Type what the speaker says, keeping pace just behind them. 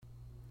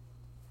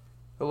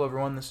Hello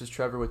everyone, this is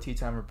Trevor with Tea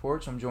Time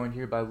Reports. I'm joined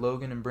here by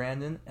Logan and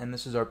Brandon, and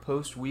this is our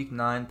post-Week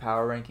 9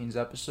 Power Rankings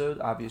episode.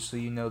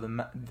 Obviously, you know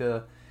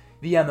the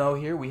MO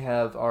here. We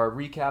have our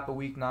recap of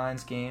Week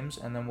 9's games,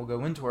 and then we'll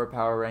go into our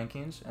Power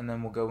Rankings, and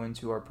then we'll go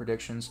into our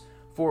predictions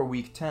for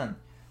Week 10.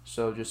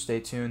 So just stay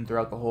tuned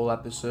throughout the whole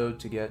episode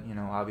to get,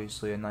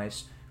 obviously a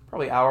nice,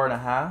 probably hour and a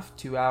half,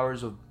 2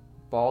 hours of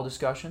ball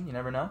discussion. You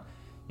never know.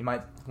 You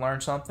might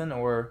learn something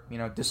or,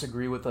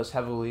 disagree with us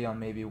heavily on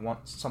maybe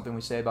something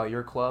we say about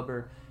your club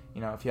or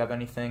if you have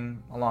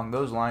anything along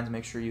those lines,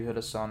 make sure you hit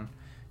us on,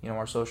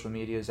 our social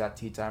medias at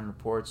Tea Time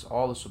Reports.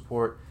 All the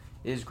support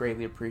is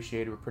greatly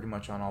appreciated. We're pretty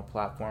much on all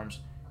platforms.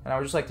 And I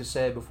would just like to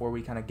say before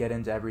we kind of get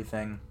into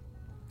everything,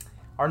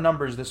 our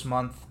numbers this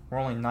month, we're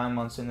only 9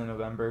 months into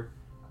November.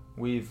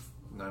 9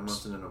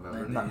 months into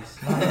November.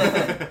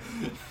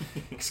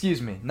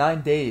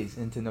 9 days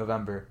into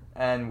November.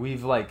 And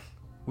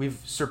we've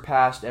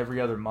surpassed every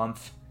other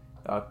month,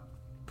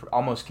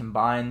 almost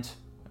combined.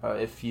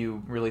 If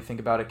you really think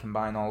about it,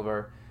 combine all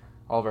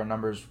of our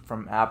numbers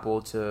from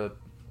Apple to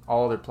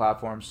all other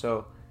platforms.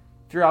 So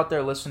if you're out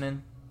there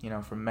listening,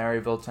 from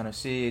Maryville,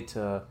 Tennessee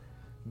to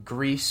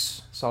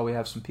Greece, saw we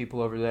have some people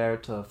over there,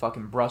 to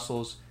fucking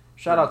Brussels.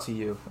 Shout out to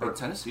you. Bro,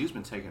 Tennessee's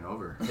been taking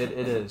over. It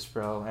is,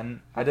 bro.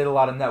 And I did a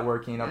lot of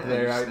networking up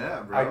there.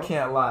 Snap, bro. I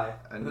can't lie.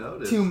 I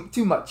noticed.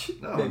 Too much.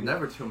 No, maybe.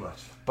 Never too much.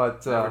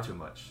 But never too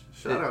much.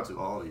 Shout out to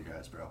all of you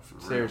guys, bro. For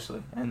real.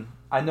 Seriously. And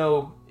I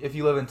know if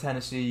you live in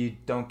Tennessee, you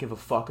don't give a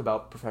fuck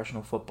about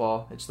professional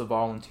football. It's the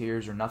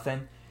Volunteers or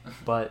nothing.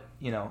 But,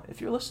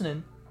 if you're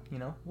listening,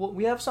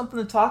 we have something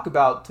to talk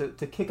about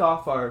to kick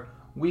off our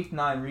Week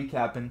 9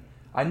 recap. And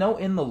I know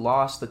in the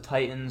loss, the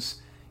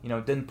Titans,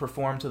 didn't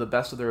perform to the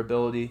best of their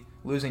ability,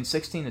 losing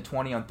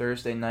 16-20 on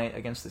Thursday night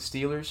against the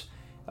Steelers.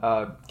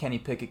 Kenny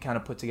Pickett kind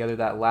of put together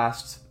that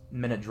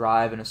last-minute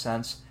drive in a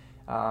sense.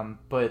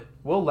 But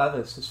Will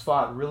Levis has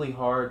fought really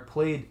hard,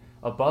 played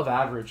above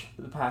average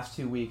for the past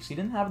 2 weeks. He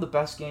didn't have the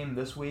best game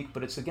this week,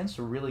 but it's against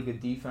a really good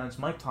defense.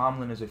 Mike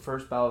Tomlin is a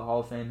first-ballot Hall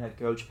of Fame head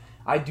coach.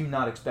 I do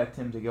not expect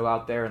him to go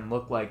out there and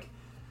look like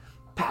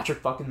Patrick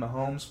fucking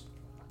Mahomes.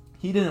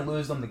 He didn't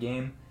lose them the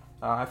game.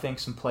 I think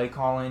some play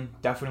calling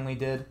definitely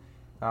did.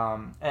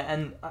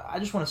 And I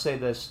just want to say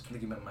this. I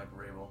think you meant Mike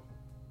Vrabel.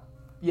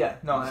 Yeah,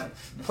 no,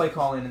 play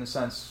calling in the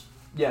sense,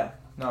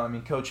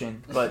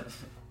 coaching. But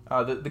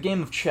the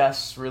game of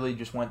chess really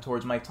just went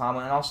towards Mike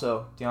Tomlin, and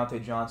also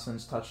Deontay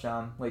Johnson's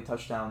late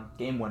touchdown,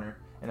 game winner,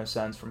 in a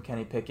sense, from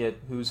Kenny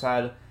Pickett, who's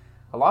had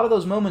a lot of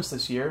those moments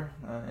this year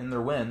in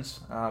their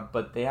wins,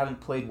 but they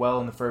haven't played well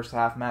in the first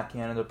half. Matt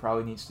Canada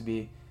probably needs to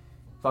be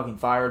fucking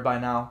fired by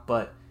now,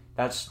 but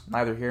that's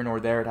neither here nor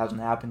there. It hasn't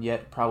happened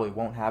yet. It probably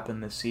won't happen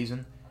this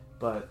season.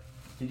 But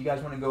did you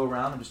guys want to go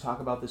around and just talk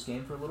about this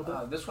game for a little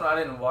bit? This one I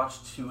didn't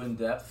watch too in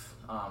depth.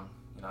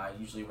 I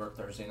usually work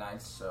Thursday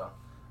nights, so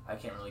I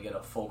can't really get a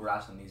full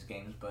grasp on these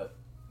games. But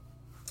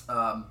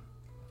the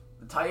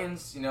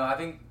Titans, I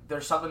think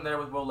there's something there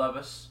with Will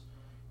Levis.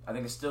 I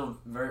think it's still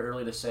very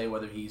early to say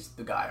whether he's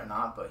the guy or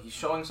not, but he's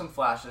showing some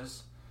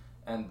flashes,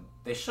 and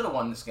they should have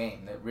won this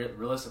game.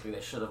 Realistically, they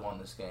should have won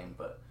this game.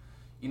 But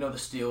the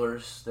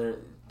Steelers,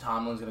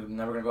 Tomlin's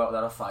never gonna go out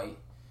without a fight.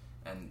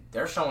 And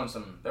they're showing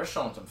some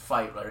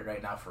fight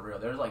right now for real.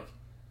 They're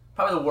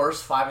probably the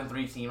worst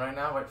 5-3 team right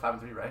now. Right,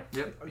 5-3, right?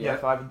 Yep. Yeah,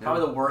 5-3.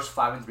 Probably the worst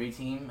 5-3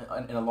 team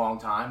in a long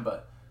time.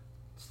 But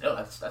still,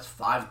 that's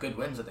 5 good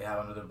wins that they have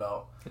under their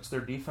belt. It's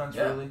their defense,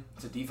 yeah, really.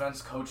 It's a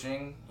defense,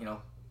 coaching.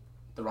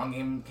 The run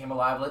game came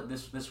alive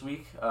this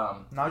week.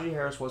 Najee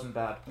Harris wasn't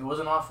bad. It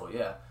wasn't awful,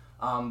 yeah.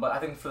 But I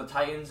think for the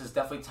Titans, it's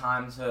definitely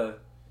time to.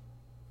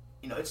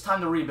 It's time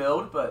to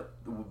rebuild, but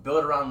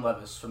build around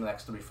Levis for the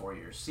next 3-4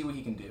 years. See what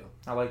he can do.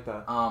 I like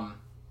that.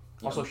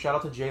 Also, shout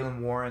out to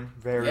Jaylen Warren.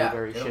 Very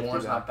shifty. Jaylen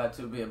Warren's not bad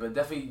too, but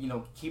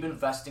definitely, keep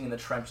investing in the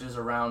trenches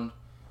around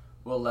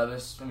Will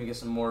Levis. Maybe get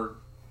some more,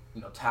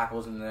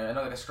 tackles in there. I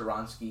know they got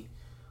Skoronski.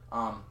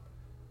 I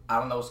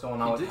don't know what's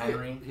going on with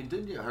Henry. He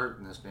did get hurt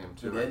in this game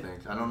too. I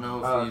think. I don't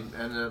know if he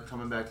ended up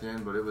coming back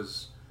in, but it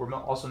was. We're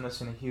also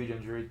missing a huge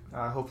injury.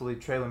 Hopefully,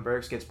 Traylon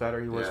Burks gets better.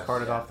 He was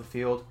carted off the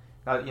field.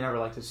 You never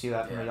like to see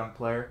that from a young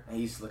player. And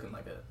he's looking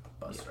like a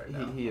bust right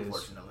now, he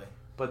unfortunately.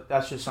 But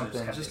that's just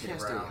something. He just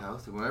can't stay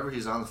healthy. Whenever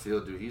he's on the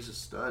field, dude, he's a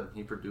stud.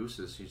 He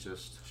produces. He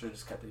just... Should have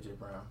just kept A.J.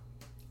 Brown.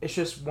 It's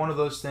just one of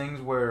those things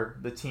where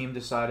the team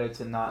decided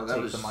to not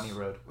take the money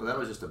road. Well, that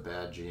was just a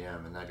bad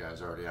GM, and that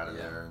guy's already out of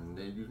there. And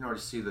you can already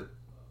see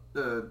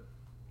the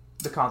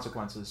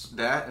consequences.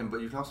 But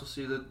you can also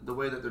see the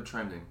way that they're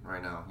trending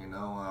right now.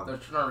 They're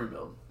trying to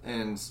rebuild.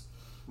 And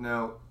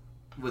now,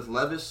 with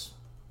Levis...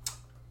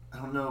 I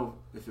don't know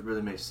if it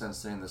really makes sense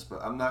saying this,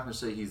 but I'm not going to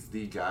say he's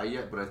the guy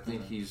yet, but I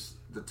think he's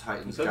the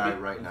Titans guy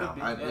right now.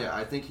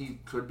 I think he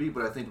could be,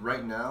 but I think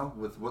right now,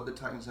 with what the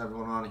Titans have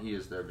going on, he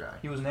is their guy.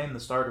 He was named the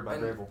starter by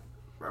Vrabel.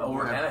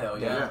 Over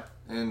Tannehill, yeah.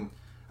 And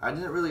I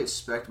didn't really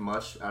expect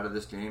much out of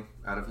this game,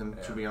 out of him,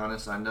 to be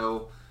honest. I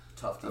know,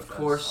 tough defense, of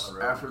course,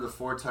 after the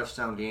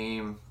 4-touchdown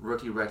game,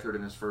 rookie record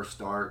in his first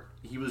start,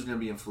 he was going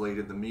to be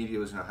inflated. The media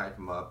was going to hype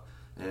him up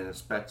and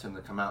expect him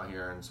to come out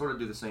here and sort of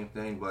do the same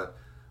thing, but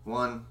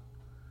one...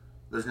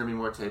 there's going to be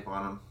more tape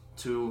on him.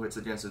 2, it's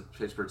against the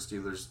Pittsburgh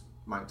Steelers,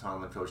 Mike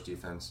Tomlin coach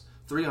defense.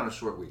 3, on a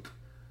short week.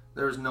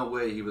 There was no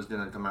way he was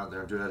going to come out there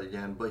and do that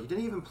again, but he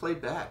didn't even play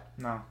bad.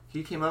 No.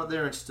 He came out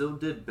there and still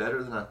did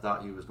better than I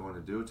thought he was going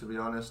to do, to be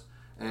honest.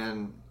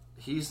 And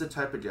he's the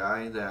type of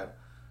guy that,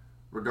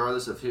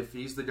 regardless of if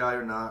he's the guy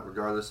or not,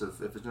 regardless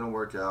of if it's going to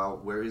work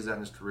out, where he's at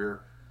in his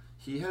career,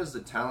 he has the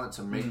talent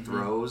to make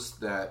throws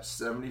that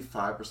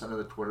 75% of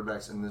the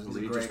quarterbacks in this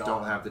league just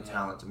don't have the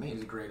talent to make.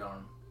 He's a great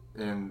arm.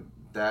 And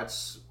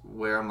that's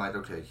where I'm like,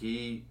 okay,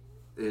 he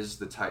is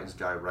the Titans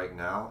guy right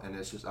now, and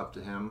it's just up to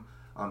him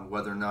on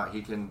whether or not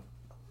he can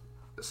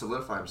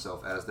solidify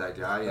himself as that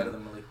guy. Better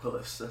than Malik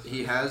Willis.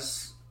 He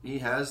has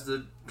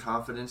the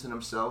confidence in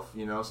himself.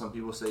 You know, some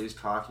people say he's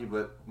cocky,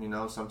 but you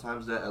know,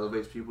 sometimes that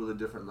elevates people to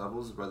different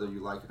levels, whether you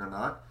like it or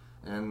not.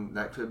 And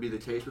that could be the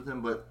case with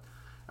him. But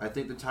I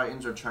think the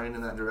Titans are trending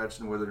in that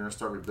direction where they're going to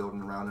start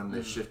rebuilding around him.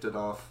 They shifted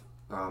off.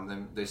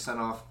 They sent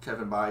off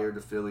Kevin Byard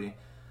to Philly.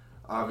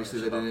 Obviously,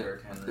 they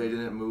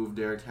didn't move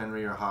Derrick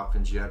Henry or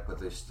Hopkins yet, but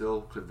they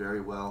still could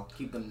very well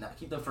keep them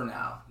for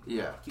now.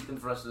 Yeah, keep them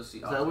for us to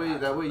see.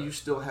 That way, you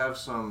still have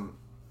some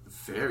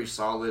very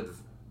solid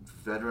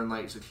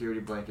veteran-like security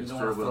blankets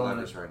for Will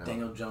Levis right now.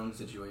 Daniel Jones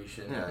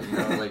situation. Yeah, you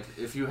know, like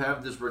if you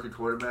have this rookie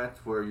quarterback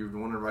where you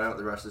want to ride out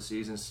the rest of the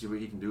season, see what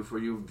he can do for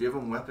you, give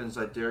him weapons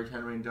like Derrick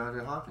Henry and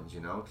DeAndre Hopkins. You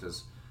know,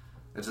 because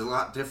it's a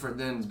lot different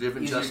than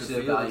giving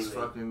Justin Fields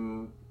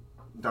fucking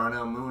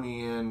Darnell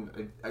Mooney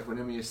and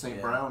Equanimous St.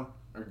 Brown.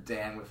 Or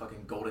Dan with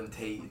fucking Golden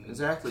Tate. And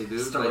exactly,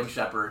 dude. Sterling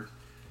Shepard.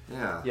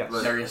 Yeah. Yes.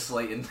 Darius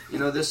Slayton. You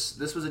know, this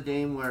was a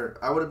game where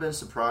I would have been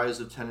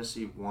surprised if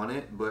Tennessee won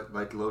it, but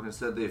like Logan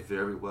said, they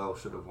very well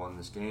should have won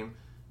this game.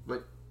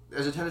 But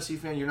as a Tennessee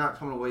fan, you're not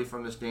coming away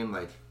from this game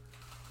like,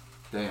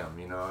 damn,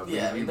 you know.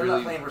 Yeah, they're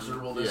not playing for Super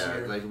Bowl this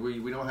year. Like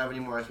we don't have any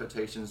more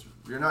expectations.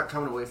 You're not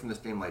coming away from this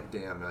game like,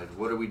 damn, like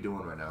what are we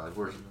doing right now? Like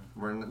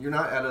you're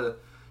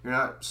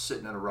not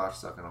sitting at a rock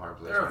stuck in a hard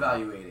place. They're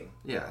evaluating.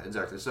 Yeah,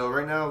 exactly. So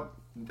right now,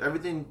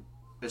 everything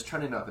is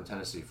trending up in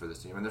Tennessee for this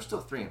team, and they're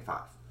still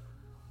 3-5.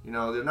 You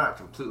know, they're not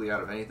completely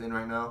out of anything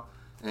right now,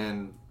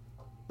 and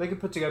they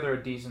could put together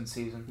a decent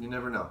season. You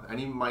never know.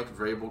 Any Mike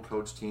Vrabel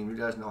coach team, you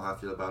guys know how I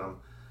feel about them.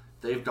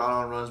 They've gone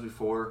on runs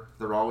before.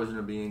 They're always going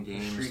to be in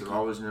games. Streaky. They're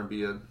always going to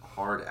be a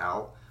hard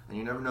out, and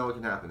you never know what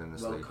can happen in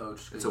this league.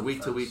 It's a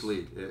week-to-week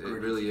league. It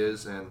really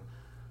is, and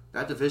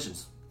that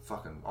division's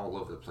fucking all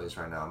over the place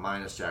right now,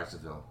 minus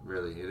Jacksonville.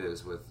 Really, it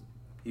is with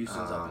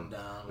Houston's up and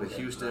down. With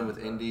Houston,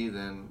 with Indy,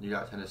 then you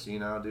got Tennessee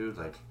now, dude.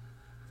 Like,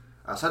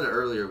 I said it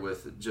earlier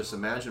with just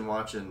imagine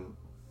watching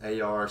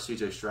AR,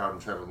 CJ Stroud,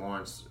 and Trevor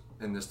Lawrence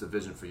in this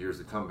division for years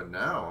to come. But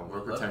now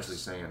we're potentially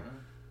saying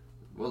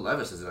Will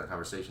Levis is in that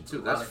conversation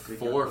too. That's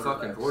 4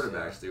 fucking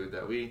quarterbacks, dude,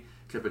 that we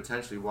could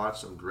potentially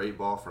watch some great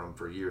ball from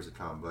for years to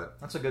come. But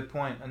that's a good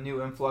point. A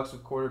new influx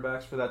of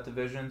quarterbacks for that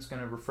division is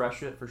going to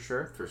refresh it for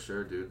sure. For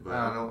sure, dude. But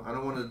I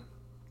don't want to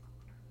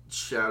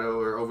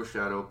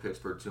overshadow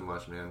Pittsburgh too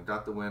much, man.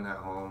 Got the win at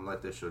home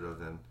like they should have,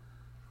 and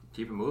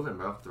keep it moving,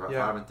 bro. They're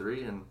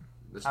 5-3, and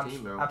this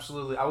team, bro.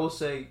 Absolutely. I will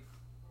say,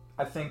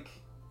 I think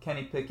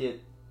Kenny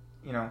Pickett,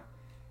 you know,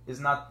 is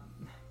not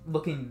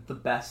looking the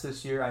best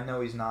this year. I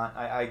know he's not.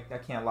 I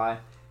can't lie.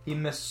 He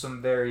missed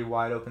some very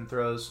wide open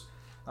throws.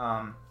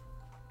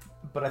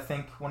 But I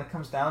think when it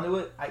comes down to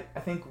it, I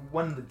think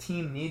when the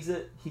team needs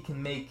it, he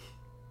can make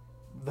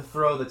the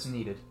throw that's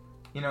needed.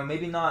 You know,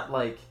 maybe not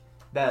like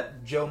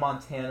that Joe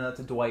Montana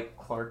to Dwight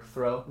Clark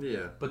throw.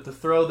 Yeah. But the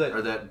throw that...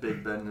 Or that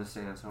Big Ben to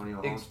San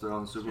Antonio Holmes throw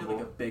in the Super Bowl.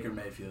 Like a Baker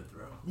Mayfield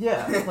throw.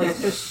 Yeah. Like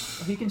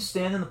just he can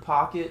stand in the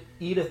pocket,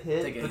 eat a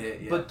hit, Take a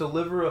hit, but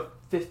deliver a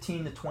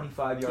 15 to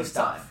 25 yard He's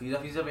tough. He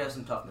definitely has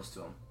some toughness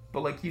to him.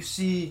 But like you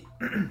see...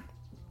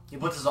 he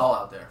puts us all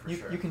out there for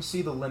sure. You can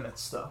see the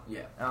limits though.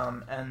 Yeah.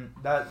 And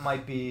that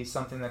might be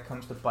something that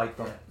comes to bite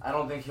them. Yeah. I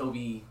don't think he'll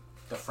be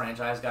the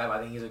franchise guy, but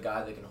I think he's a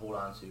guy they can hold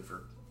on to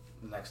for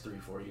the next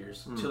 3-4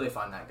 years until they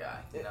find that guy.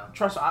 You know.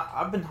 Trust me,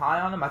 I've been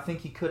high on him. I think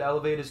he could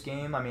elevate his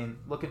game. I mean,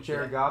 look at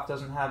Jared Goff.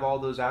 Doesn't have all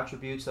those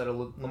attributes that a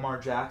Lamar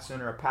Jackson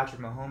or a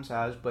Patrick Mahomes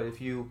has. But if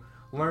you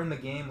learn the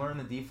game, learn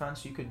the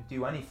defense, you could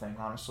do anything,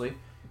 honestly.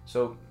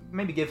 So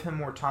maybe give him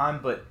more time.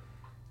 But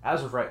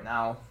as of right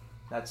now,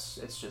 it's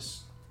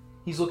just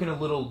he's looking a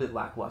little bit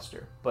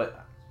lackluster.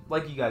 But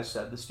like you guys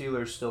said, the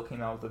Steelers still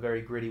came out with a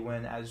very gritty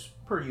win, as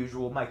per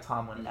usual, Mike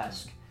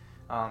Tomlin-esque.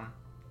 Now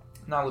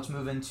let's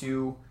move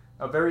into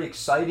a very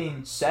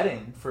exciting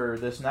setting for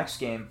this next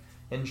game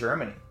in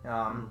Germany.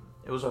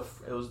 It was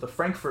the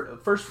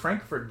first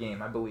Frankfurt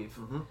game, I believe.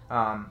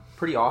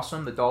 Pretty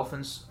awesome. The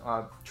Dolphins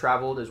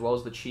traveled as well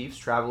as the Chiefs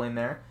traveling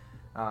there.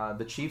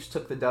 The Chiefs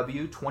took the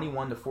W,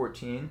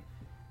 21-14.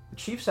 The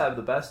Chiefs have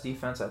the best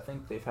defense I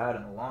think they've had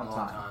in a long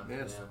time.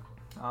 Yes.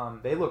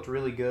 They looked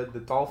really good. The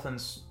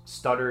Dolphins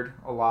stuttered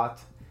a lot.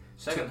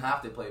 Second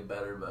half they played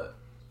better, but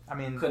I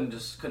mean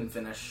couldn't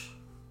finish.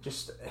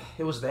 Just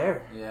it was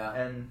there,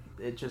 and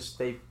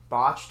they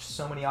botched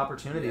so many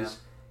opportunities.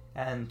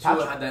 And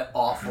Tua had that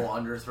awful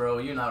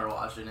underthrow. You and I were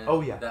watching it.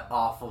 Oh yeah, that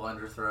awful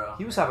underthrow.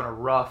 He was having a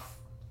rough.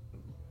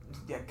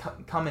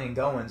 coming and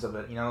goings of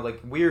it. Like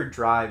weird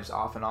drives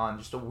off and on.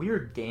 Just a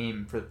weird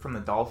game from the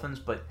Dolphins,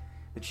 but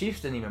the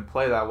Chiefs didn't even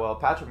play that well.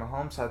 Patrick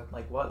Mahomes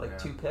had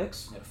 2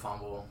 picks? Yeah,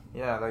 fumble.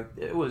 Yeah,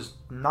 it was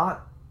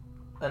not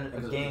a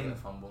game. A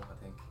fumble,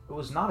 I think. It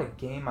was not a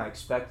game I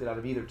expected out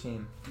of either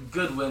team.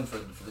 Good win for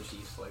the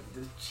Chiefs. Like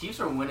the Chiefs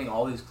are winning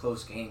all these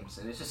close games,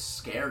 and it's just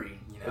scary.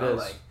 It is.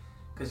 Like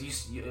because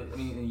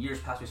in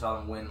years past we saw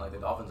them win. Like the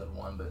Dolphins have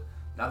won, but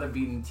now they're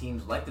beating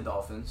teams like the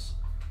Dolphins,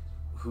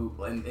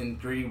 who in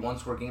gritty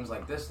one-score games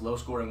like this,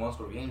 low-scoring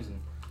one-score games,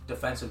 and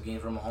defensive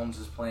games where Mahomes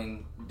is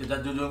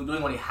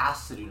doing what he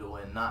has to do to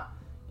win, not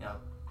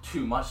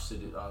too much to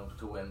do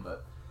to win.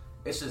 But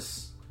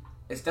it's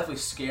definitely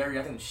scary.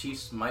 I think the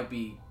Chiefs might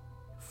be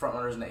front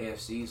runners in the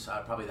AFC, so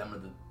probably them or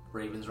the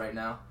Ravens right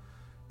now.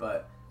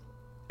 But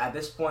at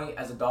this point,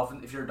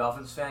 if you're a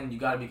Dolphins fan, you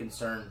got to be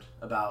concerned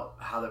about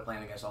how they're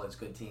playing against all these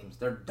good teams.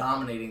 They're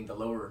dominating the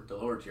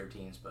lower tier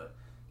teams, but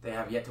they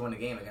have yet to win a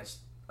game against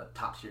a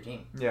top tier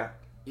team. Yeah,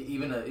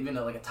 even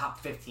a top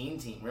 15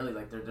 team. Really,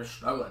 like they're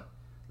struggling.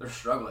 They're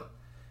struggling,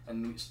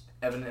 and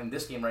evident in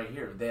this game right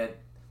here, they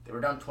were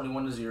down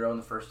 21-0 in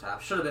the first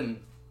half. Should have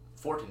been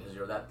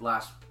 14-0. That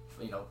last,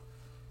 what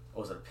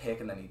was it, a pick,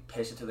 and then he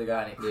pitched it to the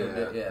guy and he cleared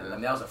it. Yeah. I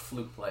mean, that was a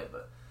fluke play,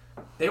 but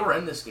they were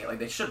in this game. Like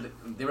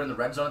they were in the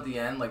red zone at the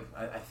end. Like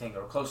I think,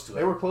 or close to it.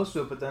 They were close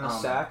to it, but then a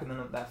sack and then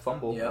that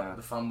fumble. Yeah,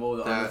 the fumble,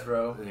 the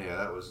underthrow. Yeah,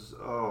 that was.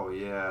 Oh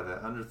yeah,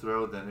 that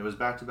underthrow. Then it was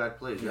back-to-back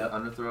plays. Yep.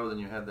 Underthrow. Then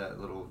you had that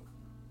little.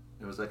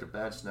 It was like a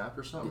bad snap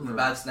or something. A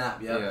bad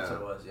snap. Yeah, that's what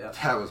it was. Yeah,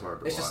 that was hard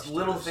to watch. It's just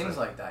little things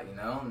like that,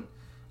 And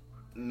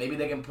maybe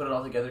they can put it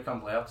all together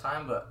come playoff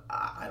time, but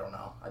I don't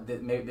know.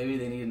 Maybe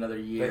they need another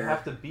year. They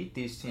have to beat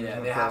these teams. Yeah,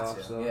 in they the have playoffs,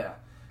 to. So. Yeah,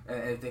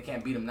 and if they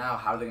can't beat them now,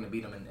 how are they going to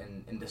beat them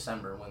in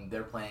December when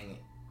they're playing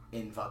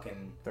in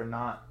fucking? They're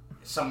not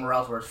somewhere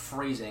else where it's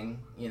freezing,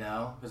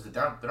 because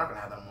they're not going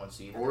to have them one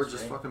seed. Or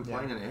just fucking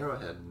playing in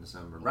Arrowhead in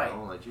December, bro. Right?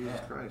 Like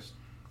Jesus Christ.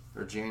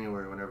 Or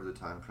January, whenever the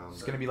time comes.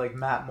 It's going to be like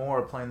Matt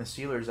Moore playing the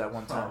Steelers at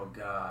one time. Oh,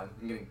 God.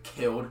 I'm getting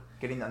killed.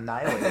 Getting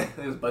annihilated.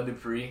 It was Bud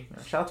Dupree.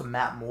 Shout out to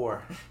Matt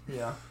Moore.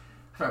 Yeah.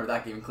 I remember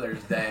that game clear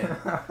as day.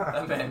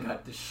 That man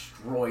got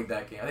destroyed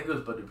that game. I think it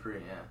was Bud Dupree,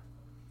 yeah.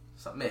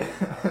 Something.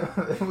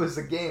 It was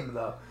a game,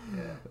 though.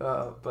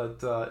 Yeah.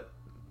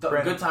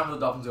 Brandon, good time for the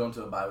Dolphins going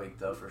to a bye week,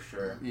 though, for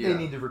sure. Yeah. They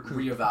need to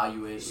recruit.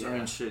 Reevaluate, I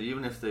mean, shit,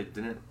 even if they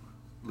didn't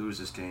lose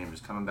this game,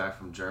 just coming back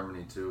from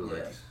Germany too.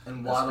 Yeah. Like,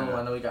 and Waddle,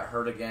 I know he got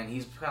hurt again.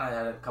 He's kind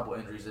of had a couple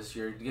injuries this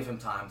year. Give him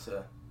time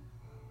to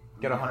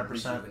get 100%.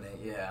 Rejuvenate.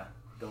 Yeah,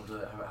 go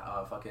to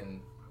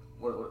fucking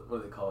what do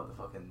they call it? The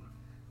fucking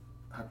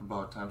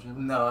hyperbolic time chamber.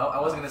 No,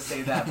 I wasn't gonna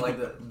say that. But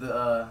like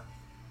the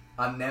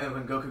on Namek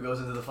when Goku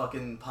goes into the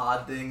fucking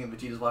pod thing and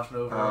Vegeta's watching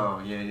over.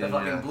 Oh yeah, the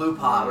fucking blue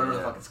pod, whatever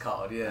the fuck it's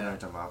called. Yeah, I know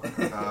what you're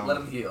talking about. Let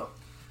him heal.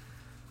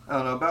 I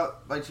don't know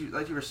about like you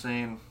were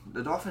saying.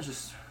 The Dolphins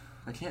just.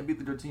 I can't beat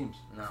the good teams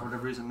for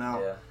whatever reason.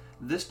 Now,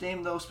 this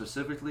game though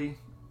specifically,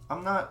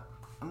 I'm not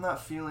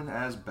feeling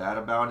as bad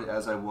about it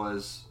as I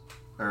was,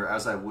 or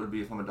as I would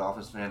be if I'm a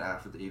Dolphins fan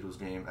after the Eagles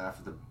game,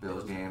 after the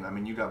Bills game. I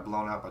mean, you got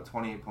blown out by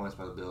 28 points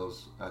by the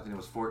Bills. I think it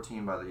was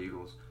 14 by the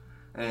Eagles,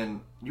 and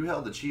you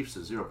held the Chiefs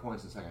to 0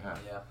 points in the second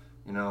half.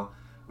 Yeah.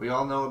 We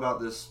all know about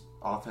this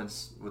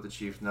offense with the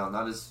Chiefs. No,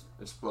 not as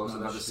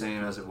explosive, not the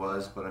same as it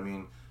was, but I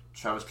mean,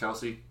 Travis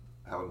Kelce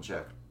held in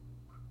check.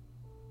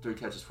 3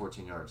 catches,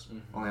 14 yards. Mm-hmm.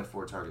 Only had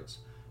 4 targets.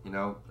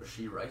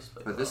 Rashee Rice.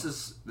 But this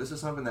is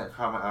something that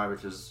caught my eye,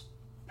 which is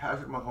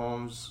Patrick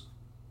Mahomes.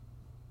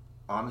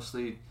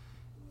 Honestly,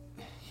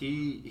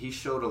 he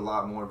showed a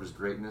lot more of his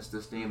greatness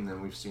this game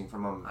than we've seen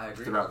from him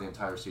throughout the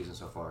entire season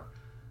so far.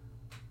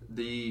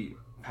 The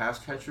pass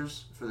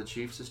catchers for the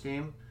Chiefs this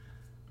game.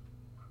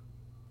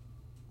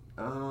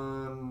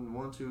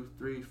 1, 2,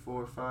 3,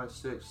 4, 5,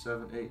 6,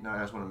 7, 8, 9.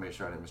 I just want to make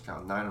sure I didn't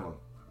miscount. 9 of them.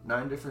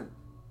 9 different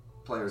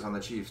players on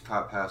the Chiefs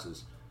caught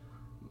passes.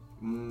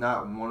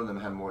 Not one of them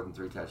had more than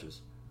 3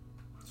 catches.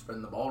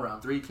 Spreading the ball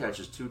around. 3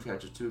 catches, 2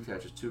 catches, 2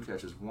 catches, 2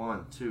 catches,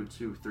 1, 2,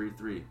 2, 3,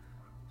 3.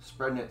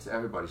 Spreading it to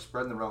everybody.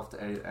 Spreading the wealth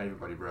to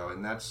everybody, bro.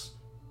 And that's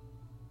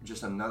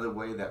just another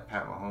way that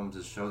Pat Mahomes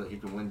has shown that he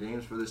can win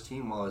games for this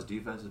team while his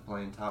defense is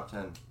playing top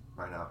 10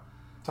 right now.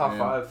 Top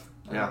 5.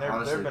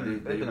 Honestly,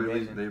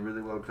 amazing. They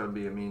really well could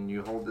be. I mean,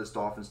 you hold this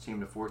Dolphins team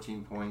to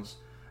 14 points,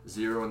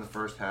 0 in the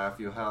first half.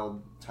 You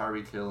held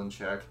Tyreek Hill in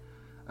check.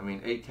 I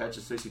mean, 8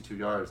 catches, 62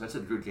 yards. That's a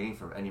good game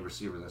from any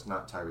receiver that's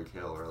not Tyreek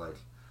Hill or like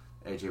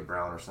A.J.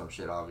 Brown or some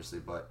shit, obviously.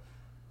 But,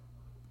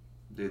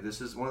 dude, this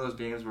is one of those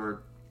games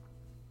where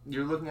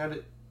you're looking at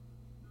it.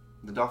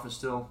 The Dolphins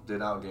still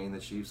did outgain the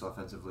Chiefs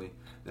offensively.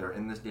 They were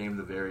in this game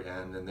to the very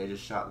end, and they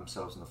just shot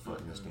themselves in the foot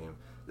in this game.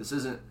 This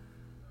isn't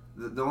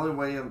the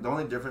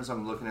only difference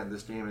I'm looking at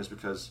this game is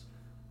because,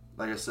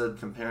 like I said,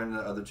 comparing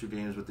the other 2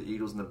 games with the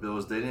Eagles and the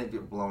Bills, they didn't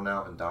get blown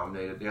out and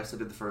dominated. Yes, they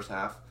did the first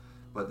half.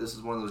 But this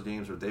is one of those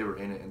games where they were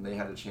in it and they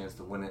had a chance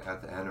to win it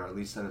at the end or at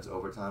least send it to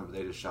overtime, but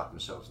they just shot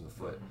themselves in the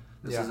foot.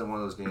 This isn't one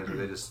of those games where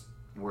they just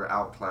were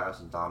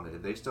outclassed and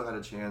dominated. They still had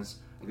a chance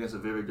against a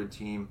very good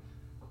team,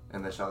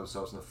 and they shot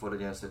themselves in the foot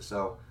against it.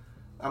 So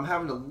I'm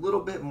having a little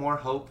bit more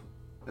hope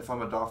if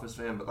I'm a Dolphins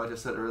fan, but like I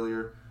said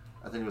earlier,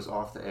 I think it was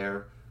off the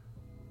air.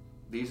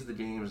 These are the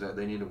games that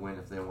they need to win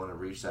if they want to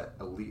reach that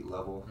elite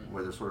level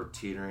where they're sort of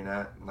teetering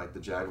at, like the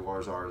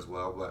Jaguars are as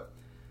well. But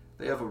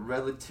they have a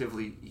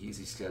relatively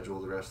easy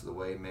schedule the rest of the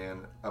way,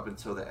 man, up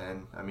until the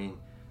end. I mean,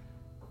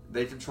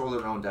 they control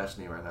their own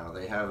destiny right now.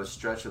 They have a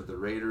stretch of the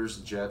Raiders,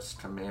 Jets,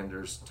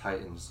 Commanders,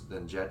 Titans,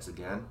 then Jets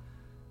again.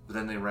 But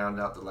then they round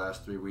out the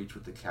last 3 weeks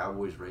with the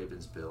Cowboys,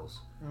 Ravens,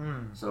 Bills.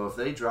 So if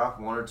they drop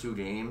 1 or 2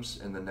 games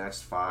in the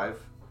next 5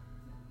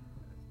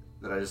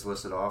 that I just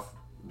listed off,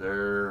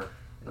 they're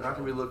not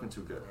going to be looking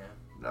too good. Yeah.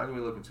 Not going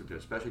to be looking too good,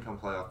 especially come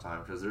playoff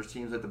time. Because there's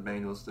teams like the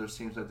Bengals, there's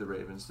teams like the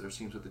Ravens, there's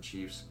teams with the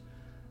Chiefs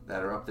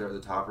that are up there at the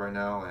top right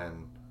now,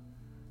 and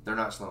they're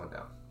not slowing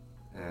down.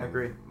 And I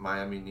agree.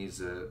 Miami needs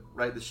to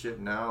right the ship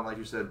now. Like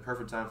you said,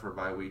 perfect time for a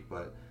bye week,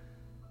 but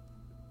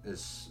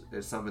it's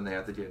something they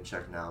have to get in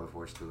check now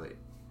before it's too late.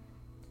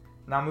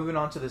 Now moving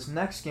on to this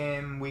next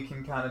game, we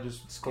can kind of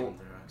just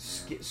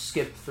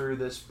skip through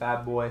this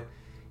bad boy.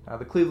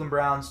 The Cleveland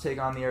Browns take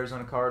on the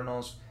Arizona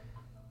Cardinals.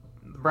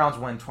 The Browns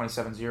win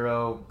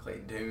 27-0.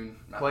 Clayton Tune,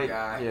 not the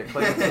guy. Yeah,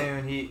 Clayton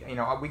Tune.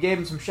 We gave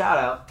him some shout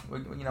out.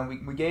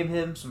 We gave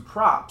him some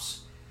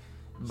props,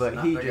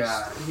 but he could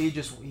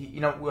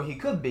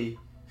be.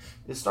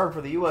 It's starting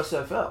for the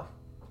USFL,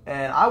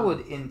 and I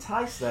would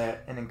entice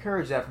that and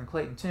encourage that from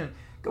Clayton Tune.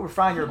 Go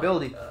refine your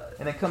ability,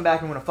 and then come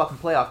back and win a fucking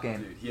playoff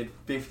game. Dude, he had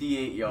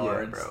 58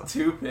 yards,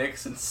 2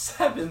 picks, and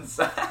 7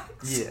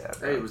 sacks. Yeah,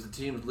 bro. Hey, it was the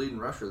team's leading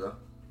rusher though.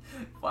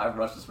 5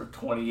 rushes for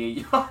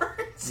 28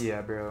 yards.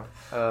 Yeah, bro.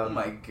 Oh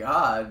my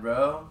god,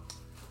 bro.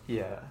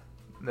 Yeah.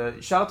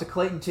 Shout out to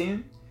Clayton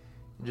Tune.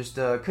 Just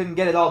couldn't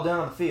get it all done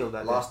on the field.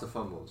 Lost the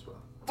fumble as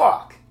well.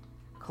 Fuck.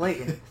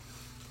 Clayton.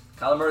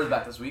 Kyler Murray's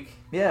back this week.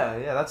 Yeah,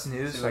 that's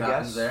news, I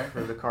guess,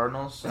 for the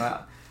Cardinals.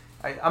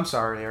 I'm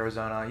sorry,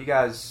 Arizona. You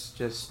guys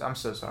I'm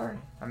so sorry.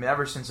 I mean,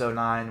 ever since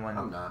 2009 when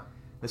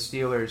the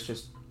Steelers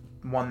just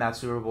won that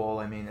Super Bowl,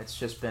 I mean, it's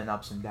just been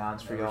ups and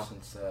downs for y'all. Ever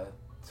since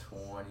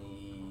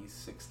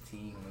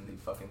 2016 when they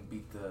fucking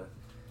beat the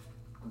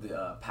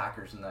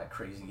Packers in that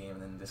crazy game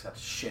and then just got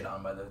shit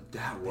on by the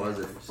That was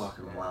a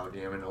fucking wild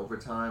game in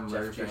overtime.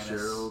 Jeff Janis,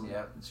 Fitzgerald.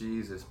 yep.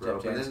 Jesus,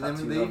 bro. But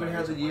then they even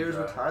had the years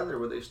with Tyler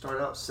where they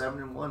started out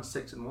 7-1,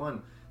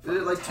 6-1. They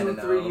did like 2 or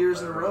 3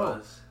 years in a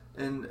row.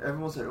 And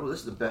everyone said, "Oh, this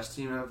is the best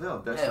team in the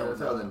NFL, best team in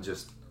the NFL." Then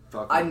just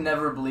fucking. I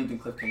never believed in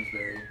Cliff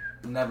Kingsbury.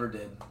 Never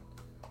did.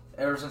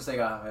 Ever since they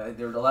were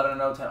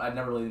 11-0, I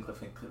never believed in Cliff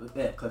Kingsbury.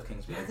 Yeah,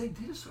 they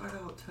did start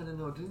out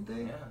 10-0, didn't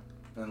they? Yeah.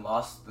 And then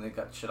lost, and they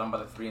got shit on by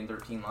the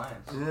 3-13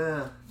 Lions.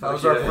 Yeah. That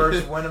was our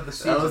first win of the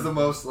season. That was the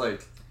most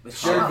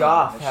Jared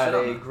Goff had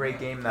a great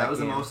game that was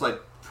game. The most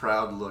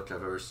proud look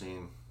I've ever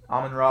seen.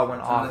 Amon-Ra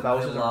went off. That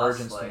was his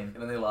emergence team. And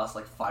then they lost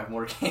 5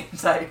 more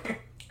games that year.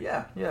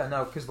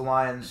 No, because the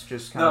Lions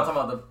just kind of... No, I'm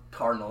talking about the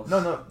Cardinals. No,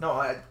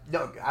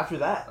 after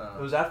that.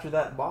 It was after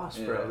that loss,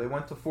 bro. They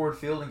went to Ford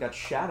Field and got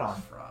shat on.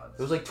 Frauds.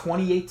 It was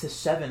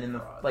 28-7 in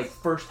the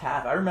first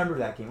half. I remember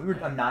that game. We were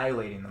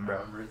annihilating them, bro. I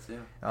remember it too.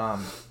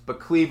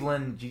 But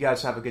Cleveland, you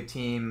guys have a good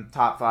team.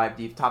 Top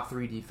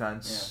 3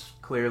 defense,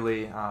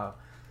 clearly.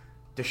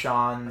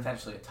 Deshaun.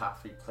 Potentially a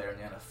top 3 player in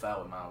the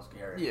NFL with Myles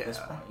Garrett at this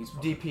point. He's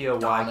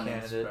DPOY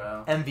candidate.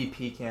 Bro.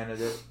 MVP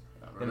candidate.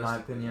 In my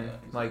opinion,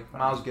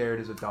 Myles Garrett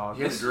is a dog.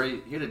 He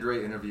had a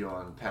great interview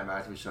on Pat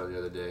McAfee's show the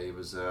other day. He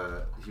was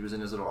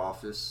in his little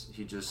office.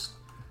 He just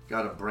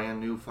got a brand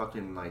new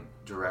fucking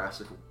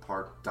Jurassic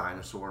Park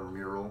dinosaur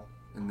mural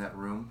in that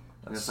room,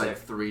 and it's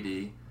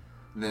 3D.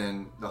 And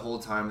then the whole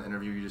time in the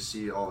interview, you just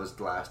see all his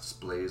glass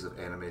displays of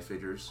anime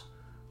figures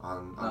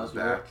on his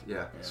back.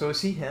 Yeah. So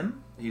is he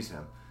him? He's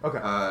him. Okay.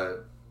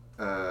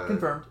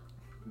 Confirmed.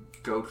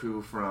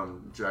 Goku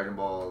from Dragon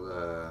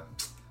Ball.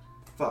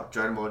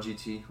 Dragon Ball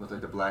GT with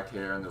the black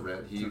hair and the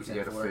red. He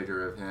had a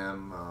figure of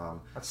him.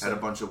 Had a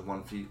bunch of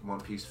One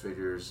Piece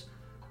figures.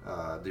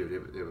 Dude,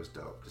 it was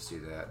dope to see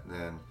that. And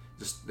then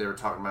they were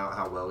talking about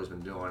how well he's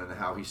been doing and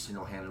how he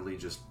single-handedly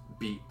just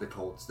beat the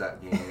Colts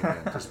that game.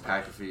 And just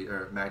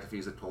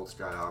McAfee's a Colts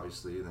guy,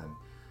 obviously. And then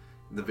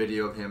the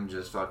video of him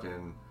just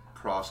fucking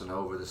crossing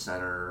over the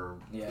center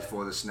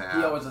before the snap.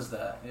 He always does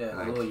that. Yeah,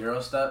 a little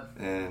Euro step.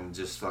 And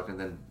just fucking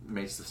then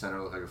makes the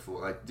center look like a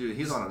fool. Dude,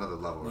 he's on another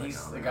level right now.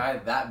 He's the guy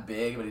that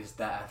big, but he's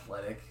that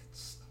athletic.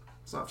 It's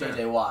not J.J.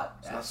 fair. Watt.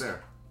 It's not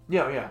fair.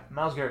 Yeah.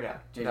 Myles Garrett,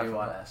 J.J.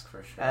 Watt-esque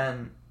for sure.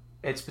 And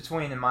it's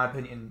between, in my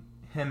opinion,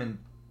 him and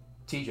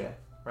TJ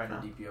right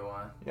now.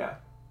 DPOY. Yeah.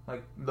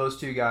 Those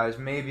 2 guys,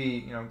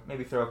 maybe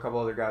throw a couple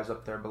other guys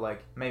up there, but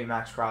maybe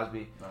Max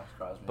Crosby.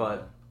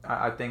 But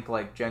I think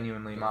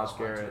genuinely Myles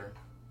Garrett.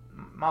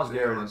 Myles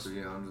Garrett is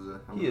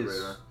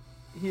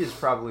he is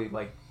probably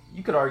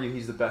you could argue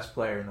he's the best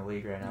player in the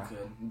league right now.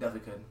 You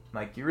definitely could.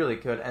 You really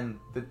could, and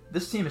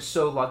this team is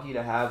so lucky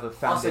to have a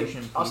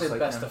foundation. I'll say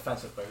best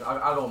defensive player.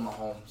 I'll go with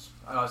Mahomes.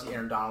 Obviously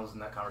Aaron Donald's in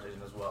that conversation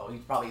as well. He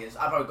probably is.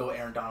 I'd probably go with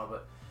Aaron Donald,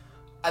 but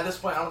at this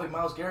point I don't think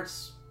Myles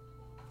Garrett's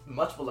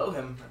much below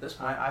him at this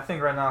point. I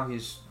think right now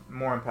he's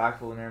more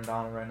impactful than Aaron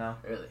Donald right now.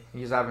 Really?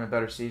 He's having a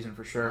better season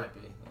for sure. He might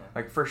be, yeah.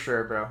 Like, for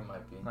sure, bro. He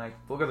might be. Like,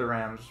 look at the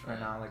Rams right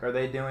now. Like, are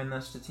they doing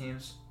this to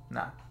teams?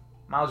 Nah.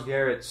 Myles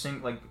Garrett,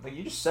 like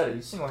you just said it,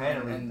 he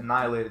single-handedly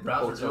annihilated the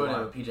Browns Colts. were doing it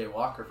with P.J.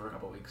 Walker for a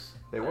couple weeks.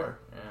 They were.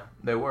 Yeah.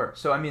 They were.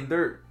 So, I mean,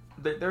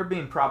 they're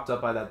being propped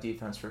up by that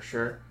defense for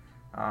sure.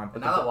 But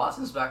now that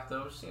Watson's back,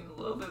 though, we're seeing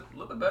a little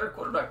bit better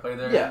quarterback play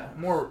there. Yeah,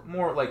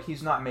 more like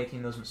he's not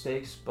making those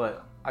mistakes,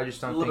 but I just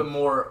don't think... A little bit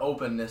more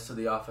openness to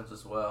the offense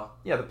as well.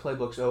 Yeah, the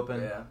playbook's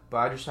open, but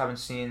I just haven't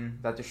seen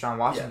that Deshaun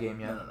Watson game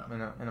yet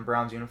in a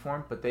Browns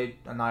uniform, but they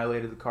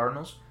annihilated the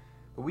Cardinals.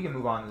 But we can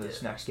move on to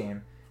this next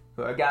game.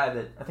 But a guy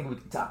that I think we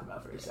can talk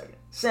about for a second.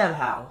 Sam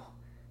Howell,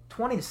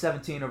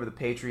 20-17 over the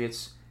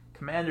Patriots.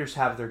 Commanders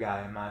have their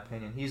guy, in my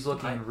opinion. He's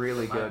looking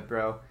really good,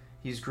 bro.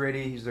 He's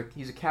gritty. He's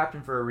a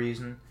captain for a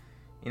reason.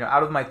 You know,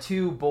 out of my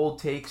two bold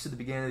takes at the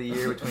beginning of the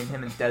year between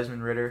him and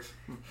Desmond Ritter,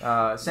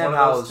 Sam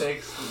Howell's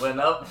takes went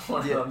up,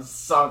 one of them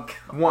sunk.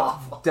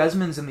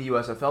 Desmond's in the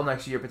USFL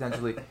next year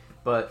potentially,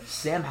 but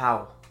Sam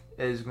Howell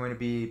is going to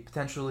be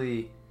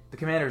potentially the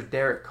Commanders'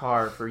 Derek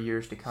Carr for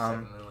years to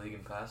come. Second in the league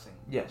in passing.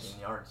 Yes,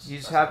 in yards.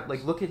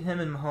 Look at him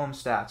and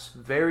Mahomes' stats,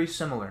 very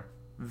similar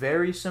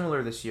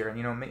this year. And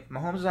you know,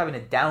 Mahomes is having a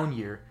down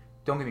year.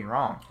 Don't get me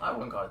wrong. I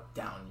wouldn't call it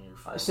down year.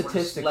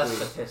 Statistically, less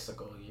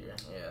statistical year.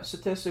 Yeah.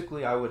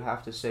 Statistically, I would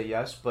have to say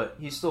yes, but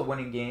he's still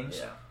winning games.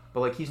 Yeah. But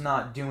like he's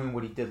not doing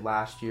what he did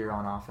last year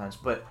on offense.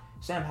 But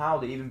Sam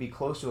Howell to even be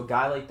close to a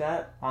guy like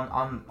that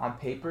on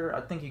paper,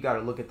 I think you got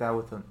to look at that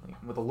with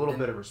a little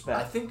bit of respect.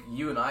 I think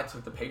you and I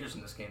took the Patriots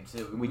in this game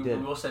too. We did.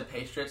 We both said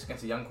Patriots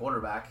against a young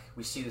quarterback.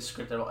 We see the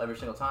script every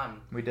single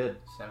time. We did.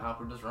 Sam Howell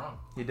proved us wrong.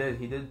 He did.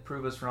 He did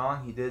prove us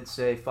wrong. He did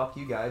say "fuck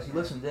you guys." He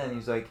listened in.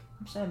 He's like,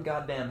 "I'm Sam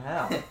goddamn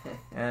Howell,"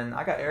 and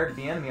I got Eric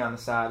Bieniemy on the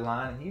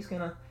sideline, and he's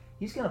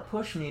gonna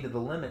push me to the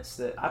limits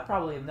that I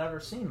probably have never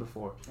seen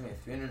before. I mean,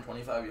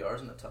 325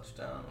 yards and a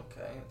touchdown.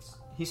 Okay,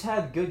 he's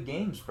had good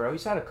games, bro.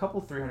 He's had a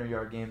couple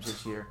 300-yard games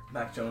this year.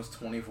 Mac Jones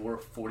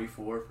 24-44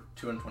 for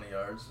 220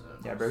 yards.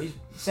 Yeah, bro.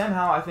 Sam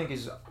Howell, I think,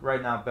 is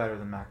right now better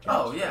than Mac Jones.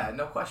 Oh yeah,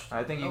 no question.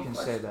 I think you can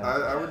say that.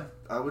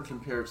 I would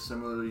compare it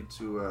similarly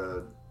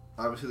to.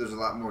 Obviously, there's a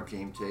lot more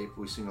game tape.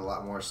 We've seen a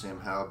lot more Sam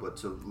Howell, but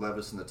to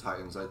Levis and the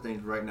Titans, I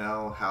think right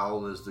now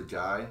Howell is the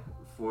guy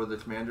for the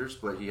Commanders,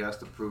 but he has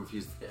to prove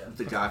he's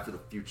the guy for the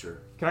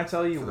future. Can I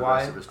tell you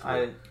why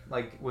I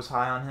was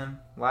high on him?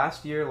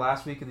 Last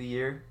week of the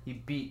year, he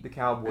beat the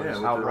Cowboys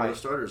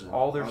outright.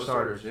 All their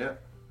starters. Yeah.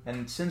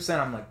 And since then,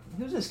 I'm like,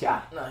 who's this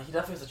guy? No, he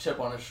definitely has a chip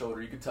on his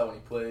shoulder. You can tell when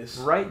he plays.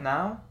 Right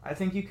now, I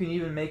think you can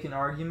even make an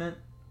argument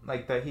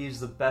like that he's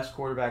the best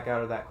quarterback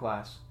out of that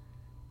class.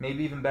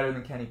 Maybe even better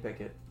than Kenny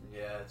Pickett.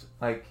 Yeah, it's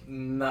like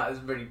not as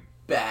very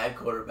bad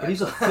quarterback. But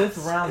he's a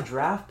 5th round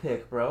draft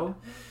pick, bro.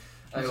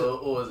 I mean,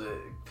 what was it?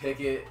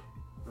 Pickett,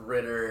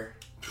 Ritter,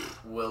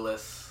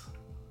 Willis,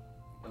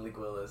 Malik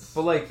Willis.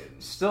 But like,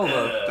 still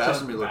though, that has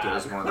to be looked at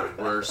as one of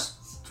the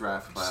worst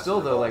draft classes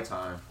still though, of all like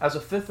time. As a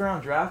 5th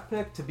round draft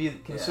pick to be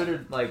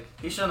considered like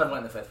he shouldn't have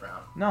went in the 5th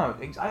round. No,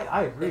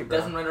 I agree, bro.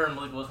 Desmond Ritter and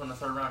Malik Willis went in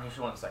the 3rd round. He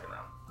should have won the 2nd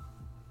round.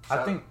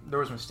 I think there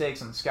was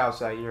mistakes on the scouts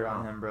that year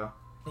on him, bro.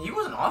 He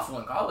wasn't awful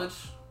in college.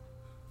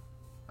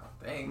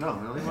 No,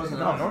 really wasn't.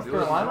 No, North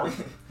Carolina.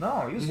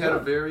 No, he was. He had a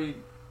very,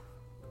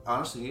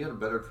 honestly, he had a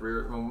better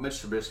career. Well,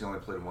 Mitch Trubisky only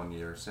played 1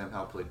 year. Sam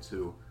Howell played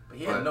 2. But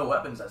he had no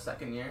weapons that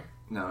 2nd year.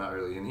 No, not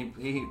really. And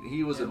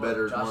he was a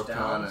better North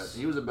Carolina.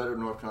 He was a better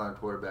North Carolina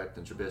quarterback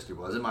than Trubisky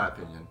was, in my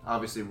opinion.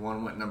 Obviously,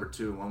 one went number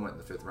 2, one went in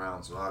the 5th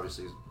round. So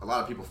obviously, a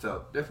lot of people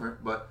felt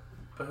different. But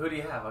who do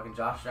you have? Like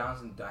Josh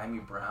Downs and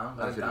Diami Brown.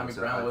 Diami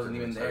Brown wasn't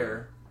even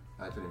there.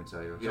 I couldn't even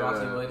tell you.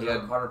 He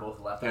had Carter both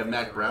left. He had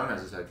Mac Brown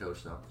as his head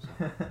coach, though.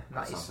 So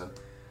nice. Something.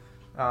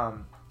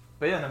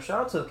 But yeah, no,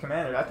 shout out to the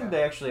Commander. I think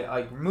they actually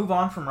move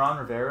on from Ron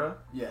Rivera,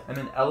 and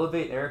then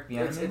elevate Eric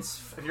Bieniemy.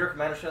 It's if you're a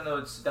Commander fan, though,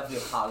 it's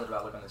definitely a positive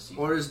outlook on the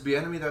season. Or is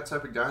Bieniemy that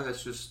type of guy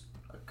that's just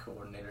a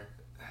coordinator,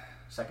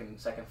 second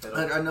fiddle?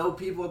 I know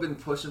people have been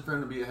pushing for him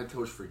to be a head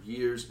coach for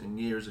years and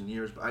years and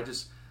years, but I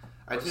just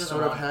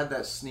sort of had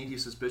that sneaky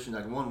suspicion.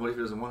 Like, 1, what if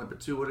he doesn't want it? But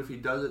 2, what if he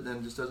does it, then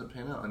it just doesn't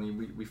pan out?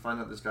 And we find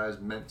out this guy is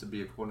meant to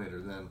be a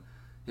coordinator, then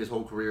his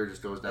whole career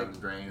just goes down the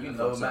drain. You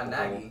know Matt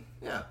Nagy.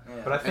 Yeah.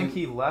 But I think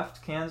he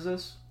left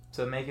Kansas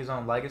to make his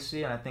own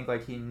legacy, and I think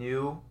he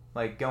knew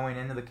going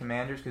into the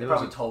Commanders because it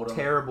was a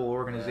terrible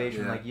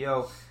organization. Like,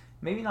 yo,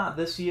 maybe not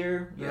this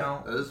year, you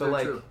know,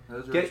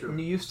 but get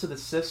used to the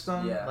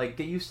system, get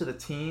used to the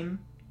team,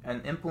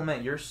 and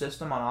implement your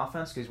system on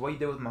offense. Because what he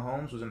did with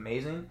Mahomes was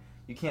amazing.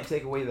 You can't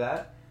take away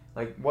that.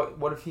 Like,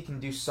 what if he can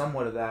do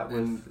somewhat of that?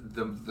 And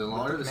the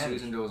longer the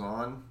season goes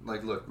on,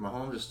 look,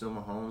 Mahomes is still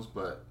Mahomes,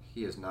 but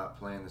he is not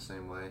playing the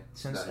same way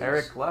since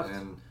Eric left.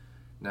 And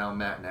now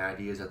Matt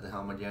Nagy is at the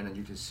helm again, and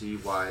you can see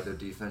why their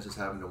defense is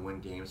having to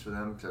win games for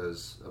them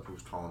because of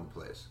who's calling the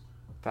plays.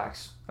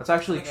 Facts. That's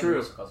actually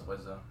true.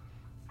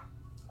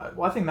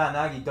 Well, I think Matt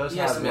Nagy does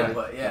have some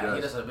input. Yeah,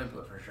 he does have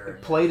input for sure.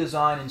 Play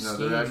design and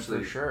scheme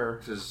for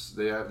sure. Because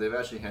they've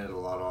actually handed a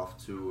lot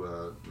off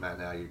to Matt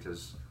Nagy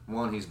because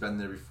one, he's been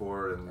there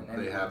before, and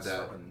they have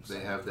that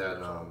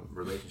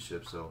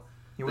relationship. So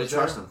they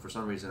trust him for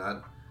some reason.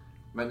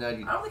 Matt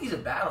Nagy. I don't think he's a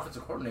bad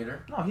offensive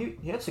coordinator. No,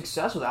 he had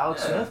success with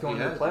Alex Smith going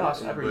to the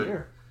playoffs every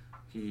year.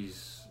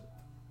 He's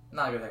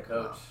not a good head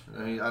coach.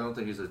 No. I don't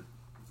think he's a.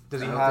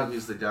 Does he I don't think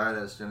he's the guy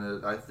that's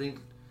gonna. I think.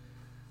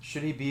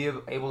 Should he be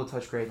able to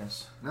touch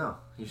greatness? No,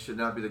 he should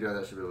not be the guy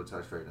that should be able to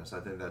touch greatness. I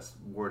think that's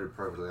worded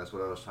perfectly. That's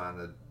what I was trying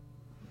to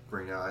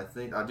bring out. I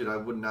think I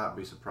would not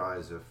be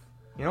surprised if.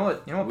 You know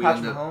what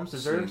Patrick Mahomes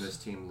deserves? This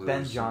team lose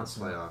Ben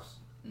Johnson. In the playoffs.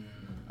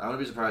 I wouldn't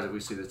be surprised if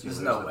we see this team lose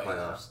in the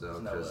playoffs though,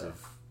 because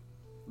of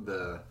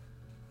the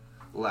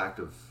lack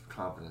of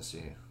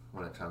competency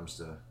when it comes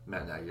to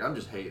Matt Nagy. I'm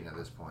just hating at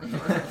this point.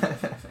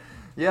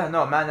 Yeah,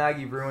 no, Matt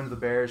Nagy ruined the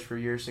Bears for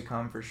years to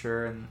come for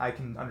sure, and I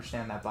can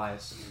understand that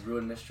bias. He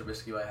ruined Mr.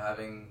 Trubisky by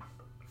having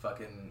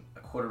fucking a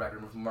quarterback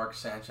room with Mark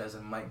Sanchez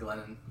and Mike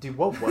Glennon. Dude,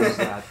 what was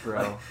that,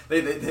 bro?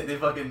 they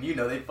fucking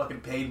they fucking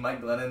paid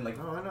Mike Glennon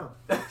I know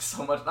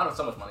so much, not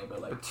so much money,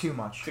 but too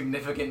much,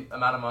 significant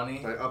amount of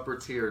money, like upper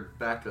tier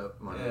backup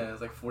money. Yeah,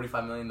 it's like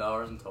 $45 million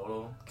in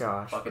total.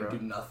 Gosh, fucking bro. do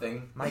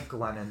nothing. Mike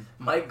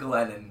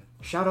Glennon.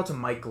 Shout out to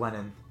Mike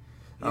Glennon.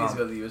 He needs to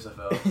go to the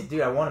USFL.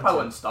 Dude, I want him I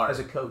wouldn't start as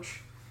a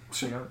coach.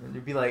 You know,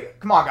 you'd be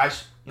like, "Come on,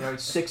 guys!" You know, he's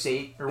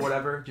 6'8" or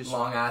whatever, just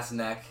long ass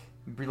neck.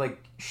 Be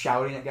like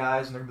shouting at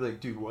guys, and they'd be like,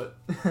 "Dude, what?"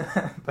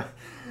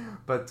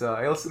 but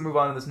let's move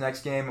on to this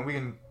next game, and we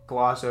can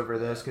gloss over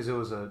this because it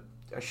was a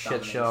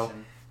shit show,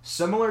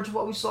 similar to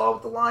what we saw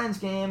with the Lions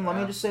game. Let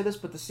me just say this,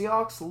 but the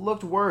Seahawks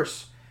looked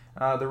worse.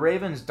 The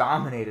Ravens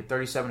dominated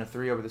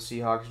 37-3 over the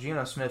Seahawks.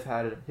 Geno Smith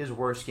had his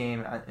worst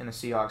game in a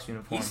Seahawks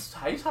uniform. He's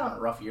having a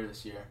rough year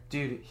this year.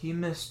 Dude, he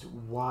missed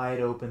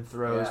wide open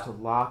throws to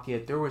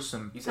Lockett. There was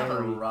some. He's having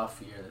a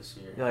rough year this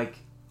year. Like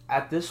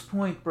at this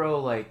point, bro,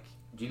 like.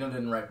 Geno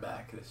didn't write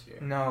back this year.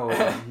 No,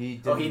 he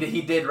did. Oh,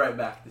 he did write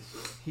back this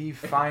year. He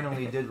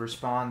finally did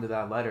respond to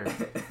that letter,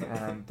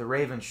 and the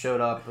Ravens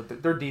showed up.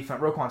 But their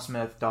defense, Roquan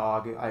Smith,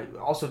 dog.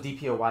 Also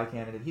DPOY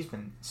candidate. He's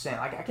been saying.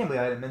 I can't believe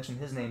I didn't mention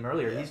his name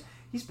earlier. Yeah.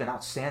 He's been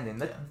outstanding.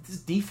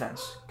 This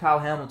defense, Kyle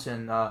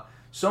Hamilton,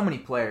 so many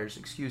players.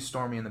 Excuse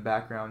Stormy in the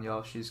background,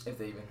 y'all. She's if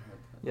they even heard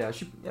Yeah,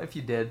 that. if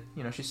you did,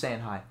 she's saying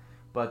hi.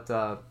 But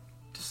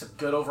just a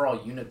good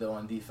overall unit though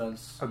on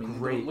defense.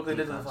 Great. Look what they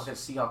did to the fucking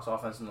Seahawks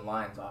offense and the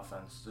Lions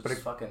offense.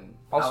 Just fucking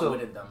also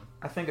outwitted them.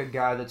 I think a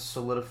guy that's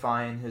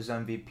solidifying his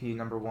MVP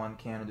 #1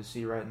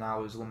 candidacy right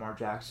now is Lamar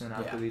Jackson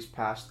after these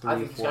past 3 or 4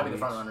 weeks. I think he's gotta be the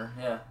front runner.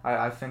 Yeah.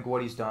 I think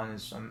what he's done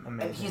is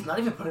amazing. And he's not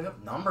even putting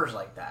up numbers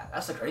like that.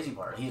 That's the crazy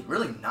part. He's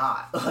really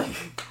not.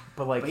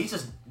 But he's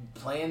just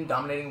playing,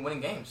 dominating,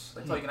 winning games.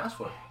 That's all you can ask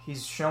for.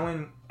 He's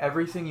showing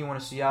everything you want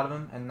to see out of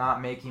him and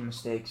not making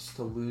mistakes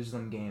to lose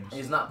them games.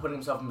 He's not putting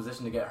himself in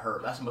position to get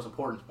hurt. That's the most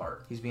important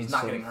part. He's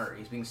not getting hurt.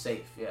 He's being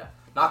safe. Yeah.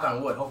 Knock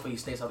on wood. Hopefully he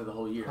stays healthy the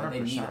whole year. 100%. And they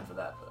need him for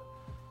that.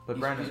 But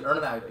Brandon, he's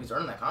earning that. He's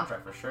earning that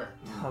contract for sure.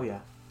 Oh yeah.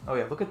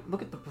 Look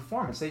at the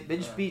performance. They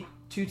just beat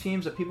 2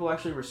 teams that people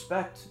actually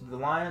respect. The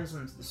Lions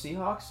and the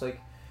Seahawks. And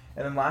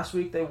then last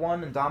week they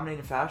won in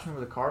dominating fashion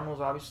with the Cardinals.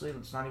 Obviously,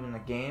 it's not even a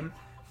game,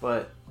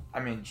 but. I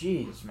mean,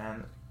 geez,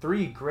 man.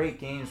 3 great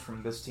games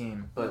from this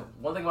team. But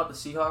one thing about the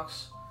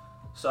Seahawks,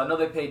 so I know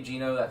they paid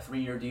Geno that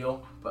 3-year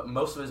deal, but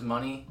most of his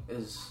money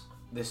is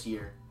this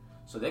year.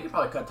 So they could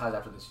probably cut ties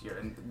after this year.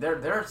 And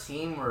they're a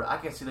team where I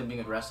can see them being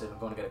aggressive and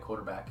going to get a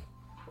quarterback,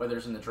 whether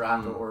it's in the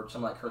draft or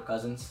someone like Kirk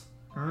Cousins.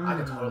 I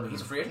could totally.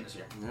 He's a free agent this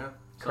year. Yeah.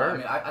 So, I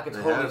mean, I could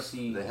totally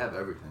see. They have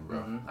everything, bro.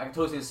 Mm-hmm. I could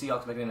totally see the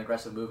Seahawks making an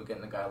aggressive move and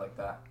getting a guy like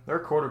that. They're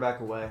a quarterback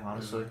away,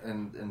 honestly.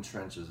 And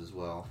trenches as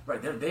well.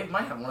 Right. They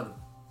might have one of the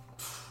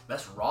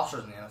best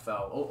rosters in the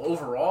NFL.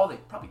 Overall, they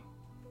probably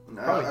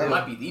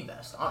might be the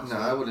best, honestly.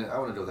 No, I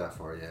wouldn't go that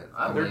far yet.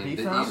 Their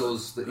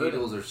defense? The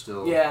Eagles are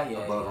still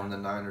above them. The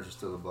Niners are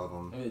still above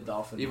them. Maybe the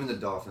Dolphins. Even the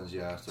Dolphins,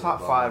 still top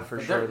 5 for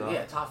sure, though.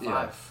 Yeah, top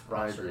 5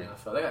 roster in the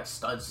NFL. They got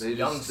studs,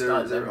 young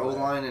studs. Their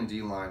O-line and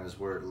D-line is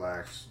where it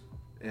lacks.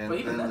 But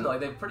even then,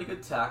 they have pretty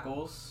good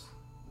tackles.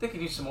 They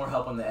could use some more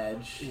help on the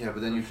edge. Yeah,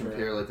 but then you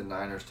compare the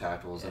Niners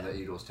tackles and the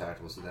Eagles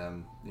tackles to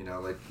them.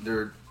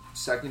 Their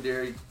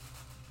secondary.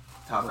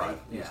 Top 5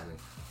 easily.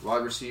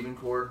 Wide receiving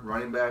core,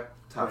 running back,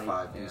 top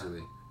 5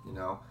 easily.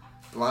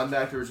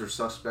 Linebackers are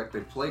suspect. They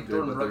play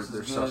good, but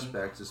they're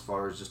suspects as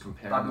far as just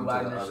comparing them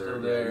to the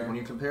other. When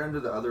you compare them to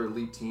the other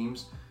elite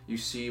teams, you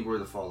see where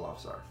the fall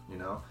offs are.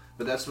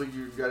 But that's what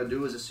you got to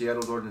do as a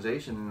Seattle's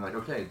organization. And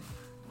okay,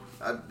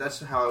 that's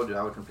how I would do.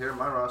 I would compare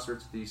my roster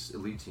to these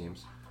elite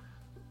teams.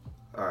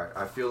 All right,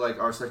 I feel like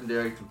our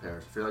secondary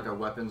compares. I feel like our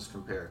weapons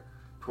compare.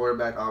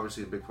 Quarterback,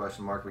 obviously a big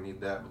question mark. We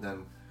need that, but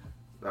then.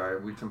 All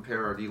right, we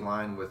compare our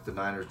D-line with the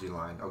Niners'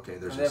 D-line. Okay,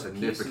 there's a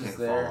significant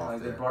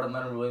fall-off there. They brought in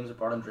Leonard Williams, they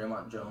brought in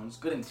Draymond Jones.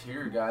 Good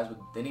interior guys, but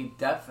they need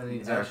depth and they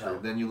need edge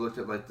help. Then you looked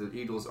at the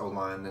Eagles'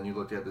 O-line, then you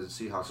looked at the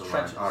Seahawks'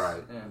 O-line. All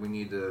right, we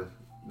need to...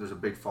 There's a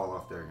big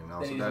fall-off there,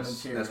 So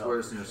that's where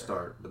it's going to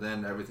start. But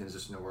then everything's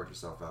just going to work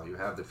itself out. You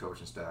have the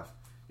coaching staff.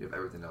 You have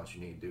everything else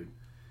you need, dude.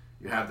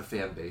 You have the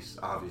fan base,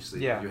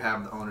 obviously. Yeah. You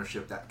have the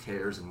ownership that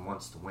cares and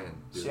wants to win.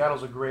 Dude.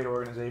 Seattle's a great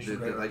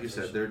organization. Like you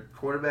said, they're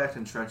quarterback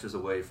and trenches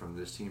away from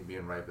this team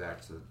being right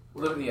back to... A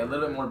little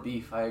bit more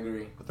beef, I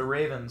agree. But the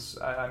Ravens,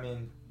 I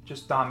mean,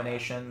 just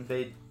domination.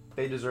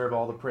 They deserve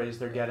all the praise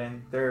they're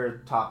getting. They're a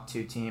top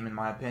 2 team, in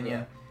my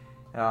opinion.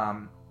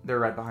 Yeah. They're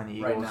right behind the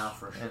Eagles. Right now,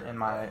 for sure. In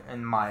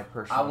my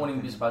personal I wouldn't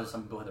even be surprised if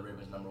some people had the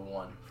Ravens number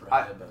 1.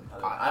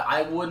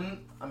 I wouldn't.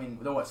 I mean,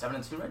 they're what,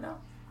 7-2 right now?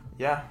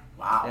 Yeah.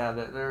 Wow. Yeah,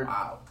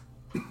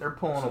 they're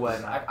pulling away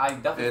now. I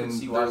definitely can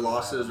see why. Their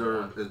losses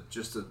are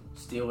just a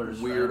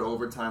Steelers weird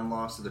overtime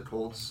loss to the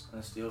Colts.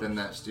 And the Steelers. Then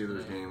that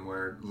Steelers game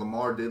where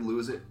Lamar did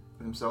lose it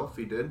himself.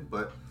 He did,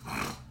 but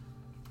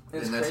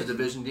and that's a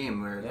division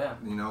game where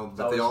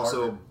but they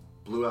also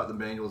blew out the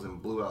Bengals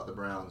and blew out the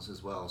Browns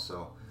as well.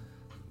 So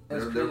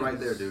they're right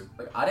there, dude.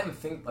 Like I didn't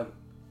think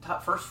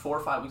first 4 or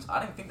 5 weeks,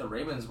 I didn't think the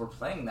Ravens were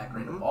playing that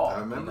great of ball. I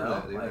remember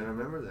that, dude. I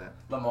remember that.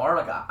 Lamar,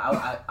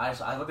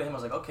 I looked at him, I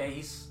was like, okay,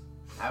 he's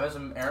having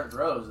some errant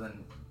throws. And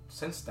then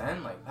since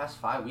then, past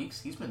 5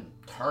 weeks, he's been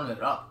turning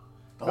it up.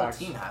 The whole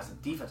team has, the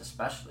defense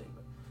especially.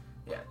 But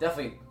yeah,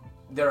 definitely,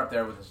 they're up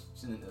there with us.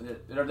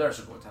 They're a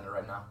Super Bowl contender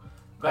right now.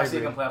 I see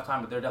them playoff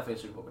time, but they're definitely a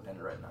Super Bowl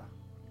contender right now.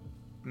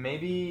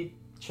 Maybe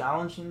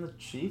challenging the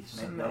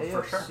Chiefs in the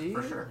AFC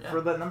for sure,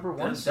 for that number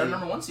 1 seed. They're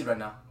number 1 seed right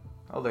now.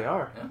 Oh, they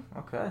are? Yeah.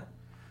 Okay.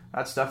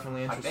 That's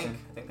definitely interesting.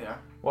 I think they are.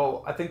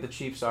 Well, I think the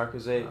Chiefs are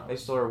because they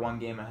still are 1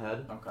 game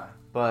ahead. Okay.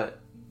 But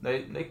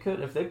they could,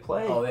 if they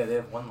play. Oh, they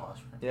have 1 loss,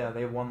 right? Yeah,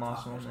 they have 1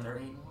 loss. They're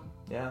 8-1?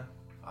 Yeah.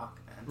 Fuck,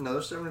 man. No,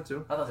 they're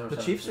 7-2. I thought they were the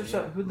 7-2, Chiefs are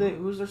set.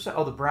 Who's their set?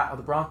 Oh, the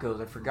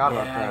Broncos. I forgot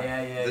about that.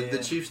 Yeah.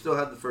 The Chiefs still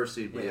had the first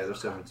seed, but they're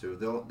okay.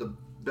 7-2. The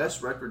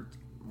best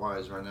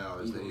record-wise right now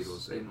is the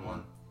Eagles,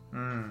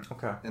 8-1.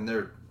 Okay. And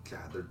they're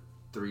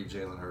 3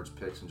 Jalen Hurts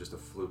picks and just a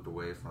fluke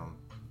away from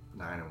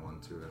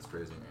 9-1 too. That's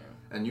crazy. Yeah.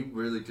 And you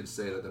really could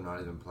say that they're not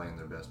even playing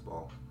their best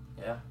ball.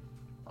 Yeah.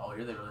 All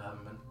year they really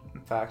haven't been. In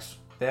facts.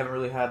 They haven't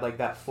really had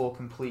that full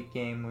complete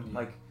game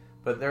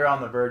but they're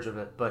on the verge of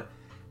it. But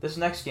this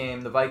next game,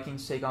 the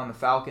Vikings take on the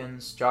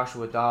Falcons.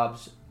 Joshua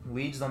Dobbs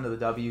leads them to the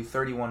W,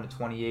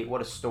 31-28.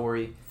 What a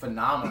story.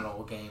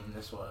 Phenomenal game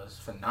this was.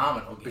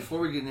 Phenomenal game. Before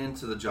we get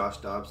into the Josh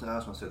Dobbs, I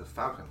just want to say the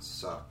Falcons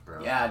suck,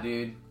 bro. Yeah,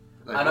 dude.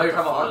 I know you're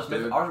talking about Arthur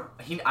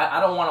Smith. I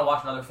don't want to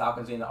watch another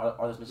Falcons game that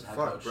Arthur Smith's head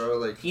coach.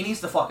 Bro, he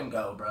needs to fucking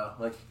go, bro.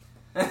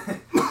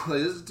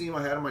 This is a team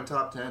I had in my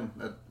top 10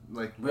 at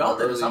we all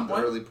did at some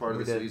point. Early part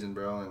of the season,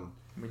 bro. And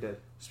we did.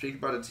 Speak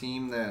about a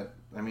team that,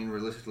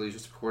 realistically is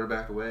just a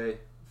quarterback away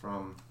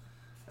from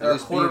a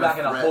quarterback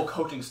and a whole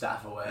coaching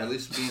staff away. At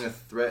least being a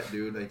threat,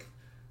 dude.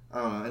 I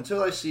don't know.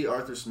 Until I see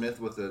Arthur Smith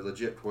with a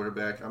legit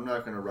quarterback, I'm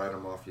not going to write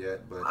him off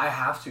yet. But I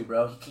have to,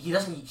 bro. He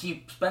doesn't.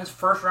 He spends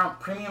first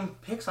round premium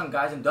picks on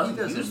guys and doesn't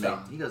use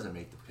them. He doesn't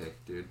make the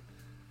pick, dude.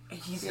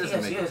 He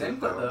has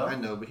input though. I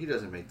know, but he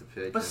doesn't make the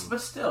pick. But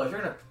still, if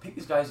you're gonna pick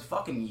these guys,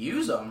 fucking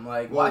use them.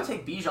 Why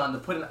take Bijan to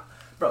put in?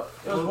 Bro,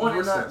 it was one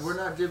instance. We're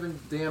not giving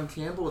Dan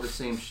Campbell the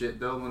same shit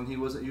though when he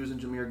wasn't using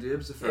Jahmyr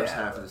Gibbs the first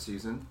half of the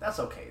season. That's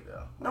okay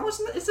though. No,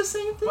 it's the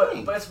same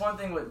thing. But it's one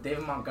thing with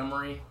David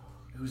Montgomery,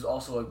 who's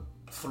also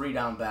a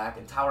 3-down back,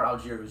 and Tyler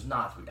Algier, who's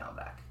not a 3-down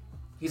back.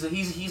 He's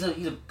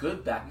a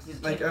good back. He's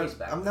a base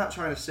back. I'm not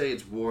trying to say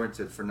it's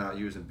warranted for not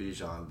using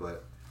Bijan,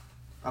 but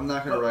I'm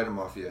not going to write him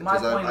off yet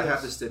because I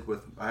have to stick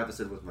with my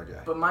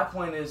guy. But my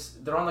point is,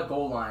 they're on the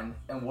goal line,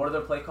 and what are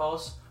their play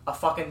calls? A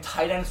fucking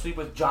tight end sweep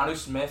with Jonnu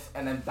Smith,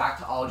 and then back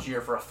to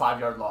Algier for a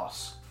 5-yard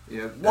loss.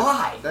 Yeah.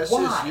 Why?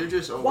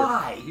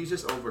 Why? He's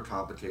just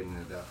overcomplicating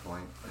it at that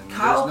point. And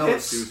Kyle there's no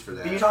Pitts, excuse for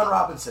that. Bijan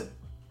Robinson.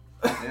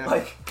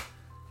 Yeah.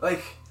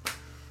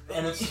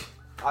 And it's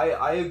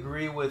I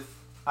agree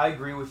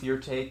with your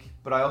take,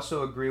 but I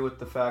also agree with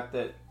the fact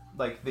that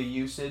the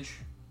usage,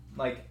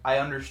 I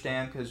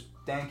understand because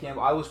Dan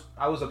Campbell,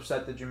 I was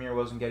upset that Jahmyr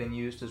wasn't getting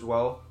used as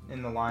well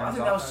in the Lions. I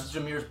think that was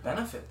Jahmyr's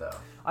benefit though.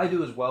 I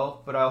do as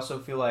well, but I also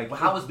feel like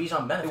how was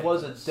Bijan benefit? It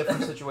was a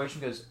different situation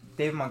because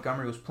David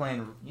Montgomery was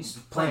playing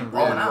really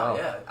well. Out,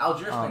 yeah,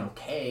 Algier's playing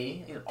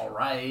okay, he's all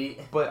right.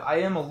 But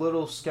I am a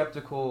little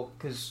skeptical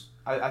because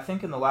I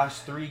think in the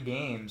last 3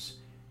 games,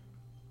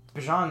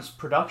 Bijan's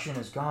production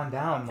has gone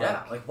down.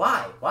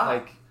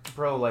 Why?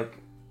 Bro,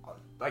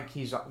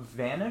 he's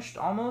vanished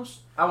almost.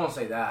 I won't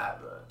say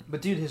that,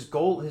 but dude, his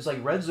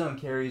red zone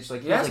carries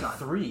he has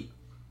 3.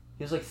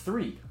 He has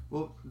 3.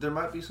 Well, there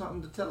might be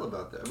something to tell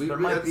about that.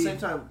 At the same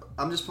time,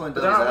 I'm just playing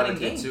but devil's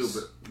advocate too.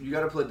 But you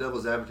got to play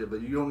devil's advocate. But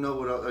you don't know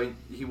what else.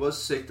 He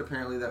was sick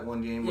apparently that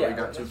one game where he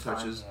got 2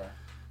 touches. Fine, yeah.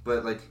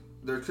 But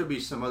there could be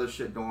some other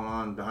shit going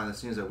on behind the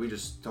scenes that we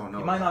just don't know.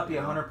 He might not be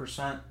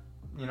 100%.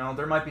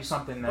 There might be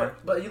something there.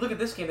 But you look at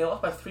this game; they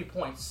lost by 3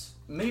 points.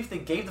 Maybe if they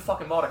gave the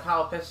fucking ball to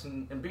Kyle Pitts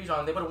and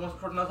Bijan, they would have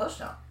scored another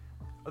touchdown.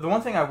 The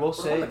one thing I will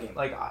say,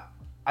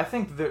 I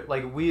think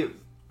that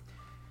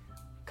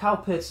Kyle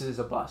Pitts is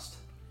a bust.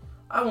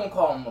 I won't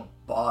call him a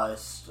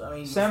bust. I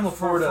mean, Sam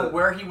LaPorta, for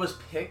where he was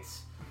picked,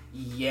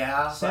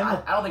 Yeah,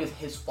 but I don't think it's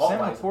his fault. Sam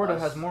Laporta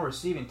has more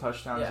receiving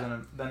touchdowns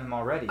than him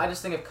already. I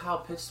just think if Kyle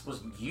Pitts was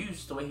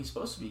used the way he's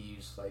supposed to be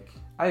used, like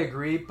I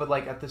agree, but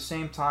like at the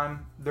same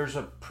time, there's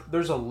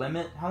a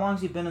limit. How long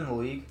has he been in the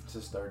league? It's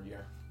his third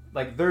year.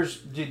 Like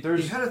there's he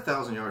had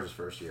 1,000 yards his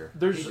first year.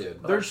 There's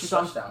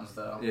some touchdowns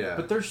though. Yeah,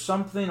 but there's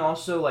something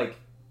also like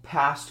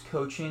past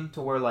coaching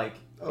to where like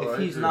if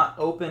he's not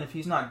open, if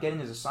he's not getting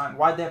his assignment,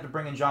 why'd they have to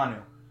bring in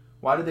Jonnu?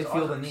 Why did they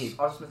feel the need?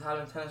 Arthur Smith had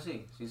him in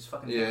Tennessee. He's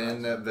fucking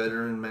and that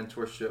veteran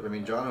mentorship. I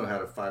mean, Jonnu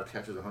had 5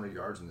 catches, 100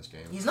 yards in this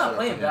game. He's not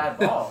playing bad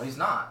ball. He's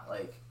not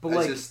but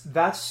like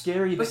that's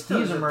scary that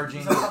he's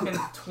emerging. He's a fucking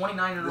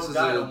 29-year-old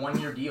guy on a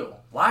 1-year deal.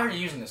 Why are you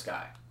using this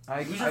guy?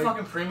 He's your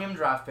fucking premium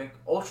draft pick,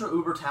 ultra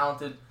uber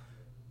talented,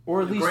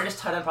 or at least greatest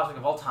tight end prospect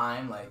of all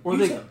time. Like,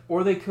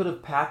 or they could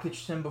have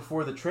packaged him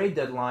before the trade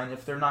deadline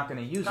if they're not going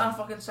to use him. Got a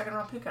fucking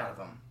 2nd-round pick out of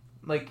him.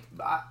 Like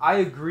I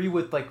agree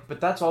with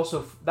but that's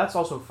also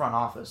front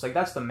office. Like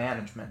that's the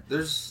management.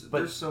 There's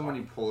so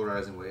many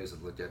polarizing ways to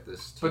look at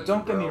this team, but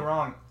don't get me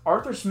wrong,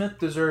 Arthur Smith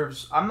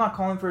deserves. I'm not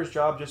calling for his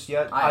job just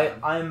yet.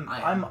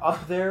 I'm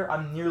up there.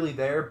 I'm nearly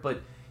there. But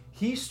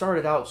he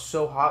started out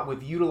so hot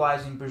with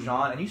utilizing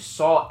Bijan, and you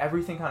saw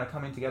everything kind of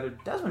coming together.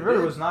 Desmond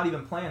Ridder was not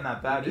even playing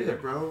that bad either,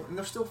 bro. And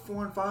they're still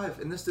 4-5,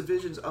 and this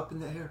division's up in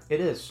the air. It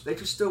is. They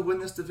could still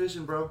win this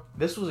division, bro.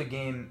 This was a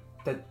game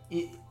that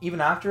even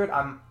after it,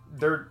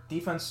 their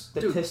defense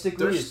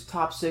statistically is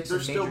top 6 in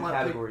major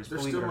categories. They're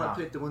still my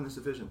pick to win this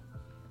division.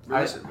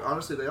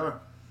 Honestly, they are.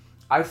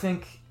 I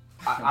think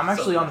I'm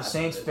actually on the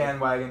Saints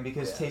bandwagon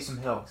because Taysom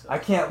Hill. I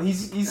can't.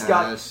 He's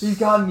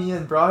gotten me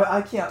in, bro.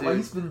 I can't. Dude,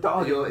 he's been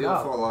dogging.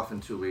 He'll fall off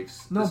in 2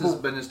 weeks. This has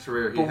been his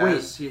career.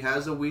 He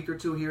has a week or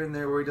two here and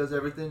there where he does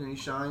everything and he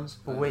shines.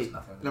 But wait,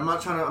 and I'm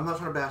not trying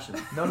to bash him.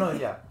 No,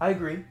 yeah, I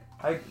agree.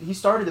 He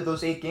started at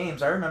those 8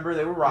 games. I remember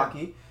they were rocky.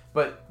 Yeah.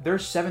 But they're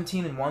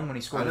 17-1 when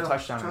he scored a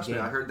touchdown in a game. Trust me,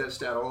 I heard that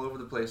stat all over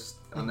the place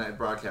on that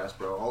broadcast,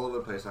 bro. All over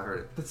the place, I heard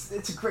it.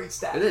 It's a great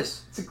stat. It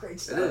is. It's a great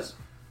stat. It is.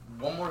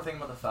 One more thing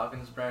about the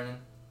Falcons, Brandon.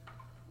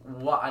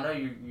 I know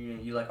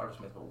you like Arthur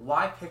Smith, but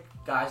why pick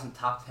guys in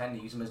top 10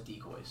 to use them as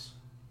decoys?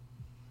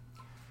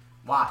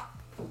 Why?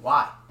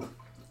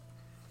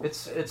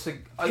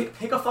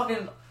 Pick a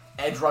fucking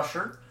edge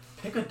rusher.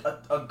 Pick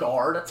a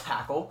guard, a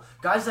tackle.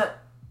 Guys that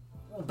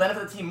will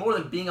benefit the team more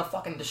than being a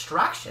fucking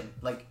distraction.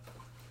 Like.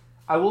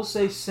 I will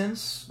say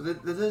since...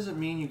 That doesn't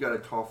mean you got to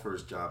call for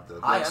his job, though.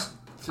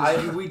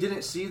 We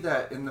didn't see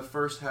that in the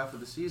first half of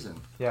the season.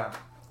 Yeah.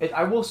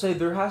 I will say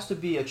there has to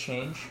be a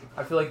change.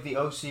 I feel like the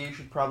OC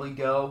should probably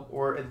go,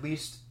 or at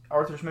least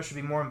Arthur Smith should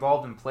be more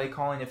involved in play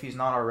calling if he's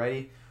not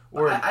already.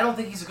 Or I don't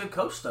think he's a good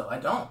coach, though. I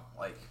don't.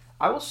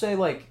 I will say,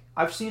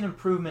 I've seen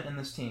improvement in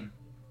this team.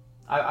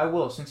 I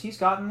will. Since he's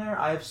gotten there,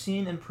 I have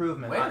seen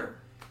improvement. Where?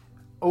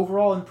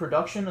 Overall in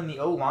production and the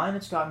O-line,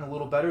 it's gotten a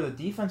little better. The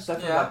defense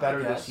definitely got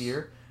better this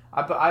year.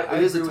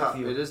 It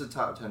is a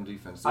top 10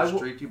 defense. They're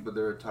streaky, but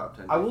they're a top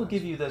 10 defense. I will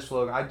give you this,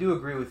 Logan. I do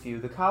agree with you.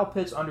 The Kyle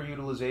Pitts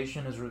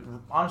underutilization is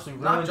honestly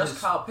ruined. Not just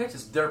Kyle Pitts,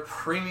 it's their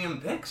premium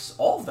picks,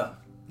 all of them.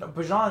 No,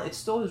 Bijan, it's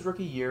still his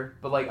rookie year,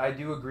 but I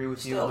do agree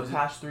with you. The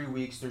past 3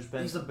 weeks, there's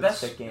been he's the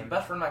best running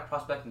back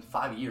prospect in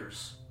 5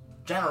 years.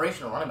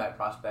 Generational running back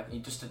prospect, and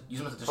you just to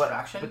use him as a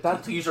distraction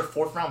to use your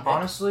 4th-round pick.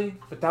 Honestly,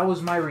 but that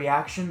was my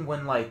reaction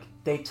when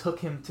they took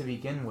him to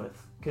begin with.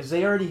 Because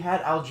they already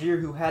had Algier,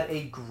 who had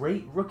a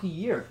great rookie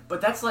year. But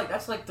that's like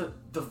the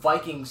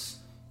Vikings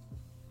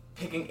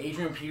picking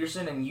Adrian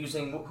Peterson and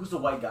using who's the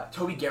white guy,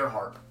 Toby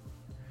Gerhart,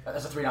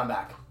 as a 3-down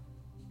back.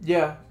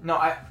 Yeah, no,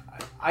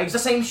 it's the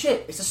same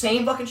shit. It's the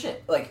same fucking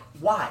shit.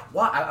 Why?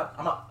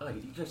 I'm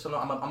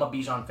a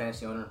Bijan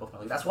fantasy owner in both my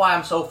leagues. That's why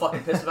I'm so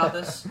fucking pissed about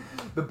this.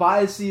 The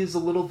bias is a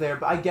little there,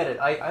 but I get it.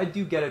 I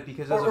do get it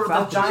because as a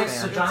Falcons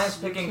fan, the Giants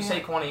picking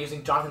Saquon and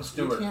using Jonathan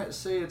Stewart. You can't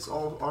say it's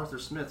all Arthur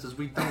Smith, because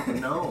we don't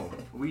know.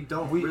 We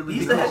don't really.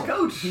 He's know. the head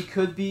coach. He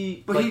could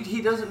be, but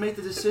he doesn't make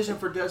the decision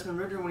for Desmond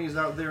Ridder when he's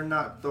out there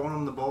not throwing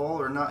him the ball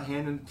or not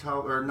handing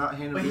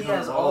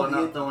Bijan the ball or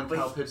not throwing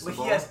Kyle Pitts the ball.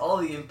 But he has all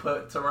the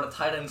input to run a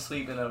tight end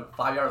sweep in a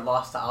 5-yard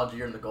loss to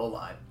Algier in the goal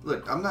line.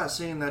 Look, I'm not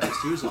saying that's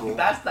excusable.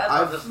 that's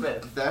Arthur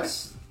Smith.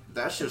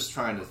 That's just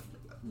trying to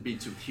be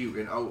too cute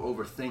and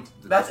overthink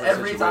the That's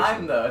every situation.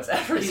 Time, though. It's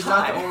every time. He's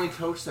not the only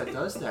coach that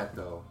does that,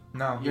 though.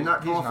 No, you're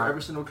not calling for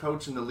every single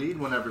coach in the league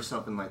whenever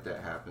something like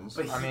that happens.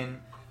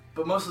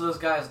 But most of those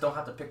guys don't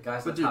have to pick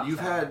guys. But dude, you've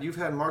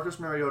had Marcus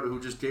Mariota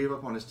who just gave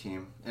up on his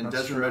team, and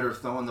Desmond Ridder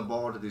throwing the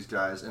ball to these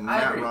guys, and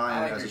Matt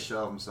Ryan as a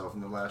shell of himself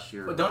in the last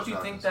year. But don't you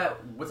think that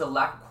with a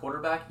lack of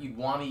quarterback, you'd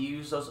want to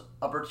use those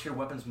upper tier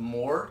weapons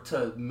more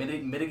to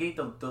mitigate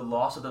the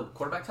loss of the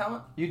quarterback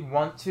talent? You'd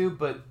want to,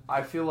 but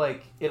I feel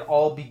like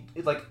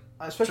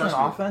especially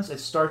on offense,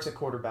 it starts at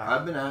quarterback.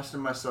 I've been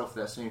asking myself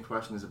that same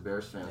question as a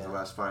Bears fan the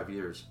last 5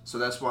 years, so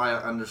that's why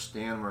I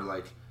understand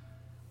where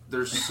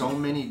there's so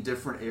many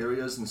different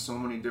areas and so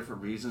many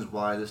different reasons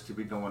why this could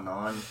be going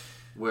on,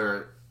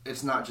 where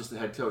it's not just the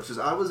head coach. Because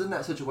I was in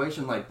that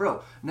situation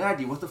bro,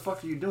 Nagy, what the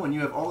fuck are you doing? You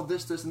have all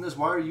this, and this.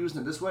 Why are you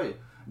using it this way?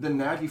 Then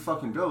Nagy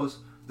fucking goes,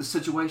 the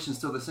situation's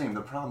still the same.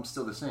 The problem's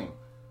still the same.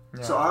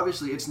 Yeah. So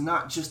obviously, it's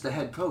not just the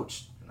head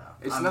coach. No,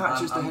 it's not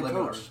just the head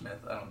coach. coach. Smith.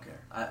 I don't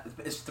care.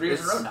 It's 3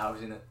 years in a row now. I've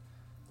seen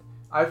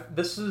it.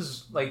 This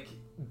is like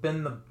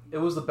it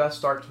was the best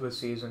start to a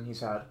season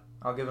he's had.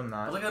 I'll give him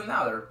that. But look at them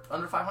now; they're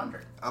under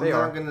 500. I'm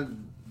not gonna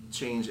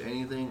change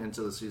anything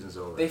until the season's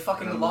over. They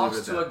fucking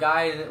lost to a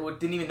guy that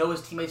didn't even know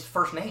his teammates'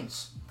 first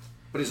names.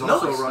 But he's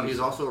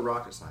also a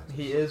rocket scientist.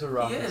 He is a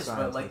rocket scientist. He is,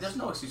 but like, there's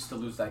no excuse to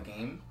lose that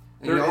game.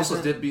 And he also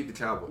did beat the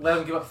Cowboys. Let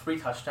him give up 3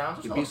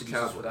 touchdowns. He beat the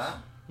Cowboys for that.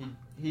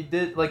 He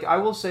did. Like, I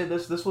will say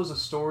this was a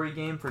story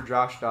game for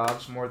Josh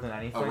Dobbs more than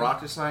anything. A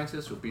rocket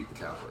scientist who beat the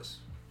Cowboys.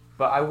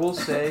 But I will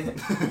say,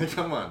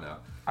 come on now.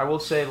 I will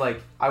say,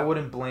 like, I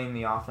wouldn't blame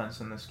the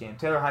offense in this game.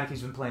 Taylor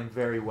Heineke's been playing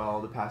very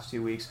well the past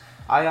 2 weeks.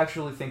 I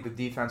actually think the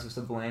defense is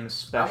to blame,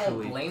 especially. I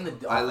won't blame the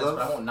offense, but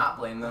I won't not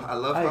blame them. I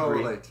love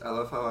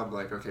how I'm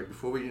like, okay,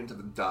 before we get into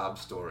the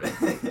Dobbs story,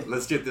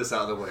 let's get this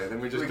out of the way, and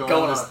then we just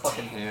go on this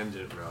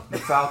tangent, bro. The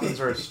Falcons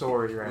are a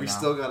story right now. We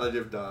still gotta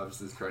give Dobbs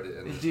this credit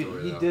in this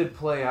story. He did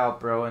play out,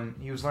 bro, and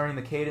he was learning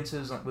the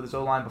cadences with his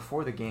O-line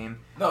before the game.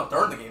 No,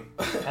 during the game.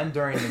 And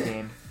during the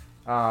game.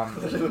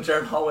 When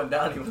Jared Hall went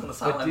down, he was on the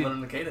sideline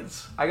learning the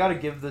cadence. I gotta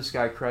give this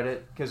guy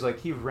credit because like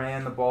he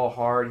ran the ball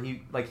hard.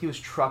 He was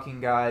trucking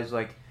guys.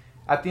 Like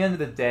at the end of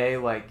the day,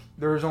 like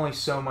there was only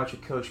so much a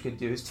coach could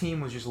do. His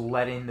team was just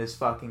letting this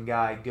fucking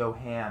guy go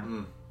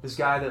ham. This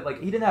guy that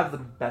like he didn't have the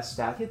best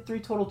stat. He had 3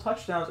 total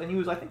touchdowns, and he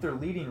was I think their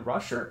leading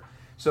rusher.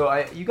 So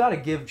you got to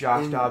give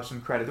Josh Dobbs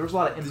some credit. There was a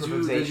lot of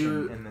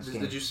improvisation in this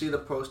game. Did you see the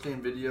post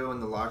game video in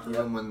the locker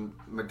room when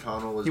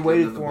McConnell was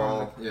waited the for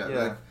ball? him?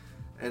 Yeah.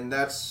 And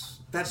that's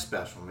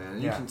special, man.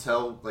 And you can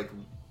tell like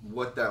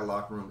what that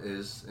locker room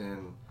is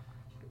and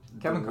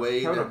Kevin the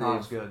way that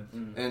O'Connell's good.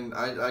 And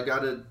I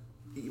gotta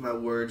eat my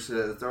words.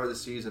 At the start of the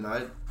season,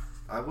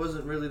 I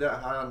wasn't really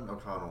that high on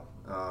O'Connell.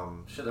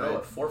 They're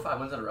 4 or 5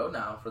 wins in a row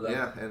now for them.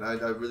 Yeah, and I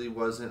really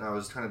wasn't. I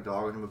was kind of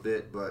dogging him a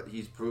bit, but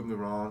he's proved me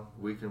wrong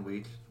week in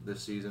week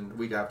this season,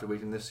 week after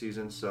week in this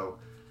season. So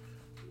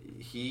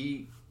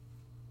he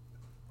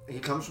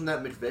comes from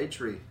that McVay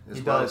tree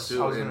as well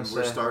too,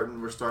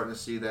 and we're starting to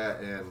see that,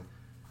 and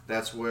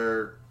that's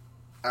where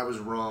I was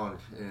wrong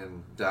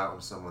in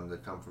doubting someone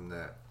that come from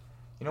that.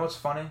 You know what's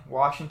funny?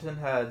 Washington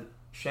had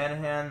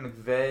Shanahan,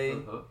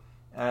 McVay,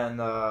 and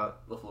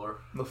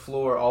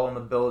LaFleur all in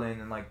the building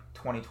in like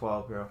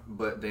 2012, bro.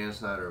 But Dan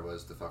Snyder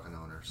was the fucking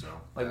owner, so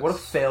like what a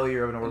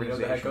failure of an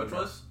organization. You know who the head coach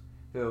was?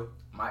 Who?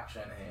 Mike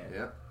Shanahan.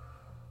 Yeah.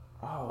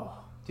 Oh,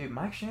 dude,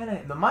 Mike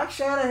Shanahan. The Mike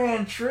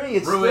Shanahan tree.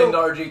 It's ruined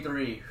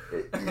RG3.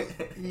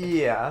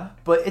 Yeah,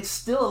 but it's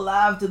still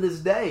alive to this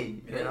day.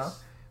 It is.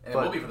 And it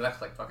will be for the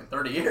next like fucking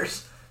 30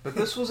 years. But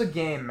this was a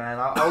game, man.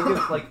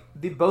 I'll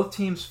give both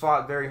teams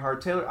fought very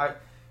hard.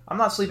 I'm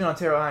not sleeping on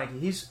Taylor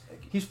Heineke.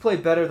 He's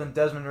played better than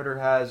Desmond Ridder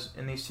has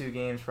in these 2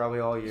 games probably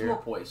all year. He's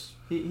more poised.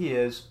 He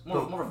is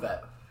more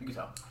vet. You can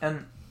tell.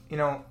 And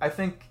I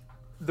think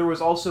there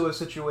was also a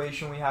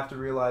situation we have to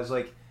realize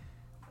like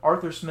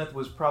Arthur Smith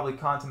was probably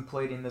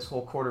contemplating this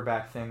whole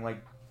quarterback thing.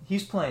 Like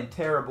he's playing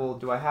terrible.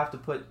 Do I have to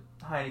put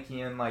Heineke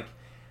in? Like,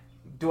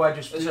 do I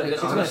just? It's going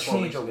to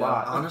change a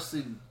lot.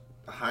 Honestly.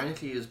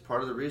 Heineke is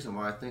part of the reason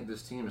why I think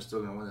this team is still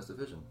going to win this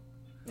division.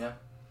 Yeah.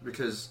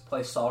 Because...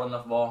 Play solid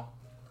enough ball.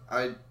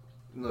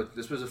 Look,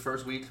 this was the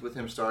first week with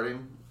him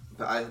starting,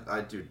 but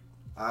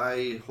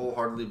I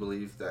wholeheartedly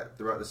believe that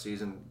throughout the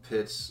season,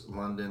 Pitts,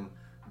 London,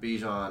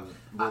 Bijan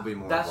will be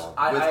more involved.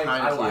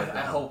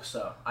 I hope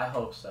so.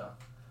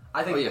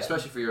 I think...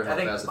 especially for your health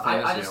as a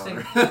fantasy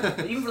owner.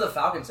 Think, even for the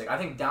Falcons' sake, I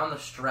think down the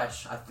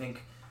stretch,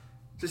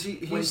 Because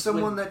he's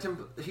someone that can...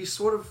 He's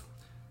sort of...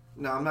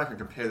 Now, I'm not going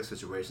to compare the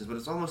situations, but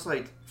it's almost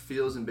like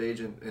Fields and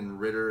Bage and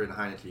Ritter and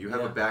Heineke. You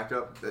have a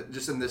backup,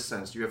 just in this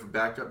sense, you have a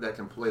backup that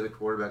can play the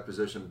quarterback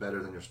position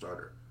better than your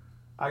starter.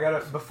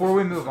 Before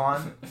we move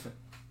on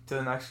to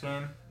the next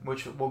game,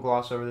 which we'll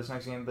gloss over this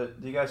next game, but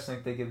do you guys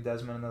think they give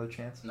Desmond another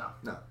chance? No,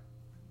 not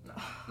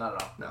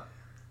at all. No.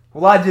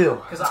 Well, I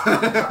do.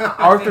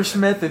 Arthur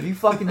Smith, if you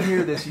fucking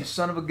hear this, you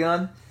son of a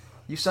gun,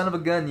 you're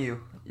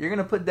going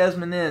to put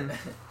Desmond in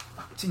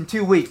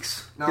 2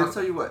 weeks. Now, I'll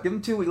tell you what. Give him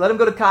 2 weeks. Let him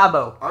go to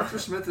Cabo. Arthur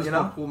Smith is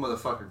one cool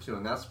motherfucker, too,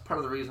 and that's part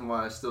of the reason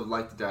why I still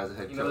like the guy as a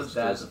head coach. You know his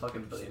dad's a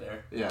fucking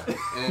billionaire. Yeah.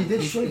 And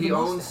he's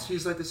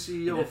like the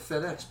CEO of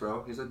FedEx,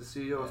 bro. He's like the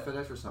CEO of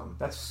FedEx or something.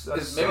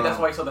 Maybe that's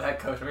why he's still the head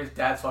coach. Maybe his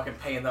dad's fucking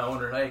paying the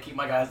owner. Hey, keep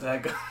my guy as the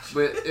head coach.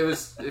 But it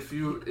was,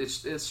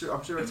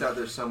 I'm sure it's out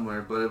there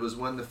somewhere, but it was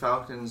when the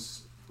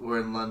Falcons were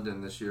in London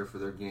this year for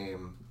their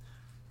game.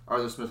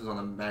 Arthur Smith was on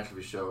the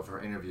McAfee show for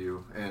an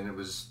interview, and it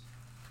was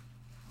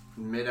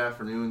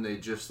mid-afternoon. They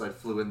just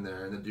flew in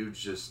there, and the dude's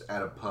just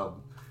at a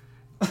pub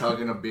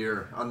chugging a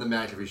beer on the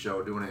McAfee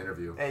show doing an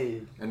interview.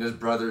 Hey. And his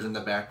brother's in the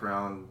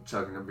background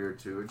chugging a beer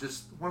too.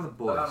 Just one of the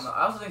boys. I don't know.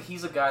 I also think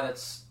he's a guy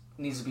that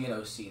needs to be an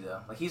OC though.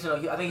 I think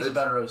he's a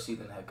better OC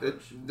than head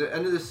coach. The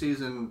end of the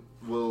season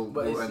will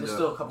it's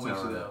still a couple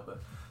weeks ago.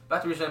 But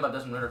back to what you're saying about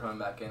Desmond Ridder coming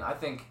back in. I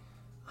think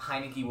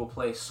Heineke will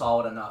play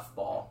solid enough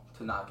ball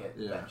to not get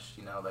benched.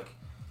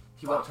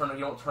 He won't turn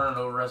it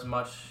over as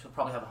much. He'll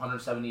probably have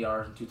 170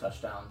 yards and 2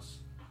 touchdowns.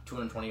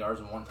 220 yards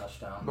and 1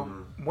 touchdown.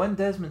 But when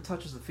Desmond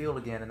touches the field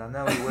again, and I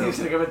know he will, he's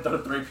gonna throw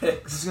 3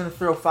 picks. He's gonna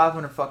throw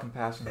 500 fucking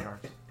passing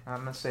yards. I'm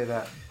gonna say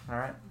that. All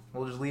right,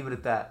 we'll just leave it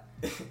at that.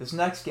 This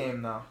next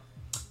game, though,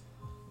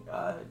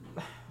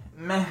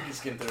 meh.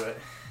 Just get through it.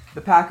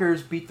 The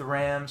Packers beat the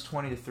Rams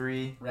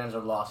 20-3. Rams are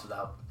lost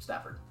without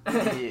Stafford.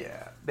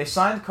 Yeah, they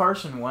signed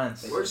Carson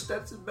Wentz. Where's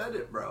Stetson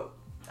Bennett, bro?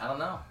 I don't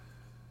know.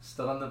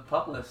 Still on the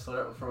pup list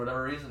for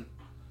whatever reason.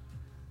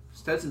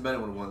 Stetson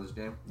Bennett would have won this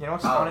game. You know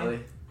what's Probably. funny?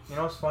 You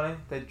know what's funny?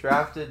 They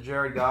drafted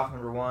Jared Goff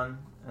number 1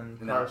 and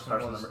Carson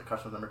was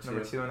number 2.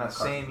 number 2 in that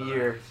Carson same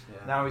year.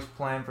 Yeah. Now he's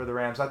playing for the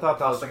Rams. I thought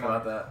that I was was thinking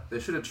funny. about that. They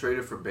should have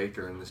traded for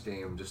Baker in this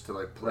game just to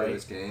like play Right.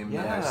 this game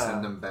Yeah. and then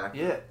send them back.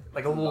 Yeah,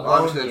 like a little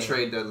Obviously, loan the game.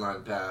 trade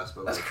deadline passed,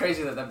 but That's like,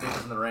 crazy that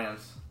Baker's in the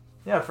Rams.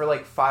 Yeah, for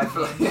like 5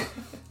 games.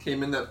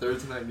 came in that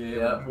Thursday night game.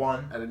 Yeah.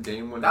 One. At a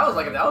game when That was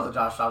a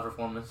Josh Dobbs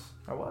performance.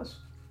 I was.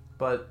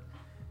 But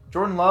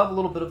Jordan Love, a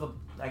little bit of a,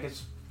 I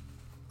guess,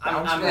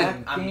 bounce back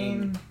I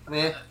mean,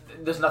 game.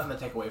 there's nothing to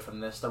take away from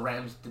this. The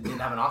Rams didn't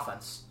have an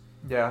offense.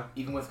 Yeah.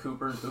 Even with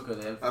Cooper and Puka,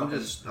 they have I'm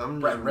just Brett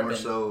more Rippon.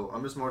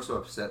 so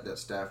upset that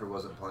Stafford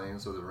wasn't playing,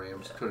 so the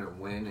Rams couldn't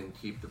win and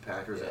keep the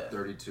Packers at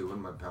 32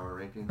 in my power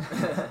rankings.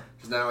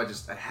 Because now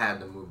I had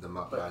to move them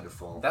up by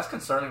default. That's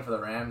concerning for the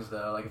Rams,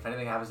 though. Like, if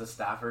anything happens to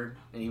Stafford,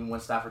 and even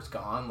when Stafford's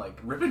gone, like,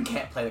 Rippon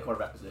can't play the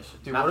quarterback position.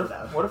 Dude, Not what for if,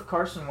 that. what if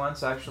Carson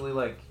Wentz actually,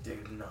 like,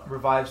 Dude, no.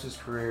 revives his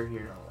career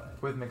here No way.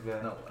 with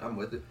McVay? No way. I'm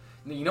with it.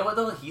 You know what,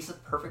 though? He's the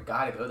perfect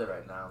guy to go there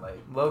right now. Like,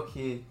 Low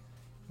key.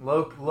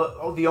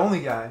 The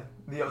only guy.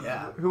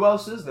 Yeah. Who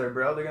else is there,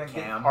 bro? They're gonna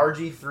Cam. get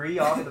RG3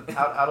 off the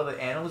out of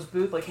the analyst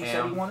booth like he said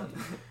he Cam. wanted.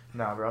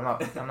 No, bro,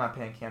 I'm not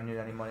paying Cam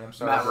Newton any money. I'm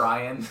sorry. Matt bro.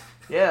 Ryan.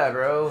 Yeah,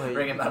 bro. Like,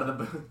 Bring him out of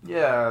the booth.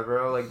 yeah,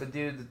 bro. Like the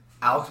dude.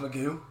 Alex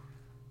Magoo.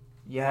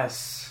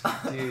 Yes,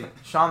 dude.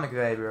 Sean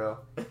McVay, bro.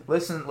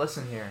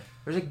 Listen here.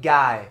 There's a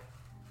guy,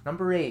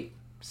 number 8,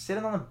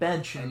 sitting on the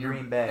bench in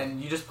Green Bay.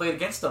 And you just played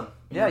against him.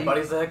 Yeah, Your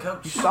buddy's the head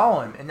coach. You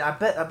saw him, and I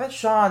bet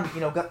Sean,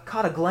 got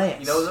caught a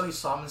glance. You know, though, he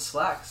saw him in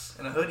slacks,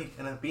 in a hoodie,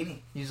 in a beanie.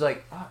 He's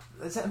like,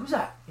 who's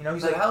that? He's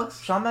He's like, like,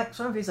 Alex? Sean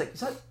McVay's like,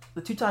 is that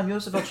the 2-time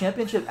USFL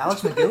championship,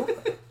 Alex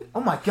Magoo? Oh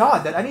my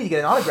God, I need to get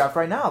an autograph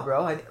right now,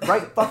 bro.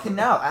 Right fucking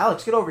now.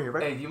 Alex, get over here.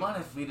 Right? Hey, do you mind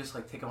if we just,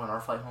 like, take him on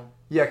our flight home?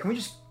 Yeah, can we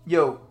just,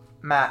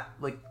 Matt,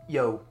 We'll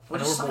I know just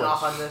we're sign boys.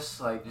 off on this.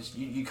 Like, just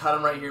you cut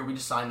him right here. We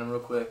just signed him real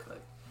quick.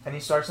 Like, And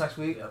he starts next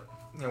week,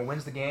 Yep.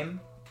 wins the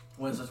game.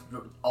 wins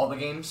all the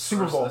games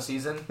Super first Bowl. of the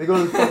season. They go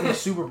to the fucking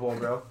Super Bowl,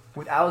 bro,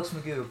 with Alex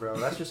Magoo, bro.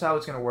 That's just how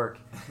it's gonna work.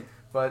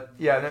 But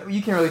yeah, no,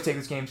 you can't really take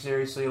this game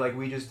seriously like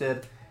we just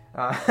did.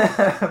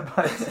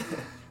 But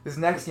this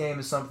next game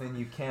is something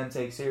you can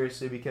take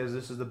seriously because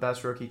this is the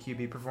best rookie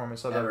QB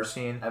performance I've ever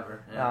seen.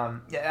 Ever. Yeah.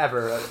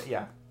 Ever.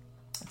 Yeah.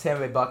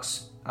 Tampa Bay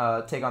Bucks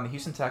take on the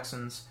Houston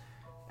Texans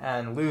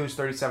and lose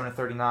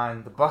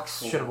 37-39. The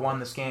Bucks should have won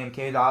this game.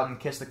 K. Dotton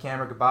kissed the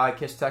camera goodbye.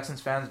 Kissed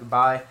Texans fans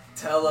goodbye.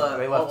 Tell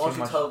They why left don't too you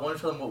much.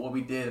 tell them what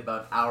we did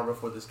about an hour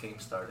before this game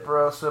started?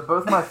 Bro, so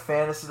both my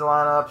fantasy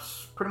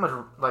lineups pretty much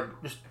like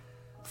just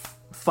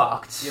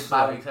fucked. You have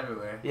 5 Like, weeks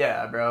everywhere.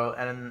 yeah, bro.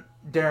 And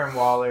Darren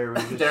Waller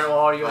was just Darren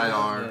Waller, you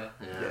IR.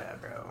 yeah,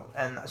 bro.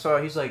 And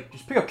so he's like,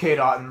 just pick up K.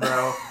 Dotton,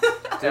 bro.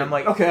 And I'm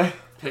like, okay.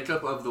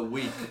 Pickup of the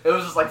week. It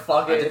was just like,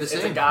 fuck I it. did the It's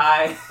a same.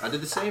 guy. I did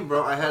the same,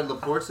 bro. I had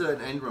Laporta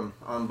and Ingram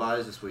on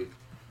buys this week.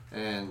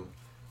 And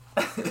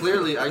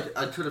clearly, I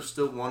could have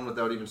still won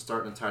without even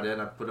starting a tight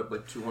end. I put up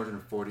like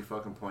 240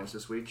 fucking points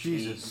this week.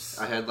 Jesus.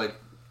 I had like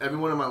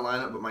everyone in my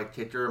lineup but my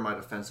kicker and my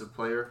defensive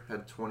player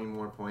had 20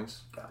 more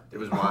points. God, It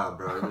was wild,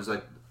 bro. It was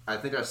like, I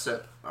think I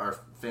set our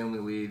family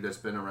league that's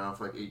been around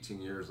for like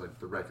 18 years, like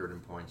the record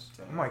in points.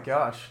 Oh my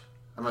gosh.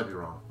 I might be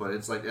wrong, but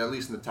it's like at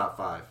least in the top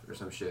 5 or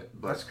some shit.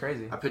 But That's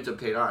crazy. I picked up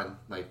K. Dotton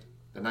like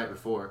the night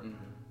before.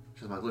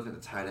 Because I'm like looking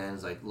at the tight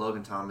ends, like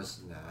Logan Thomas,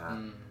 nah.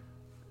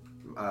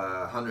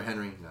 Hunter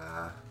Henry,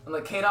 nah. And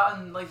like K.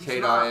 Dotton, like he's K.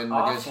 not Dotton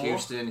against awful.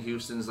 Houston.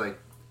 Houston's like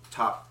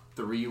top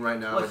 3 right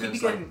now Like he be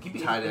against getting, like he be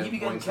tight end getting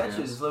points.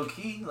 catches, low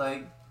key.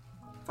 Like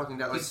Fucking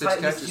got like he's 6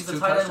 tight- catches, he's 2 the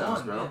tight end touchdowns,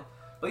 one, bro. yeah.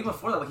 But even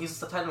before that, like he's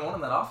the tight end one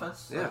in that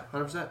offense. Yeah,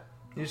 100%.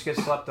 You just get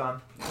slept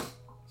on.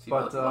 See,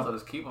 But, I'll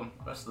just keep him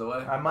the rest of the way.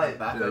 I might.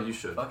 Backup. Yeah, you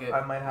should. Fuck it.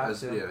 I might have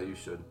to. Yeah, you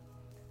should.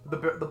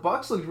 The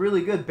Bucks looked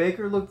really good.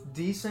 Baker looked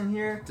decent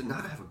here. Did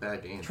not have a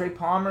bad game. Trey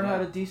Palmer Yeah.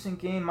 had a decent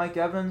game. Mike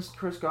Evans,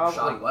 Chris Goff,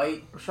 Rashad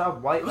White.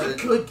 Rashad White. It was Had a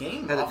a- good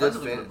game had a good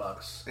offensively for fan- the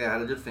Bucks. Yeah,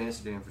 had a good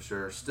fantasy game for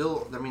sure.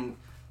 Still, I mean,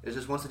 it's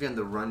just once again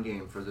the run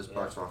game for this Yeah,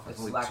 Bucks offense. it's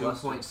Only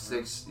lackluster.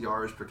 2.6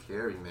 yards per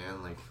carry,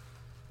 man. Like,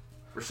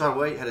 Rashad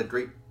White had a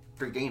great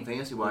game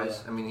fantasy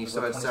wise. Yeah. I mean, he Like,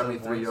 still had 27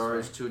 73 points,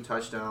 yards, right? 2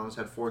 touchdowns,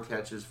 had 4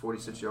 catches,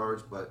 46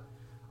 yards, but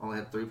only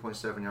had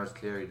 3.7 yards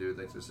carry, dude.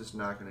 Like, this is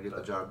not going to get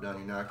the job done.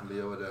 You're not going to be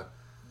able to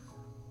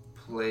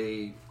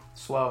play.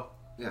 Slow.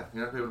 Yeah,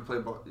 you're not going to be able to play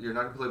ball. You're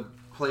not going to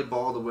play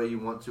ball the way you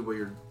want to, where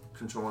you're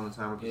controlling the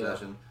time of Yeah.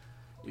 possession.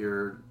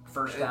 You're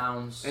First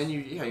downs. and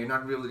you're not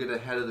gonna be able to get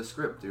ahead of the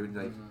script, dude.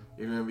 Like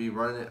you're gonna be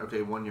running it,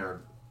 okay, 1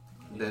 yard,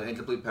 then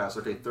incomplete pass,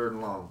 okay, 3rd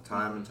and long,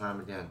 time and time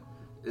again.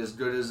 As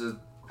good as a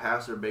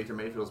passer Baker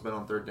Mayfield's been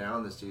on 3rd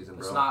down this season,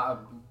 bro. It's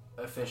not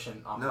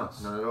efficient No,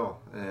 offense. not at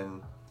all.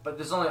 And But I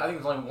think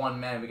there's only one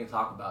man we can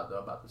talk about though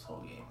about this whole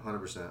game.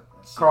 100%.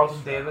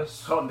 Carlton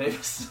Davis. Carlton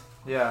Davis.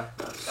 Yeah.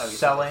 Gotta be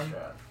Selling.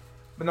 Stroud.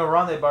 But no,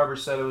 Rondé Barber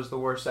said it was the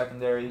worst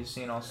secondary he's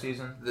seen all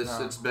season.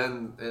 It's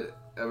been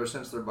ever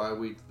since their bye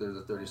week. They're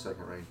the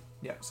 32nd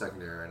ranked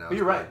secondary right now. But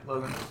you're right,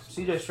 Logan.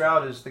 C.J.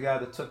 Stroud is the guy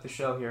that took the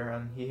show here,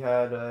 and he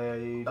had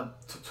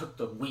Took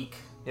the week.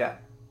 Yeah.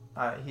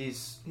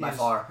 He's by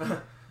far.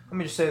 Let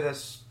me just say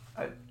this.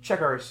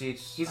 Check our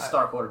receipts. He's a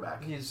star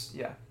quarterback. He is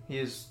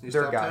He's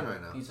their top guy. 10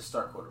 right now. He's a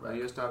star quarterback.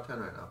 He is top 10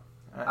 right now.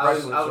 I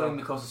wouldn't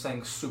be close to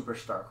saying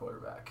superstar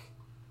quarterback.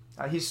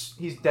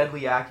 He's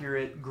deadly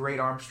accurate, great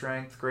arm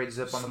strength, great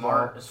zip on the ball.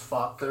 Smart as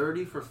fuck.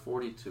 30 for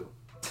 42.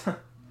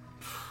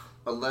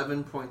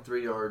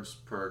 11.3 yards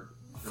per.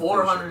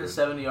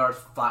 470 yards.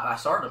 I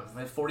started him. I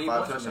had 48 5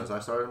 points. touchdowns. I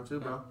started him too,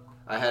 bro.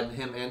 I had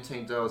him and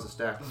Tank Dell as a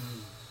stack.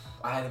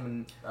 I had him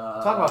in.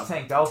 Talk about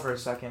Tank Dell for a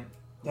second.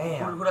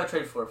 Damn. Who did I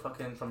trade for?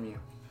 Fucking from you.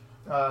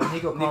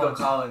 Nico Collins. Nico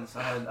Collins.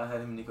 I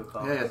had him Nico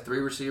Collins. Yeah, he had 3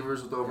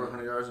 receivers with over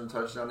 100 yards and a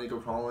touchdown. Nico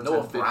Collins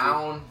Noah had 50.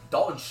 Brown,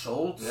 Dalton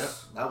Schultz. Yeah,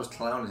 I was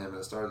clowning him at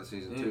the start of the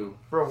season too.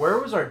 Bro, where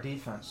was our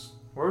defense?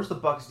 Where was the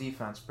Bucs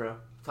defense, bro?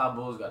 Todd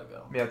Bowles got to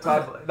go. Yeah,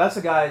 Todd. That's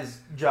a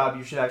guy's job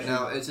you should actually.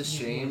 Now it's a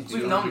shame We've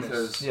too known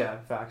because this. Yeah,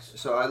 facts.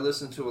 So I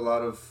listened to a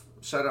lot of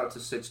shout out to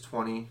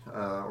 620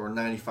 or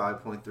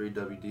 95.3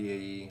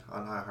 WDAE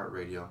on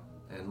iHeartRadio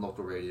and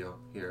local radio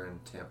here in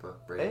Tampa,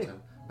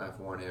 Bradenton,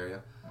 941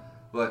 area.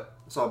 But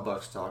it's all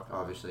Bucks talk,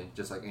 obviously,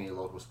 just like any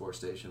local sports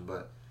station.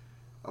 But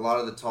a lot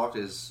of the talk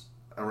is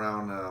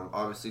around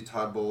obviously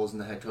Todd Bowles and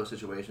the head coach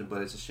situation.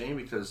 But it's a shame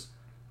because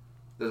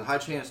there's a high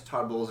chance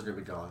Todd Bowles is going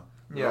to be gone.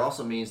 Yeah. It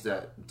also means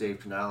that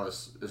Dave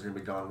Canales is going to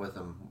be gone with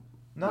him.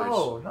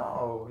 No,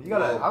 you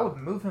gotta. I would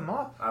move him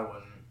up. I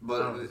wouldn't.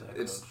 But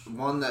it's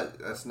one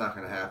that's not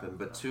going to happen.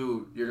 But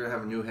two, you're going to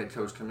have a new head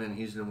coach come in.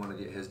 He's going to want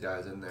to get his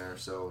guys in there.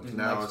 So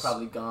Canales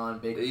probably gone.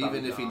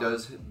 Even if he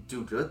does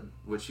do good,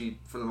 which he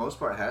for the most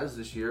part has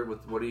this year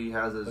with what he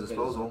has at his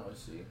disposal,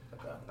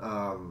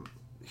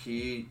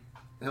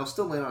 he'll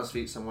still land on his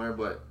feet somewhere.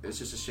 But it's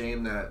just a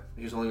shame that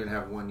he's only going to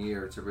have 1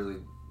 year to really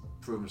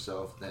prove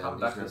himself. Then he's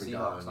going to be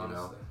gone. You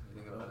know.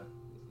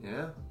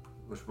 Yeah,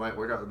 which might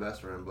work out the best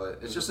for him.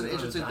 But it's just an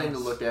interesting thing to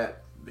look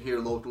at here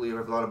locally. We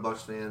have a lot of Bucs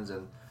fans,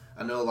 and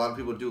I know a lot of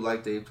people do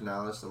like Dave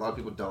Canales. A lot of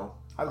people don't.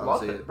 I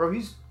love it, bro.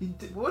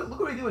 Look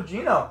what he did with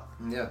Geno.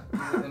 Yeah,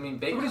 I mean,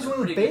 Baker's doing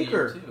with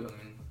Baker too. I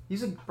mean,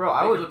 he's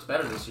Baker looks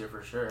better this year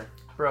for sure.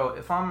 Bro,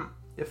 if I'm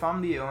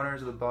the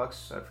owners of the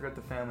Bucs, I forget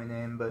the family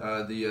name, but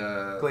the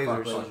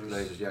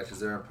Glazers, yeah,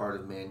 because they're a part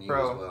of Man U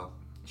as well.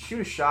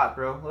 Shoot a shot,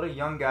 bro. Let a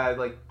young guy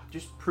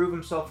just prove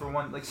himself for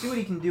one. See what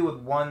he can do with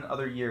one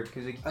other year.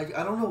 Because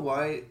I don't know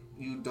why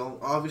you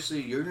don't.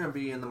 Obviously, you're going to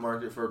be in the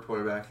market for a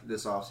quarterback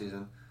this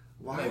offseason.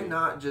 Why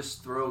not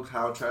just throw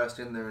Kyle Trask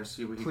in there and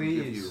see what he can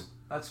give you?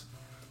 That's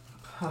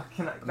what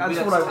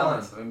I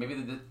want. I mean,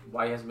 maybe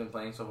why he hasn't been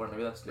playing so far.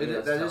 Maybe that's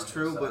that is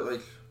true,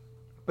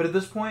 but at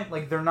this point,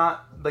 they're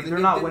not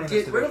winning.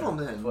 Get rid of him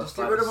then. Just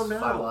get rid of him now.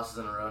 5 losses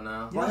in a row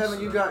now. Why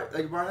haven't you got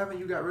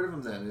rid of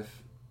him then?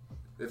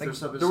 If there's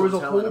something there was a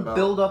whole about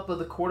build up of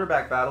the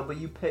quarterback battle, but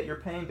you're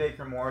paying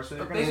Baker more, so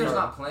Baker's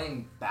not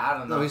playing bad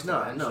enough. No, he's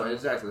not. No,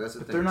 exactly. That's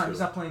the thing. He's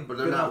not playing. But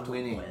they're not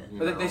winning.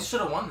 But they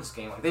should have won this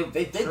game.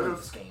 They did win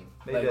this game.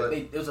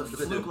 It was a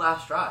fluke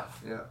last drive.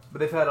 Yeah. But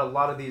they've had a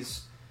lot of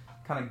these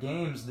kind of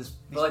games these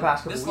past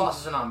couple weeks. This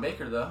loss isn't on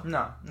Baker though.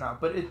 No.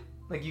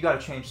 But you got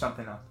to change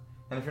something up.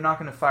 And if you're not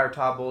going to fire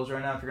Todd Bowles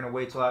right now, if you're going to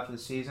wait till after the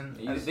season,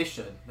 they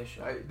should.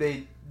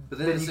 But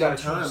then at the same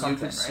time, you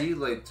could see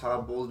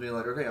Todd Bowles being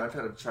like, okay, I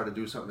try to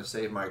do something to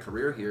save my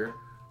career here.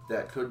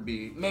 That could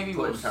be maybe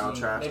putting Kyle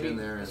Trask in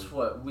there. It's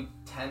week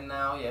 10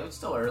 now? Yeah, it's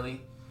still early.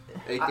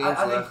 8 games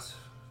left.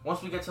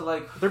 Once we get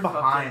to they're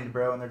behind,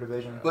 bro, in their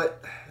division.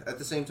 But at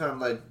the same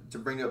time, to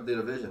bring up the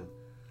division,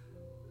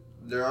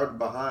 they're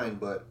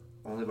behind, but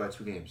only by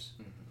 2 games.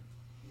 Mm-hmm.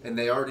 And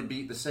they already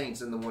beat the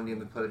Saints in the one game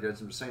they played against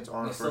them. The Saints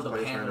are in first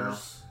place right now.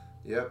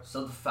 Yep.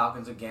 Still the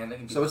Falcons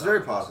again. So it's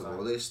very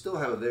possible. They still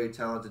have a very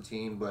talented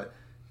team, but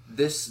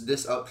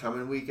this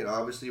upcoming week, and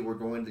obviously we're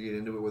going to get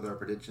into it with our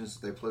predictions.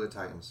 They play the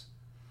Titans.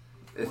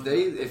 If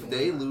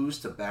they lose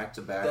to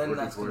back-to-back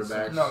rookie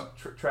quarterbacks, no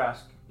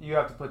Trask. You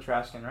have to put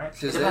Trask in, right?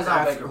 Because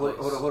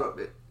hold up.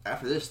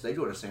 After this, they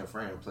go to San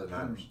Fran and play the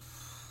Niners.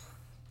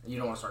 You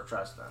don't want to start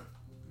Trask then.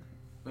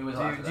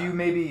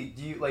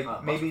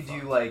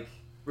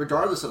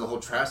 Regardless of the whole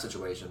Trask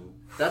situation,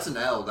 that's an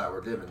L that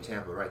we're giving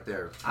Tampa right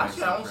there.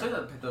 Actually, I won't say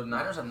that the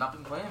Niners have not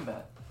been playing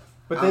bad.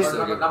 But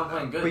they're not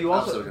playing good. But you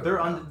also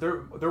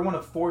they're one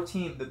of 4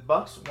 teams. The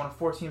Bucs, one of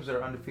 4 teams that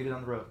are undefeated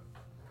on the road.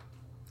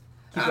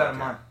 Keep that in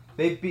mind.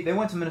 They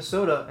went to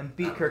Minnesota and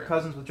beat Kirk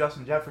Cousins with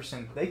Justin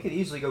Jefferson. They could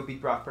easily go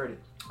beat Brock Purdy.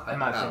 In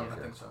my opinion, I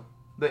think so.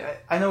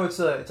 But I know it's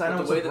a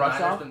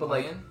rush off,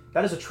 but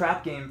that is a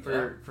trap game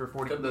for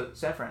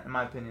San Fran, in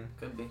my opinion.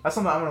 Could be. That's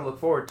something I want to look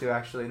forward to.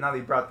 Actually, now that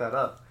you brought that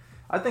up.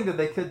 I think that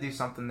they could do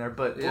something there,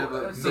 but then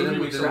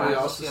we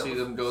also see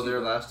them go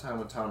there last time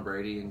with Tom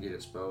Brady and get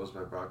exposed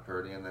by Brock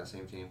Purdy on that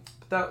same team.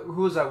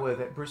 Who was that with?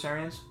 Bruce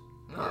Arians?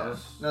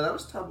 No, that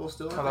was Todd Bowles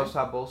still. That was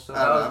Todd Bowles still.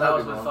 That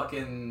was with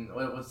fucking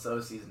what's the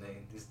OC's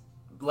name?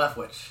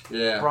 Leftwich.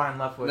 Yeah, Brian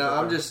Leftwich. No,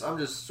 I'm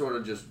just sort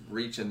of just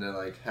reaching to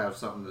like have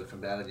something to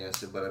combat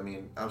against it, but I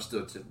mean, I'm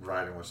still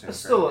riding with San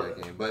Fran in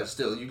that game. But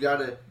still, you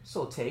gotta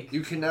still take.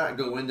 You cannot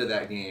go into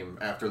that game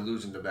after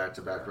losing to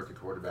back-to-back rookie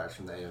quarterbacks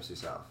from the AFC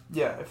South.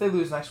 Yeah, if they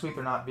lose next week,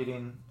 they're not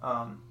beating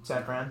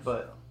San Fran,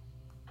 but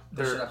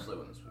they should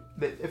absolutely win this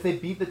week. If they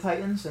beat the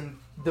Titans and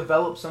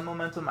develop some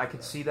momentum, I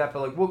could see that.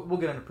 But like we'll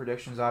get into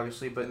predictions,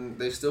 obviously. But and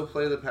they still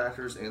play the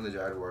Packers and the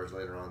Jaguars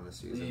later on this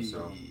season,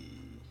 so.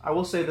 I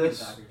will say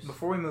this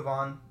before we move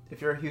on.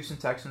 If you're a Houston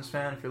Texans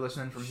fan, if you're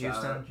listening from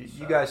Houston,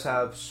 you guys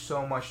have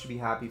so much to be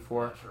happy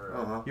for.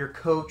 Your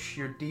coach,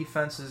 your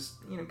defense is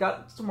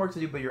got some work to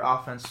do, but your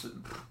offense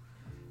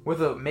with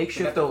a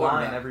makeshift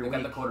line every week. They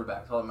got the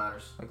quarterback. That's all that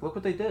matters. Like look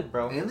what they did,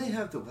 bro. And they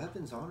have the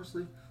weapons,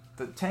 honestly.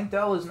 The Tank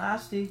Dell is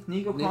nasty.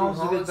 Nico Collins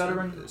is a good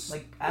veteran.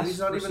 He's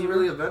not even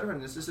really a veteran.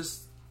 This is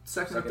his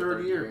second or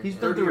third year. He's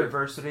been through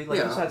adversity.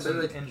 Like he's had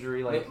some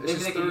injury. Like maybe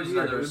they could use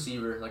another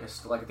receiver,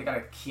 like they got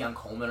a Keon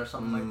Coleman or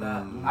something like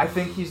that. I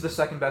think he's the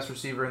second best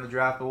receiver in the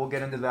draft, but we'll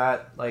get into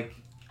that like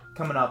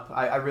coming up.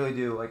 I really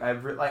do.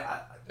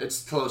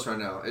 It's close right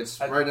now.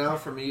 Right now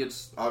for me.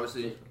 It's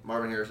obviously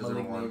Marvin Harris is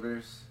number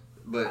one.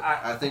 But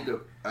I think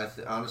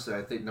honestly,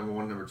 I think number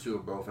one, number two are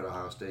both at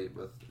Ohio State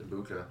with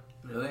Ibuka.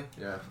 Really?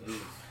 Yeah.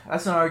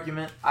 That's an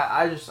argument.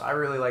 I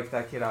really like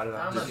that kid out of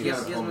that. I don't know. He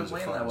hasn't been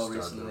playing that well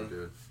recently.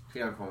 Dude.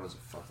 Keon Coleman's a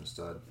fucking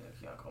stud. Yeah,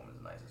 Keon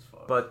Coleman's nice as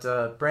fuck.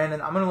 But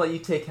Brandon, I'm gonna let you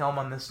take helm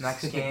on this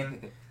next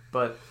game.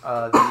 But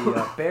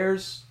the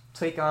Bears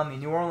take on the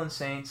New Orleans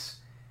Saints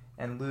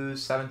and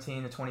lose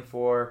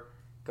 17-24.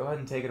 Go ahead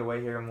and take it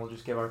away here, and we'll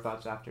just give our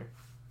thoughts after.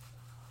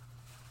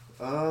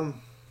 I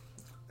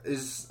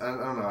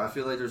don't know. I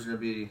feel like there's gonna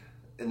be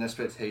an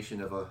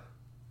expectation of a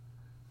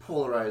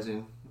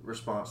polarizing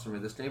response from me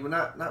this game,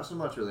 but not so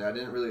much really. I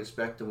didn't really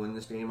expect to win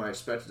this game. I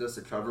expected us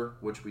to cover,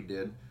 which we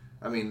did.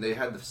 I mean, they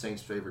had the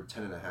Saints favored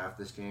 10.5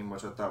 this game,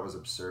 which I thought was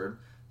absurd.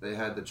 They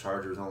had the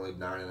Chargers only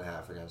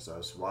 9.5 against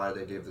us. Why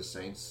they gave the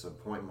Saints a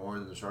point more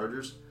than the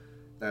Chargers,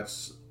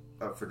 that's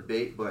up for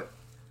debate. But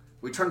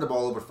we turned the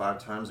ball over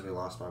 5 times and we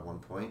lost by 1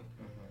 point.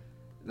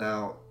 Mm-hmm.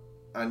 Now,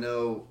 I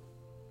know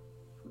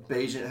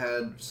Bagent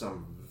had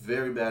some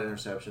very bad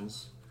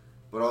interceptions,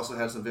 but also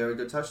had some very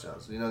good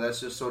touchdowns. That's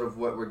just sort of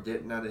what we're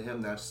getting out of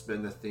him. That's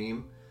been the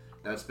theme.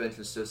 That's been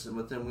consistent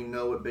with him. We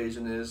know what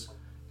Bagent is.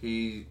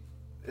 He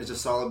is a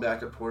solid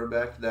backup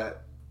quarterback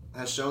that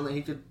has shown that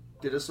he could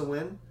get us a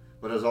win,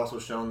 but has also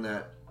shown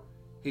that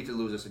he could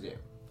lose us a game.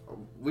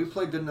 We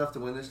played good enough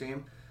to win this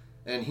game,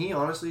 and he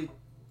honestly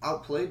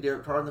outplayed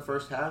Derek Carr in the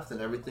first half,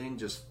 and everything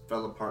just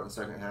fell apart in the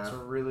second half. It's a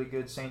really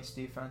good Saints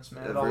defense,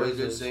 man. A really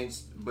good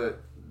Saints,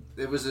 but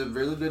it was a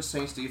really good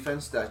Saints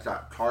defense that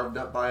got carved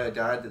up by a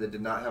guy that they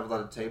did not have a lot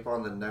of tape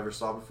on that never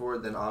saw before.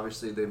 Then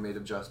obviously they made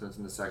adjustments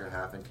in the second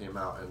half and came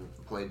out and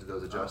played to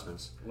those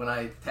adjustments. When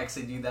I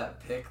texted you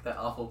that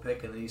awful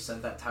pick, and then you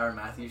sent that Tyrann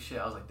Mathieu shit,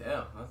 I was like,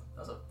 damn, that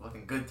was a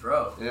fucking good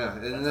throw. Yeah,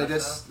 and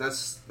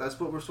that's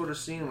what we're sort of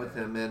seeing with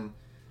him, and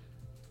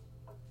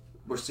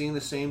we're seeing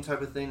the same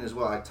type of thing as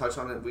well. I touch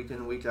on it week in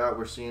and week out.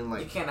 We're seeing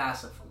like you can't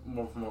ask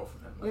more from him.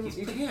 Like,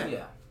 you can't.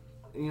 Yeah,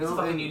 it's a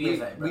fucking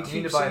UDFA, bro. We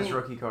need to buy his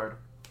rookie card.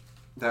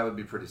 That would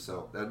be pretty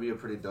dope. That'd be a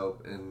pretty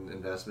dope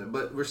investment.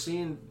 But we're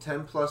seeing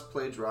 10-plus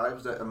play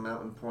drives that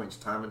amount in points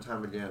time and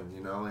time again,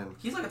 and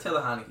he's like a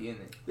Taylor Heineke,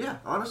 isn't he? Yeah,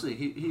 honestly,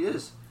 he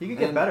is. He could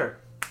get better.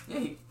 Yeah,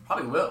 he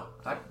probably will.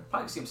 I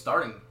probably see him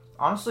starting.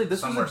 Honestly, this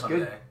is a someday.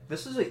 good.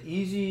 This is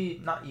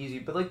not easy,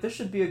 but like this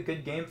should be a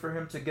good game for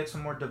him to get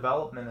some more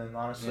development. And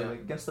honestly, like,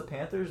 against the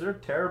Panthers, they're a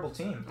terrible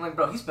team. I'm like,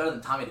 bro, he's better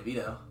than Tommy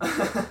DeVito.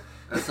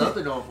 That's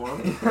something going for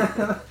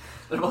him.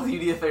 They're both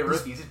UDFA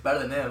rookies. He's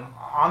better than him.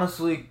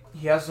 Honestly,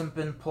 he hasn't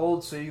been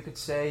pulled, so you could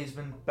say he's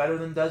been better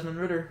than Desmond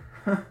Ridder.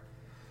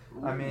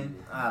 I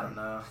mean, I don't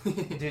know.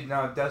 Dude,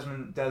 no,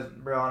 Desmond,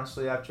 bro,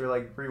 honestly, after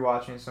like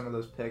rewatching some of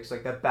those picks,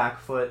 like that back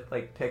foot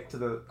like pick to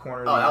the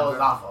corner. Oh, that was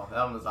awful.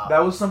 That was awful.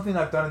 That was something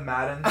I've done in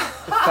Madden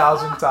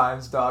 1,000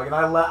 times, dog. And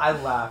I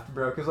laughed,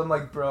 bro, because I'm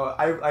like, bro,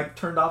 I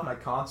turned off my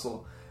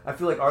console. I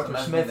feel like Arthur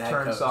Smith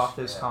turns off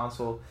his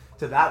console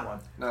to that one.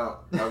 Now,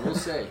 I will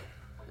say,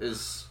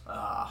 is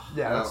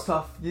that's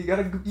tough. You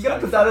gotta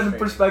put that in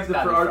perspective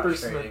for Arthur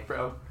Smith,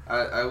 bro.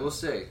 I will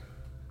say,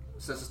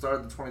 since the start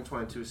of the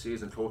 2022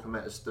 season, Cole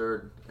Kmet is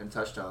third in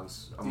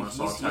touchdowns amongst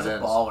all tight ends. He's a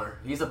baller.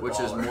 He's a baller. Which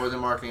is more than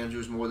Mark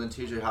Andrews, more than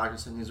T.J.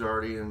 Hockenson. He's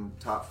already in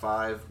top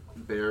 5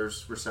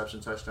 Bears reception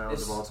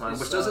touchdowns of all time,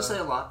 which doesn't say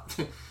a lot.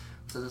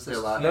 Doesn't say a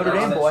lot. Notre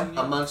Dame boy.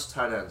 Amongst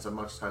tight ends. Is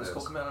Cole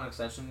Kmet on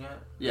extension yet?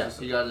 Yeah,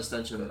 he got an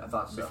extension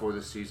before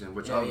this season,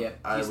 which I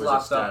was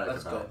ecstatic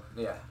That's about.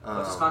 Good. Yeah.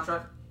 What's his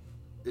contract?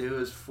 It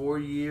was 4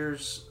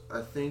 years,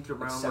 I think,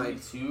 around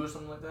 72 or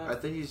something like that? I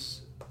think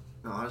he's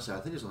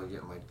only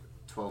getting like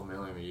 $12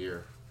 million a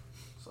year.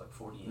 It's like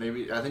 48.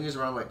 Maybe, I think he's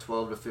around like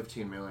 $12 to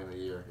 $15 million a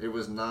year. It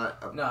was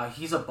not No,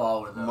 he's a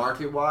baller though.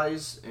 Market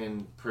wise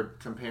and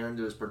comparing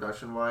to his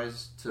production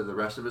wise to the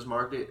rest of his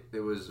market,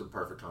 it was a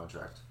perfect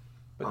contract.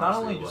 But not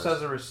only just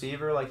as a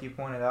receiver, like you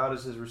pointed out,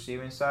 as his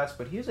receiving stats,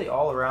 but he's a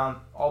all-around,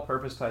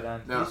 all-purpose tight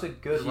end. Now, he's a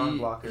good run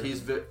blocker.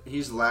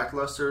 He's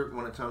lackluster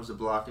when it comes to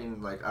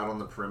blocking, like out on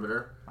the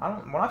perimeter.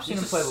 When I've seen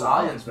him play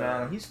Lions,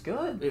 man, he's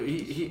good.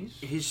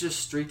 He's just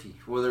streaky,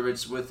 whether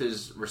it's with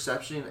his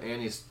reception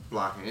and his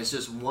blocking. It's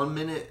just 1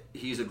 minute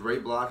he's a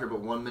great blocker, but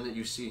 1 minute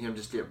you see him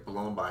just get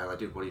blown by. Like,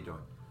 dude, what are you doing?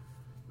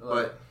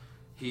 But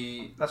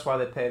that's why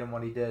they paid him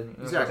what he did.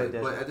 Exactly.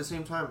 But at the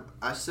same time,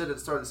 I said at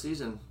the start of the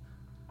season,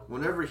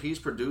 whenever he's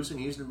producing,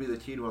 he's going to be the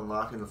key to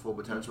unlocking the full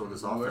potential of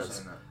this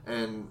offense.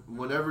 And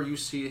whenever you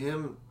see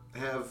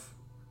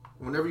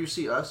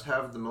us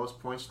have the most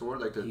points scored,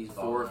 like the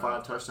 4 or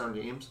 5 touchdown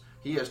games,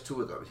 he has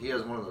 2 of those. He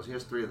has 1 of those. He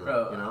has 3 of them.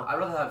 Bro, you know? I'd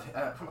rather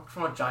have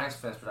from a Giants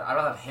fan, I'd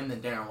rather have him than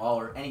Darren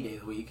Waller any day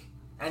of the week.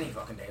 Any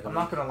fucking day of the week.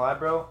 I'm not going to lie,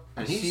 bro.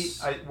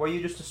 What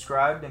you just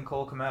described in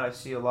Cole Kmet, I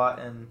see a lot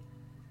in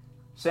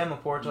Sam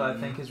Laporta. I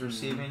think his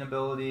receiving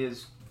ability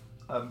is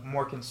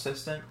more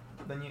consistent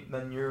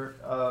than your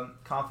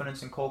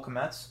confidence in Cole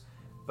Kmet's.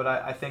 But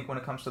I think when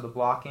it comes to the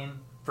blocking,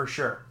 for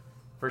sure,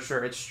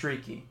 it's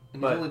streaky.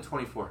 And he's only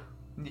 24.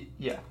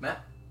 Yeah.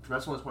 Matt?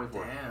 Kmet's only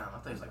 24. Damn, I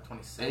thought he was like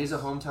 26. And he's a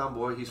hometown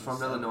boy. He's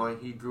from Illinois.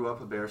 He grew up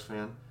a Bears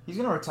fan. He's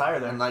going to retire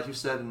there. And like you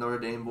said, a Notre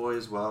Dame boy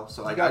as well.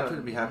 So I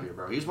couldn't be happier,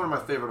 bro. He's one of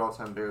my favorite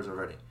all-time Bears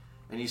already.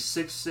 And he's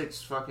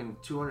 6'6", fucking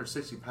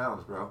 260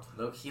 pounds, bro.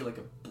 Low-key like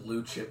a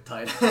blue-chip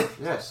tight end.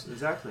 Yes,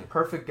 exactly.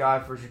 Perfect guy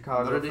for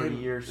Chicago for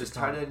years. It's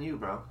tight end you,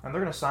 bro. And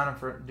they're going to sign him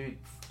for,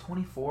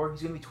 24.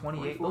 He's going to be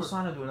 28. 24. They'll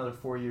sign him to another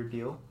 4-year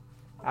deal.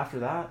 After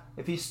that,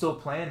 if he's still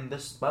playing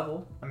this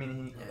level, I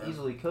mean, he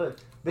easily could.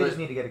 They just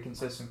need to get a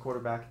consistent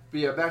quarterback. But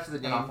yeah, back to the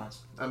game.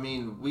 Offense. I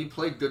mean, we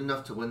played good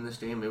enough to win this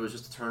game. It was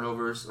just the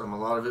turnovers. A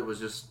lot of it was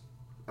just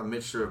a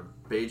mixture of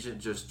Bagent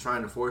just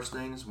trying to force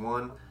things,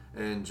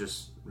 and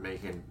just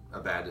making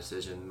a bad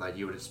decision like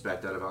you would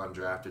expect out of an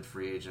undrafted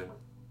free agent,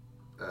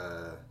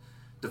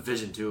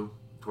 Division II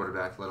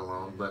quarterback, let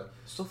alone. But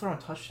still throwing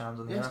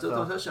touchdowns in the NFL. Still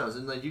throwing touchdowns,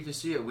 and like you can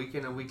see it week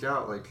in and week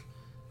out. Like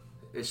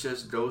it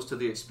just goes to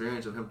the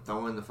experience of him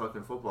throwing the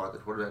fucking football at the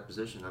quarterback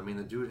position. I mean,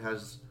 the dude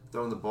has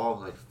thrown the ball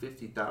like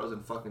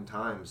 50,000 fucking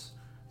times.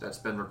 That's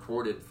been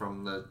recorded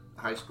from the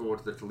high school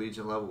to the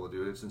collegiate level,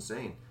 dude. It's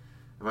insane.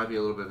 It might be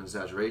a little bit of an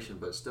exaggeration,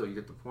 but still, you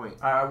get the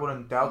point. I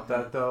wouldn't doubt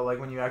that, though. Like,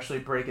 when you actually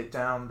break it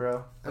down,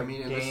 bro. Like, I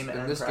mean,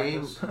 in this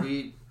game,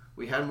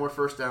 we had more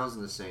first downs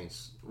than the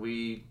Saints.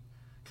 We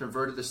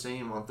converted the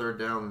same on third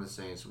down than the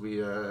Saints. We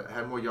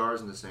had more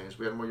yards than the Saints.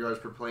 We had more yards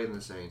per play than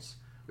the Saints.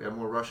 We had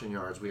more rushing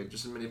yards. We had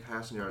just as many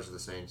passing yards as the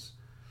Saints.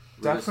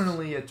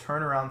 Definitely a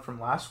turnaround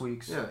from last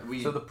week's. Yeah,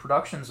 so the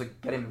production's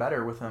like getting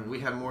better with him. We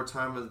had more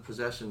time of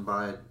possession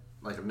by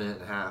like a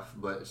minute and a half,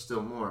 but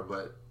still more.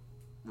 But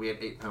we had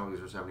 8 penalties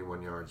for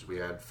 71 yards. We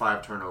had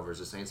 5 turnovers.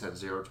 The Saints had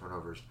 0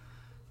 turnovers.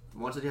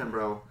 Once again,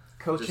 bro.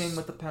 Coaching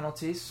with the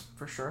penalties,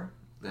 for sure.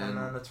 And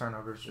then the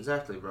turnovers.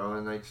 Exactly, bro.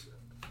 And like,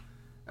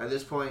 at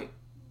this point...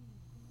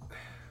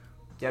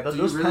 Yeah,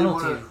 those really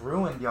penalties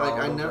ruined y'all.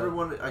 Like,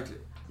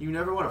 you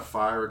never want to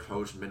fire a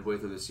coach midway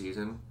through the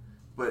season,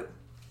 but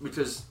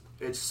because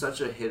it's such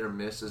a hit or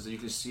miss, as you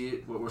can see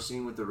it, what we're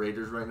seeing with the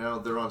Raiders right now,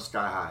 they're on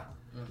sky high,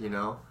 you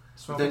know?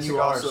 But then you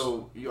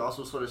also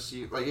sort of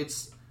see, like,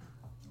 it's...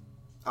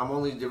 I'm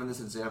only giving this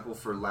example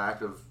for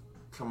lack of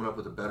coming up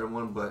with a better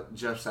one, but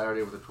Jeff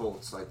Saturday with the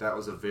Colts, like, that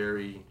was a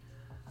very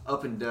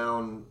up and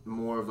down,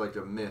 more of like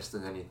a miss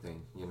than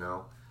anything, you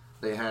know?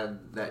 They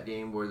had that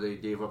game where they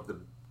gave up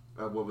the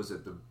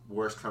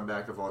worst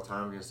comeback of all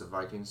time against the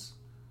Vikings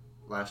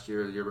last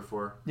year or the year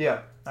before?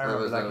 Yeah, I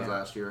remember that game. That was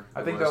last year.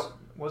 I think that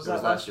was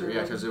last year.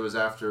 Yeah, because it was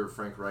after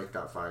Frank Reich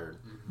got fired.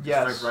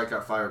 Yes. Frank Reich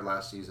got fired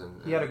last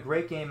season. He had a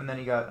great game, and then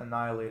he got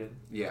annihilated.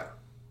 Yeah.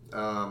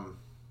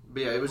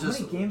 But yeah, it was How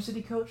many games did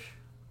he coach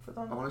for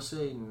them? I want to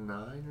say 9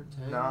 or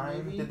 10.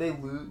 9. Maybe? Did they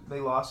lose?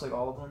 They lost like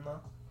all of them though.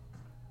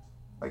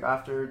 Like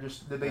after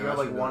did they go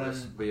like 1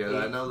 and? But yeah, 8?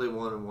 I know they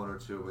won in 1 or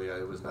 2. But yeah,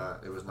 it was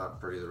not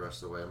pretty the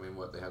rest of the way. I mean,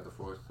 they had the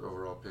 4th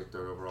overall pick,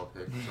 3rd overall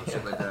pick, some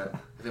shit like that. I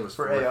think it was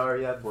for 4th, AR,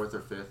 yeah, 4th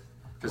or 5th,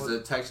 because the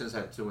Texans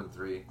had 2 and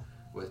 3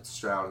 with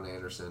Stroud and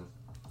Anderson.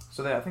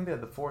 So I think they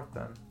had the 4th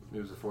then. It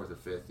was the 4th or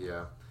 5th,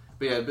 yeah.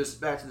 But yeah,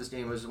 back to this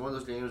game. It was one of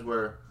those games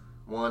where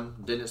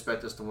didn't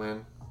expect us to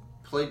win.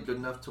 Played good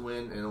enough to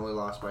win and only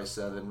lost by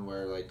 7,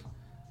 where like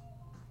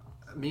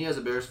me as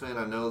a Bears fan,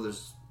 I know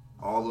there's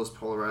all those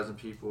polarizing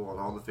people on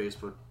all the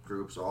Facebook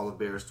groups, all the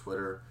Bears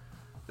Twitter,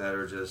 that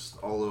are just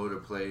all over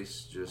the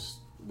place, just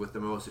with the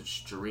most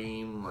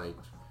extreme, like,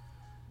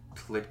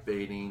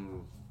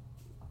 clickbaiting,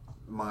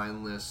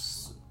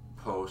 mindless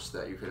posts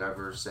that you could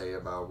ever say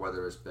about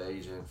whether it's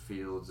Bagent,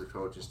 Fields, the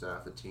coaching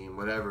staff, the team,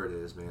 whatever it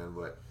is, man.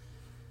 But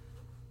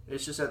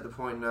it's just at the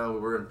point now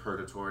where we're in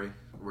purgatory.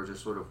 We're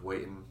just sort of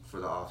waiting for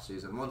the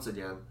offseason once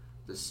again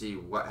to see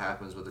what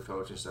happens with the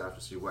coaching staff,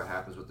 to see what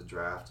happens with the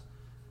draft.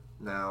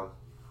 Now,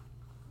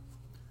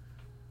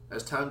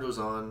 as time goes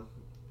on,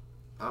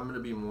 I'm going to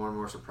be more and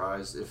more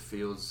surprised if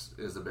Fields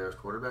is the Bears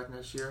quarterback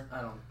next year.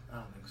 I don't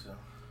think so.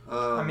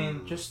 I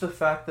mean, just the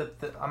fact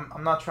that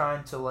I'm not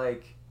trying to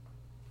like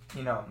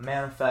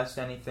manifest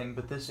anything,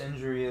 but this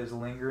injury is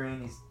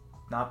lingering. He's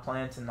not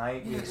playing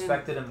tonight. We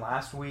expected him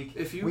last week.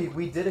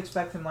 We did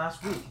expect him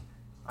last week.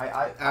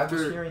 I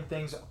was hearing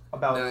things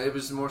about... No, it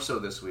was more so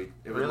this week.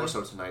 It was more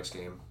so tonight's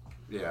game.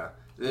 Yeah.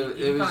 You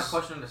kind of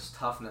question his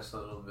toughness a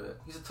little bit.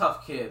 He's a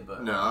tough kid,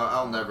 but... No,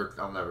 I'll never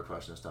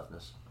question his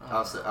toughness.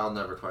 I'll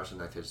never question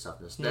that kid's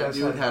toughness. That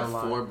dude had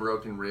 4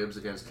 broken ribs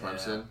against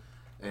Clemson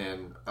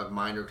and a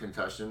minor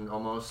concussion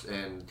almost,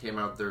 and came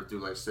out there through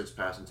like 6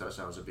 passing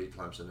touchdowns to beat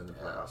Clemson in the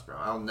playoffs, bro.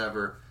 I'll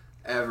never,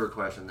 ever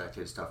question that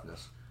kid's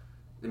toughness.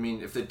 I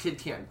mean, if the kid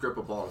can't grip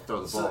a ball and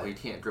throw the ball, he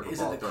can't grip a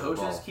ball and throw the ball. Is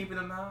it the coaches keeping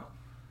him out?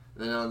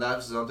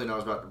 That's something I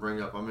was about to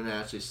bring up. I'm going to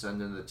actually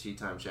send in the Tea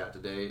Time chat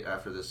today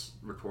after this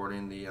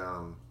recording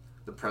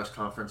the press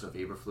conference of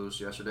Eberflus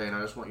yesterday, and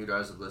I just want you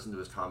guys to listen to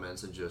his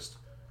comments and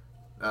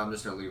I'm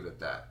just going to leave it at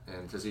that.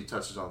 And because he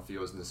touches on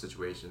Fields in the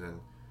situation, and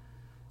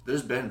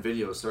there's been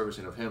video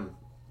surfacing of him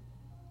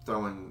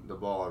throwing the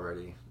ball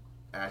already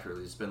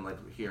accurately. It's been like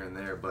here and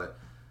there, but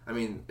I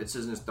mean, it's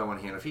isn't his throwing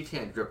hand. If he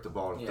can't grip the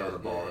ball and throw the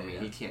ball,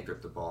 he can't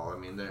grip the ball. I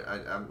mean,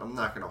 I'm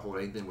not going to hold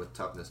anything with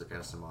toughness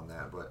against him on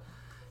that, but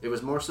it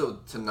was more so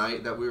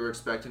tonight that we were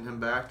expecting him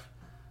back,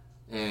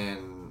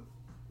 and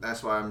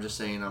that's why I'm just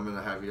saying I'm going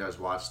to have you guys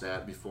watch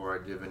that before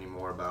I give any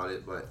more about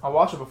it. But I'll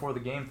watch it before the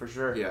game for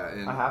sure. Yeah,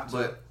 and I have to.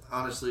 But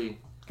honestly,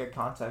 get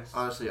context.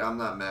 Honestly, I'm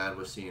not mad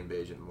with seeing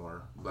Bagent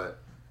more, but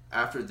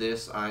after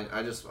this, I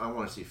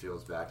want to see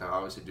Fields back. I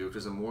obviously do,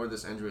 because the more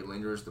this injury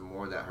lingers, the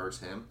more that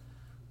hurts him,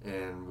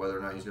 and whether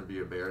or not he's going to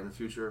be a Bear in the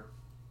future.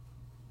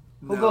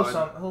 Someone's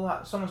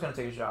going to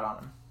take a shot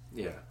on him.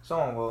 Yeah,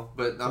 someone will.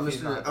 But I'm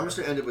just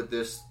gonna end it with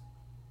this.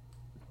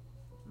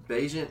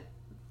 Bagent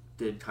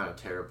did kind of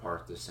tear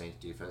apart the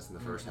Saints defense in the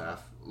first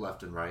half,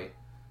 left and right,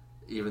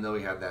 even though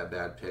he had that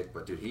bad pick.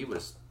 But dude, he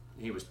was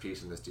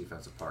piecing this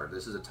defense apart.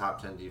 This is a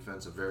top 10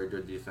 defense, a very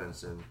good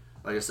defense, and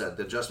like I said,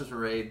 the adjustments were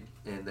made,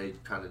 and they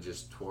kind of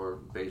just tore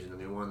Bagent a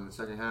new one in the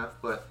second half.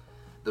 But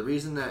the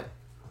reason that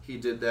he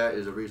did that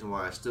is a reason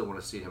why I still want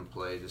to see him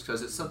play, just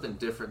because it's something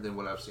different than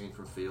what I've seen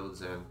from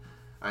Fields, and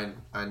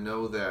I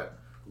know that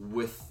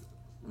with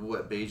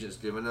what Bagent's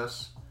given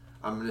us,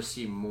 I'm going to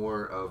see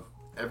more of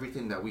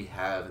everything that we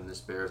have in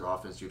this Bears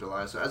offense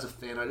utilized. So as a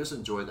fan, I just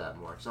enjoy that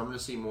more. So I'm going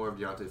to see more of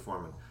Deontay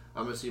Foreman.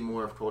 I'm going to see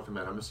more of Cole Kmet.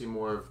 I'm going to see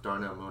more of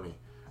Darnell Mooney.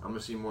 I'm going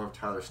to see more of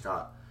Tyler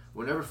Scott.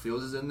 Whenever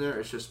Fields is in there,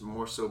 it's just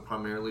more so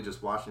primarily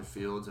just watching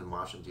Fields and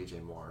watching DJ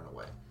Moore in a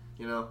way.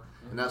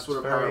 And that's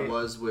sort of how it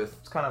was with...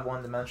 It's kind of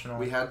one-dimensional.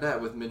 We had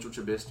that with Mitchell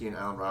Trubisky and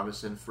Allen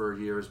Robinson for a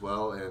year as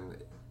well, and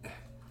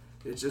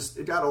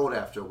it got old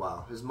after a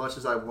while. As much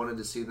as I wanted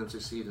to see them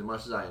succeed, as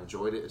much as I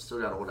enjoyed it, it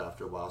still got old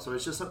after a while. So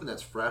it's just something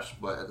that's fresh,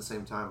 but at the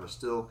same time, I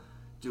still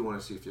do want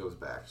to see Fields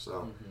back.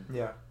 So,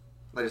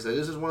 like I said,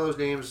 this is one of those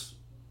games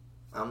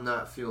I'm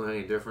not feeling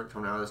any different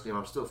coming out of this game.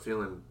 I'm still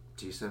feeling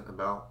decent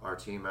about our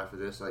team after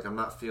this. Like, I'm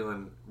not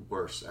feeling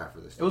worse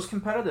after this game. It was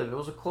competitive. It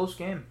was a close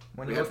game.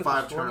 We had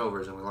 5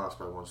 turnovers and we lost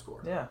by 1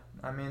 score. Yeah.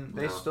 I mean,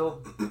 they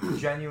still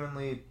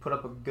genuinely put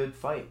up a good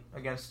fight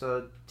against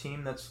a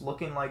team that's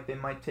looking like they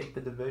might take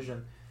the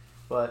division.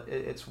 But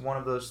it's one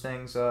of those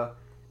things, the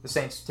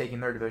Saints taking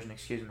their division,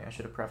 excuse me. I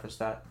should have prefaced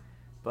that.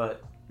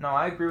 But, no,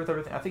 I agree with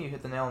everything. I think you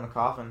hit the nail in the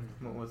coffin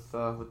with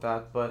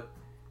that. But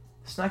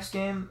this next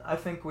game, I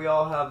think we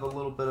all have a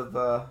little bit of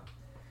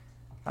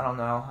I don't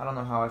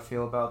know how I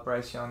feel about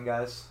Bryce Young,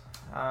 guys.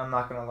 I'm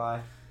not going to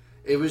lie.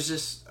 It was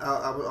just...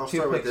 I'll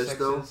start with this,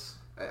 though.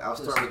 I'll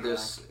start with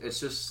this. It's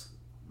just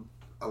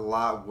a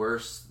lot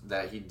worse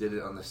that he did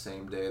it on the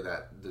same day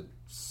that the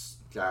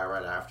guy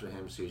right after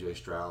him, C.J.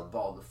 Stroud,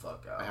 balled the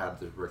fuck out.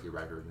 Had the rookie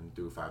record and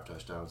threw 5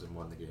 touchdowns and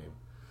won the game.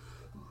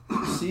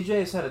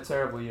 CJ's had a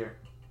terrible year.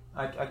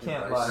 I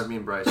can't lie. I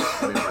mean Bryce.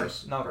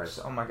 No, Bryce.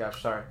 Oh my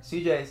gosh, sorry.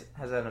 CJ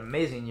has had an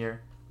amazing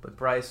year, but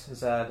Bryce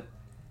has had...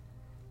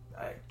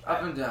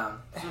 Up and down.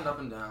 It's been up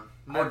and down.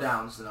 More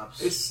downs than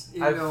ups.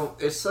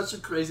 It's such a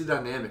crazy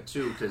dynamic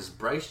too, because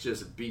Bryce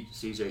just beat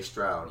C.J.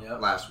 Stroud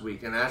last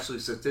week and actually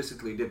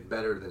statistically did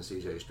better than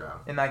C.J.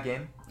 Stroud in that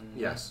game. Mm-hmm.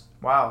 Yes.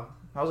 Wow,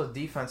 that was a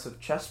defensive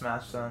chess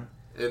match then.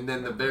 And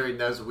then the very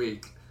next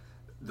week,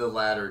 the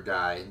latter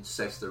guy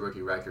sets the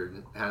rookie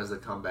record, has the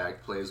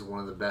comeback, plays one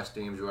of the best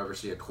games you'll ever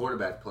see a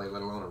quarterback play,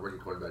 let alone a rookie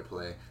quarterback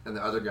play, and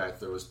the other guy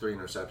throws 3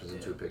 interceptions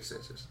and 2 pick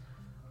sixes.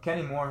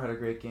 Kenny Moore had a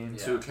great game.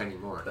 Yeah. Kenny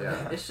Moore,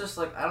 It's just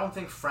like, I don't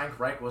think Frank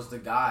Reich was the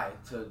guy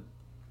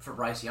for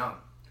Bryce Young.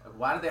 Like,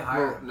 why did they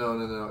hire him?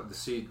 No.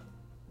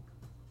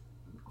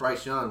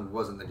 Bryce Young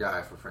wasn't the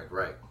guy for Frank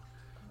Reich.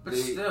 But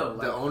still,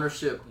 the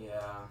ownership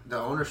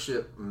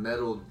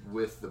meddled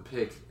with the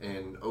pick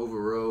and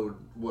overrode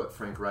what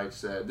Frank Reich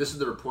said. This is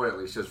the report, at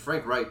least, because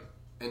Frank Reich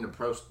in the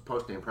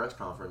post-game press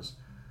conference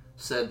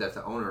said that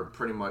the owner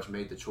pretty much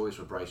made the choice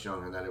for Bryce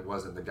Young and that it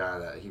wasn't the guy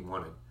that he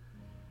wanted.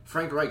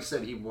 Frank Reich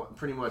said he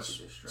pretty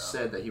much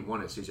said that he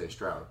wanted C.J.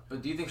 Stroud.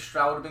 But do you think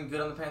Stroud would have been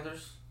good on the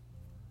Panthers?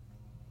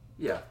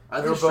 Yeah,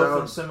 I think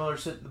both in similar.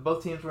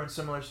 Both teams were in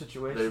similar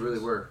situations. They really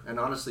were, and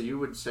honestly, you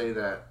would say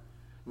that.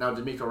 Now,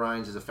 D'Amico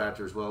Ryans is a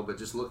factor as well, but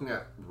just looking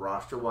at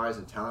roster-wise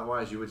and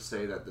talent-wise, you would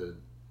say that the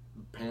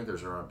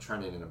Panthers are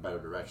trending in a better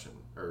direction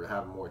or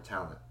have more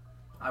talent.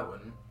 I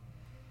wouldn't.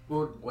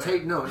 Well,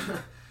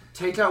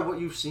 take out what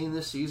you've seen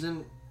this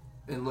season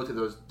and look at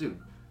those. Dude,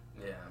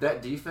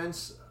 that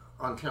defense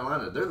on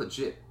Carolina, they're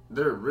legit.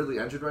 They're really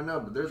injured right now,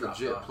 but they're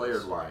legit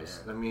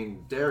player-wise. Yeah. I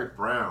mean, Derek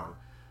Brown,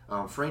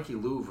 Frankie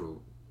Louvu,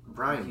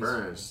 Brian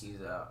Burns.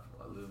 He's out.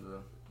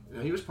 Louvu.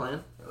 He was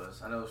playing.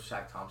 I know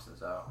Shaq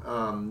Thompson's out.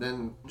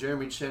 Then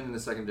Jeremy Chin in the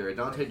secondary.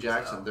 Dante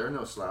Jackson, they're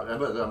no slouch.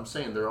 But I'm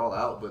saying they're all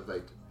out, but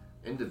like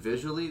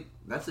individually,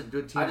 that's a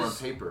good team on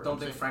paper. I don't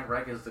think Frank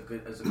Reich is a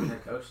good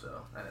head coach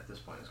though. And at this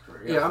point in his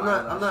career, yeah,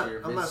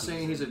 I'm not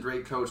saying he's a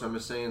great coach. I'm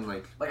just saying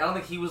like I don't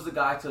think he was the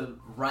guy to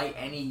write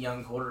any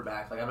young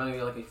quarterback. Like I'd rather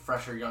get like a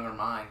fresher, younger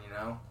mind. You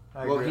know.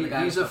 Well, he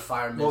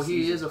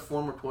is a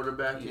former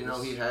quarterback. You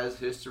know, he has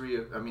history.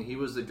 He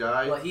was the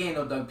guy. Well, he ain't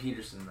no Doug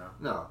Peterson though.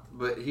 No,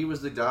 but he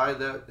was the guy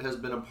that has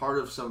been a part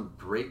of some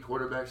great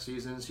quarterback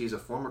seasons. He's a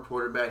former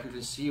quarterback. You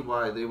can see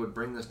why they would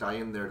bring this guy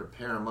in there to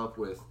pair him up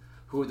with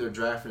who they're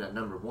drafting at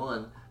number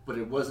 1. But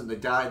it wasn't the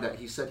guy that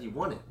he said he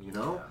wanted. You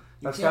know. Yeah.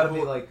 That's got to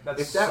be like that.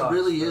 If that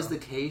really is the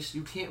case,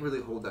 you can't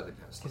really hold that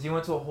against him. Because he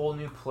went to a whole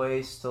new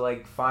place to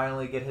like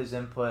finally get his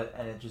input,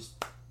 and it just.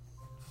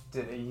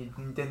 He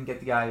didn't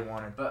get the guy he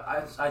wanted. But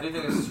I do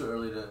think it's too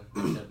early to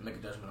make a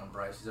judgment on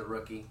Bryce. He's a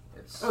rookie.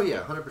 Oh yeah,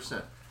 100%.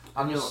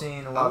 I'm just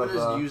seeing a lot I'm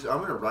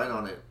going to write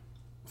on it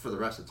for the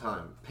rest of the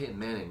time. Peyton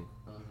Manning,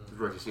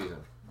 rookie season.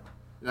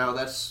 Now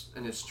that's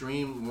an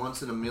extreme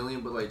once in a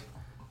million, but like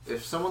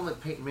if someone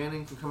like Peyton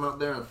Manning can come out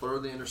there and throw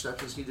the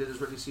interceptions he did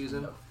his rookie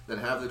season, then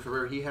have the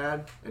career he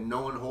had, and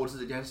no one holds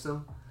it against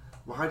him.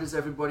 Why does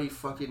everybody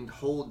fucking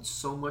hold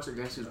so much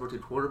against these rookie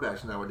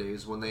quarterbacks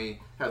nowadays when they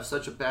have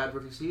such a bad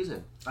rookie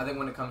season? I think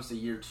when it comes to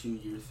year 2,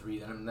 year 3,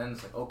 then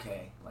it's like,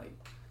 okay.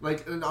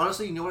 Like, and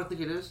honestly, you know what I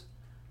think it is?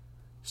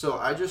 So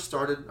I just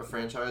started a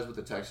franchise with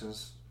the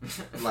Texans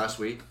last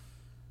week,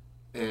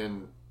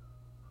 and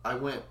I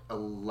went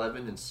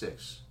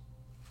 11-6.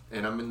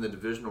 And I'm in the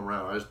divisional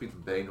round. I just beat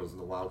the Bengals in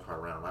the wild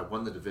card round. I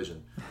won the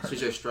division.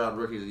 C.J. Stroud,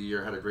 rookie of the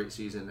year, had a great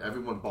season.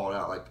 Everyone balled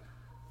out. Like,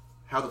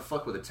 how the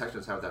fuck would the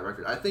Texans have that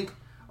record? I think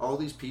all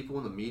these people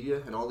in the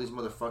media and all these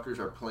motherfuckers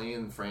are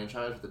playing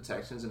franchise with the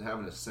Texans and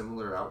having a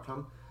similar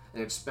outcome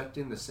and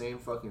expecting the same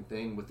fucking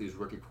thing with these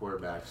rookie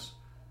quarterbacks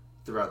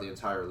throughout the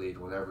entire league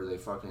whenever they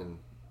fucking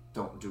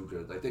don't do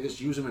good. Like, they just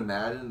use them in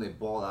Madden and they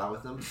ball out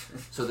with them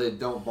so they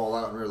don't ball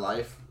out in real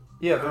life.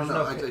 Yeah,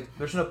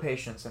 there's no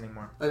patience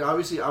anymore. Like,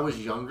 obviously, I was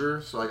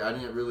younger, so like I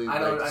didn't really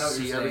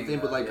see everything.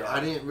 But like, I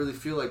didn't really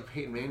feel like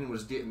Peyton Manning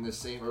was getting the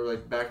same, or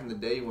like back in the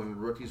day when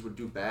rookies would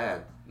do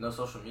bad. No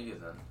social media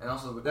then, and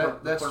also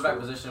the quarterback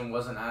position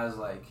wasn't as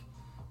like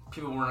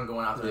people weren't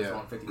going out there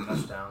throwing 50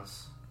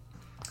 touchdowns.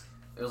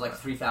 It was like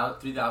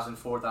 3,000,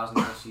 4,000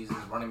 yard seasons.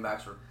 Running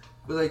backs were.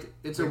 But like,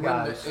 it's a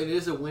win. It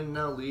is a win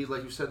now league.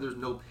 Like you said, there's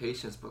no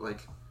patience, but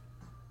like.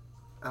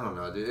 I don't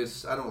know, dude.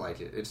 I don't like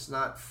it. It's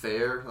not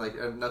fair. Like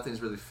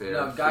nothing's really fair.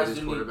 No, guys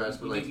do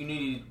you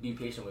need to be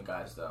patient with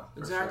guys, though.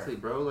 Exactly,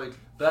 bro. Like,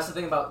 but that's the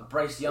thing about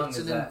Bryce Young. It's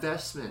an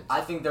investment.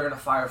 I think they're gonna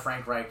fire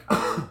Frank Reich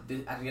at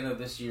the end of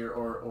this year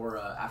or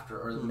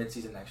after the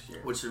midseason next year,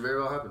 which should very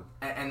well happen.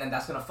 And then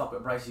that's gonna fuck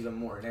with Bryce even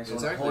more. And it's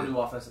a whole new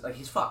offense. Like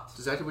he's fucked.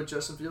 It's exactly what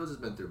Justin Fields has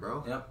been through,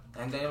 bro. Yep.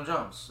 And Daniel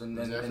Jones and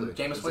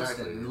Jameis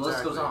Winston. And the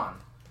list goes on.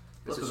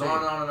 The list goes on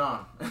and on and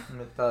on.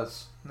 It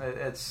does.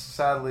 It's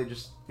sadly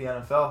just the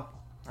NFL.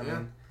 I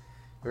mean.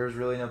 There's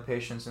really no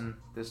patience in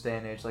this day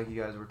and age, like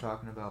you guys were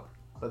talking about.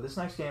 But this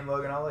next game,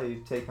 Logan, I'll let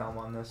you take home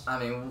on this. I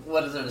mean,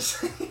 what is there to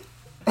say?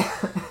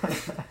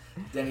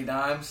 Danny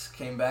Dimes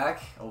came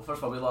back. Well, first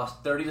of all, we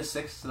lost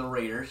 30-6 to the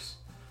Raiders.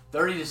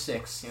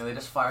 30-6. You know, they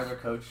just fired their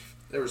coach.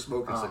 They were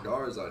smoking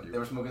cigars on you. They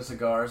were smoking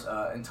cigars.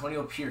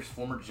 Antonio Pierce,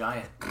 former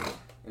Giant.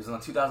 He was on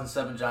the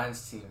 2007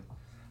 Giants team.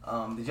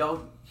 Did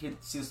y'all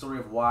see the story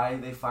of why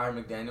they fired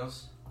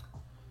McDaniels?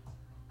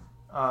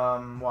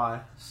 Why?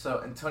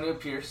 So Antonio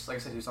Pierce, like I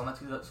said, he was on that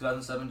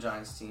 2007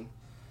 Giants team.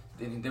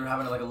 They were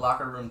having like a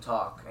locker room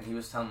talk, and he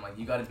was telling them like,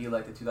 you got to be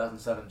like the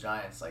 2007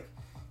 Giants. Like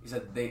he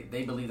said,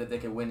 they believe that they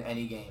could win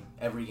any game,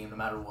 every game, no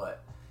matter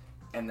what.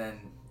 And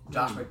then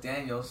Josh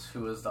McDaniels,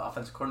 who was the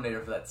offensive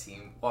coordinator for that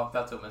team, walked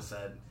up to him and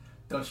said,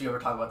 "Don't you ever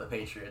talk about the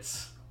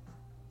Patriots."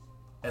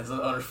 And so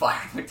the owner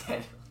fired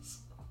McDaniels.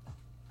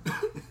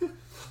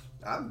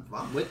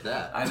 I'm with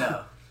that. I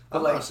know.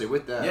 But like, honestly,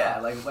 with that,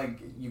 yeah, like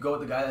you go with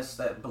the guy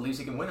that believes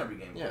he can win every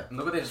game. Yeah, and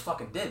look what they just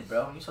fucking did,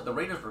 bro. And you saw the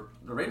Raiders were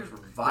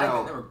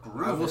vibing, they were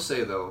grooving. I will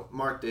say though,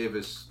 Mark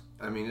Davis.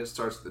 I mean, it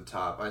starts at the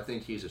top. I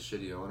think he's a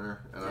shitty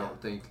owner, and I don't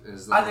think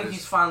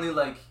he's finally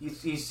like he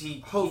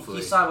signed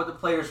with the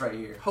players right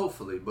here.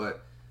 Hopefully,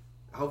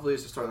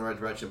 it's just starting in the right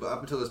direction. But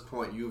up until this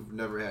point, you've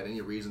never had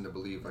any reason to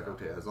believe like,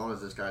 okay, as long as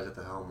this guy's at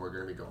the helm, we're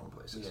going to be going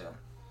places.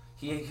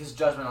 Yeah, his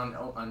judgment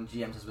on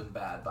GMs has been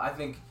bad, but I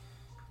think.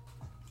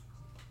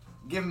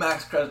 Give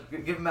Max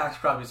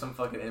Crosby some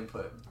fucking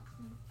input.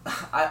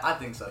 I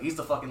think so. He's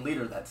the fucking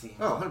leader of that team.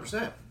 Oh,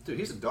 100%. Dude,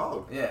 he's a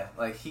dog. Yeah,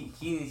 like he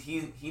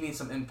needs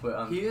some input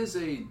on. He is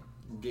a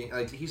game.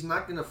 Like he's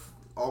not gonna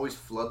always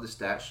flood the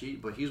stat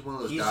sheet, but he's one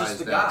of those he's guys just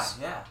the that's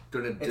guy. Yeah,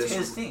 gonna it's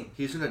his team.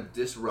 He's gonna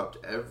disrupt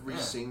every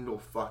single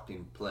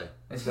fucking play.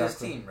 It's his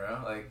team,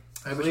 bro. Like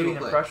every leading single in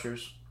play.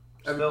 pressures.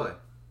 Every play.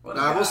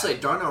 Now I will say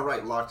Darnell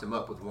Wright locked him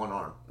up with one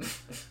arm,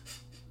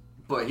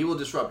 but he will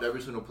disrupt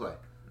every single play.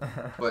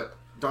 But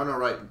Darnell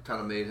Wright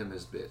kind of made him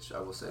his bitch. I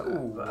will say that. I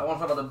want to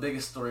talk about the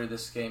biggest story of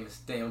this game is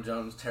Daniel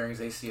Jones tearing his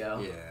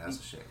ACL. Yeah, that's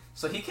a shame.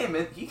 So he came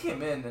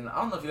in, and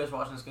I don't know if you guys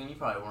watching this game. You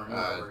probably weren't.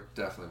 I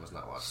definitely was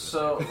not watching.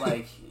 So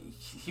like,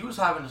 he was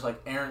having just like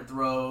errant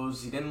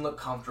throws. He didn't look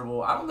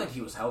comfortable. I don't think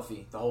he was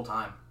healthy the whole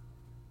time.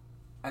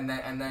 And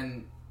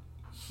then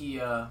he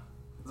it was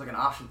like an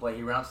option play.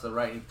 He ran out to the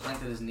right. He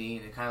planted his knee,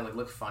 and it kind of like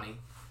looked funny.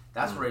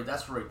 That's where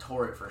he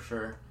tore it for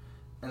sure.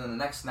 And then the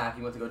next snap,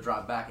 he went to go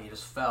drop back, and he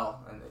just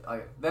fell. And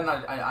then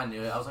I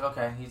knew it. I was like,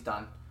 okay, he's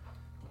done.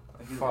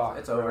 Like,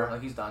 it's over.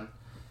 Like, he's done.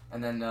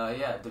 And then,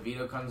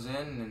 DeVito comes in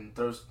and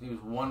throws. He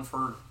was 1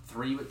 for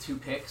 3 with 2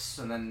 picks.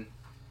 And then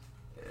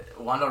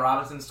Wanda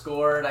Robinson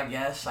scored, I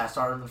guess. I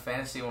started him in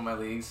fantasy in one of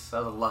my leagues.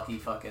 That was a lucky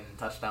fucking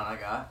touchdown I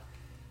got.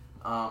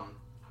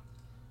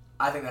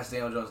 I think that's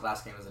Daniel Jones'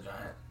 last game as a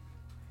Giant.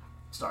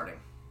 Starting.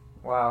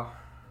 Wow.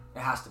 It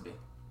has to be.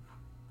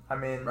 I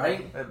mean,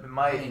 right? It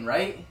might. I mean,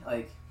 right?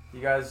 Like, you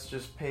guys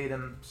just paid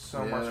him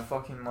so much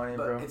fucking money,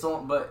 bro.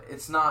 But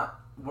it's not.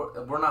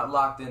 We're not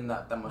locked in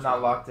that much.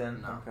 Not locked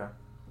in. No. Okay.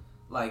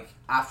 Like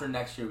after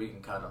next year, we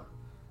can cut him.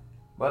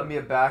 Let him be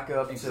a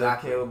backup to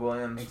Caleb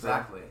Williams.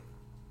 Exactly.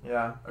 Bro.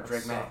 Yeah. Or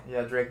Drake May.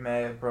 Yeah, Drake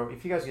May, bro.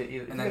 If you guys get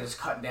either, and then just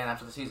cut Dan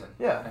after the season.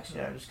 Yeah. Next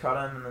year. Yeah, just cut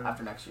him and then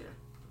after next year.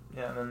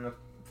 Yeah, and then the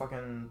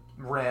fucking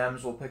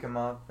Rams will pick him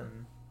up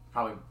and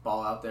probably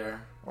ball out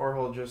there. Or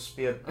he'll just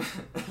be a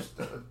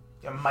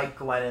Mike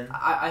Glennon.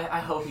 I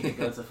hope he could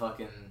go to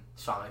fucking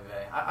Sean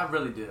McVay. I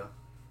really do.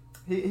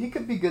 He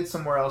could be good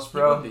somewhere else,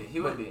 bro. He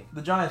would be.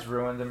 The Giants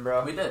ruined him,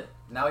 bro. We did.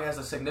 Now he has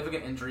a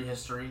significant injury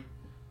history.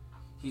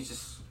 He's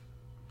just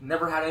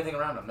never had anything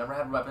around him. Never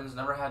had weapons.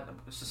 Never had.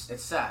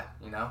 It's sad,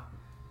 you know.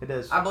 It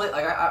is.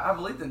 I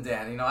believed in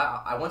Dan. You know,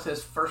 I went to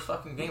his first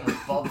fucking game where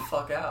he balled the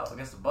fuck out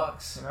against the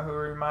Bucks. You know who he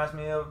reminds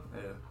me of?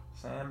 Who?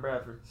 Sam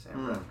Bradford.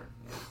 Yeah.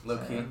 Low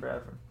key. Sam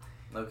Bradford.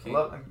 Low key.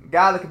 A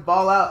guy that could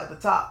ball out at the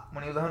top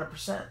when he was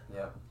 100%.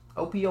 Yeah.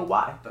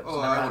 OPOY. But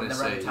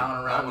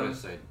I wouldn't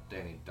say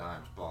Danny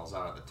Dimes balls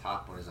out at the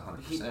top when he's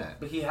 100%.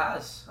 But he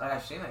has.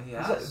 I've seen it. He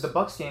has. The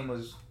Bucks game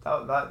was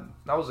that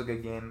was a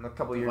good game a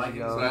couple years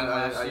ago.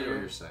 I know what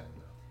you're saying.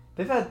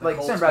 They've had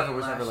like Sam Bradford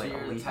was never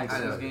like the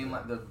Texans game,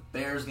 the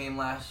Bears game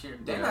last year.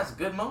 Dan has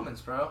good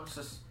moments, bro. It's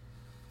just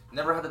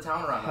never had the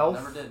talent around him.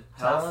 Never did.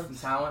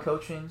 Talent,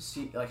 coaching.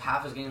 See, like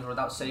half his games were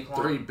without Saquon.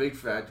 3 big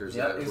factors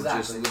that will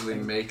just literally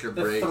make or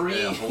break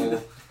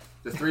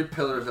the 3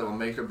 pillars that will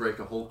make or break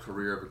a whole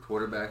career of a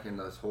quarterback and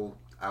this whole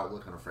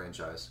outlook on a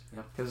franchise.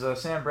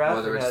 Because Sam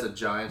Bradford, whether it's the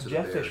Giants or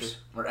Jeff the Bears Fisher.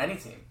 Or any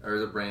team, or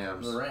the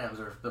Rams,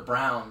 or the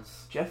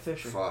Browns. Jeff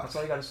Fisher. Fuck. That's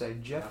all you got to say.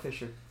 Jeff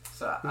Fisher.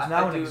 So who's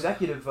now an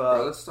executive.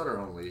 Bro, let's start our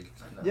own league.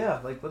 Yeah,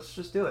 like let's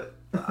just do it.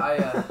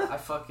 I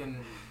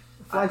fucking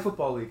flag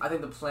football league. I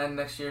think the plan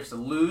next year is to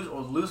lose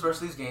the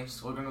rest of these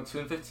games. We're gonna go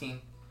 2-15.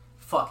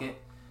 Fuck it.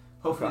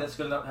 Hopefully that's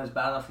good enough. Has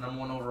bad enough for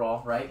 #1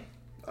 overall, right?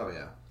 Oh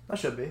yeah. That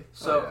should be.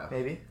 So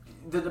maybe.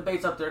 The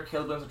debate's up there.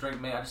 Caleb Williams or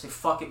Drake May. I just say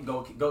fuck it.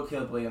 Go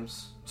Caleb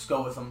Williams. Just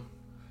go with him.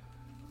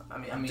 I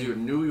mean, dude,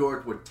 New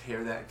York would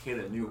tear that kid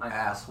a new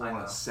asshole in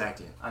a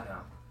second. I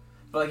know.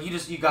 But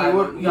like, you got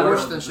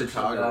worse than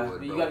Chicago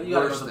would, bro.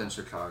 Worse than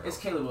Chicago. It's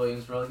Caleb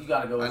Williams, bro. You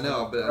got to go with him. I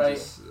know, but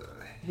right?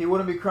 He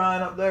wouldn't be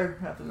crying up there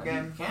after the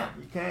game. You can't.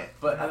 You can't.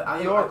 But I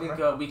think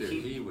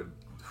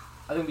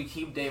we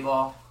keep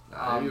Dayball.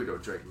 He would go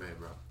Drake May,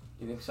 bro.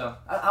 You think so?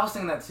 I was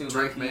thinking that too.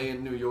 Drake May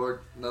in New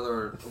York,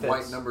 another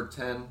white number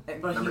 10,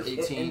 number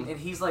 18. And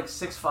he's like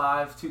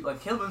 6'5",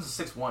 like Caleb Williams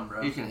is 6'1",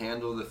 bro. He can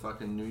handle the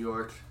fucking New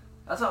York.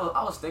 That's how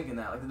I was thinking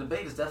that. Like the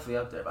debate is definitely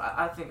up there, but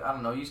I think I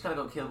don't know. You just gotta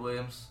go Caleb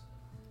Williams.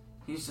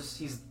 He's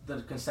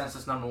the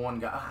consensus #1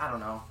 guy. I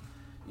don't know.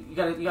 You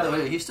gotta.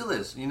 Yeah, he still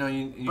is. You know,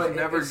 you can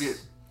never get.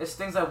 It's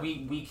things that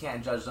we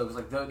can't judge though, because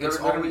like they're going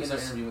to be in their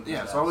interview with these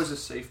guys. It's always a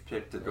safe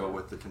pick to go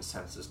with the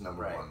consensus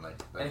 #1. Like,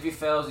 and if he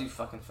fails, he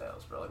fucking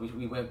fails, bro. Like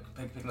we went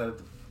picking the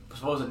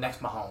supposed next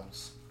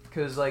Mahomes.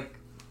 Because like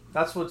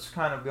that's what's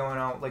kind of going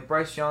on. Like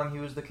Bryce Young, he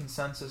was the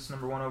consensus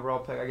 #1 overall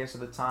pick, I guess,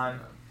 at the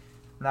time.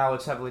 Now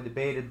it's heavily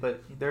debated,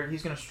 but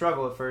he's going to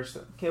struggle at first.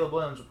 Caleb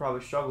Williams will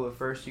probably struggle at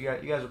first. You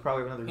guys will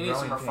probably have another. He needs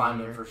some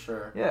refinement for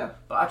sure. Yeah,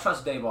 but I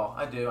trust Dayball.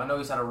 I do. I know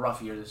he's had a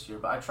rough year this year,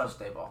 but I trust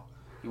Dayball.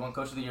 He won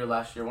Coach of the Year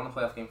last year, won a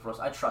playoff game for us.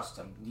 I trust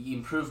him. He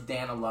improved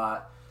Dan a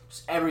lot.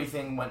 Just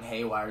everything went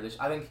haywire.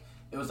 I think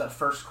it was that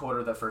first quarter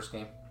of that first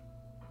game.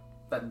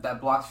 That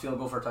blocked field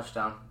goal for a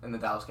touchdown in the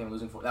Dallas game,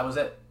 losing 4. That was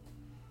it.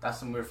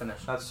 That's when we were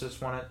finished. That's just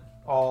when it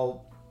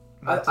all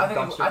I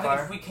think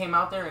if we came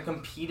out there and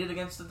competed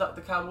against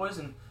the Cowboys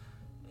and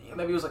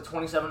maybe it was like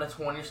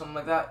 27-20 or something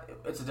like that,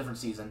 it's a different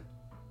season.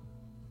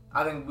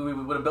 I think we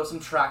would have built some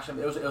traction.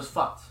 It was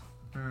fucked.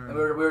 And we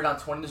were down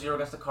 20-0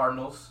 against the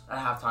Cardinals at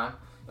halftime.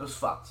 It was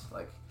fucked.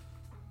 Like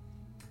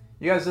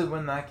you guys did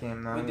win that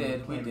game, though. We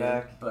did.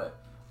 Back. But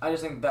I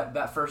just think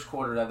that first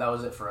quarter, that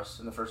was it for us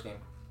in the first game.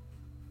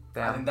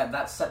 Damn. I think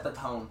that set the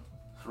tone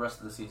for the rest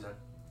of the season.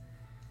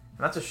 And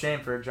that's a shame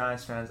for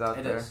Giants fans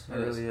out there. It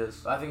really is.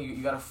 But I think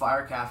you got to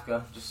fire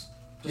Kafka.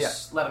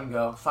 Just let him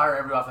go. Fire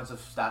every offensive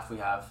staff we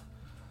have.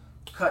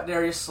 Cut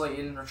Darius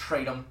Slayton or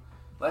trade him.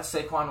 Let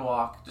Saquon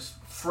walk.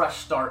 Just fresh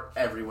start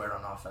everywhere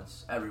on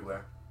offense.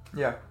 Everywhere.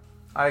 Yeah.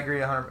 I agree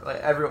 100%.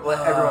 Everyone.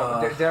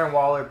 Darren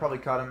Waller, probably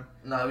cut him.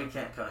 No, we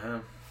can't cut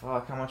him.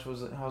 Fuck, how much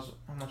was it? How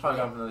much? Probably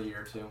got him for another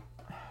year or two.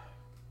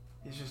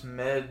 He's just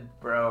mid,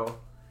 bro.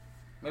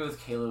 Maybe with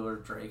Caleb or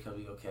Drake, he'll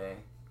be okay.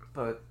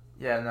 But,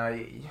 yeah, no.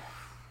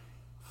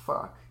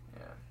 Fuck.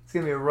 Yeah. It's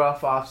going to be a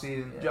rough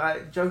offseason. Yeah.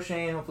 Joe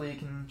Shane, hopefully he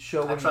can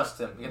show I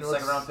trust him. He gets a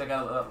second-round pick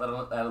out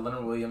of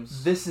Leonard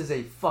Williams. This is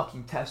a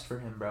fucking test for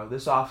him, bro.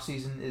 This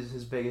offseason is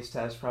his biggest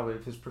test, probably,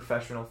 of his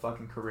professional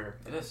fucking career.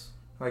 It is.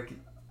 Like,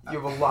 you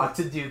have a lot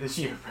to do this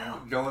year, bro.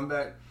 Going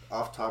back,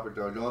 off topic,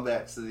 though, going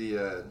back to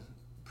the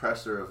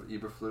presser of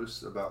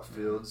Eberflus about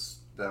Fields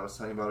that I was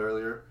telling you about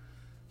earlier,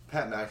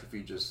 Pat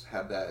McAfee just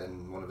had that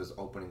in one of his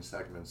opening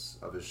segments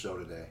of his show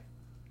today.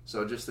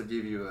 So just to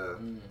give you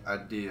an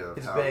idea of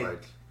how, big.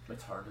 like...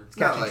 retarded. It's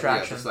catching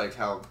traction. Yeah, just like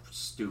how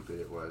stupid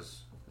it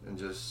was. And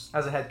just...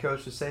 As a head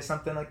coach to say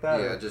something like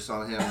that? Yeah, or? just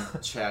on him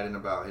chatting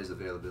about his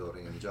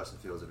availability and Justin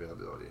Fields'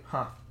 availability.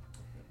 Huh.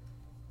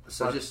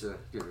 So just to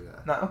give you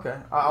that. No, okay.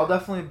 I'll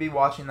definitely be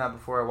watching that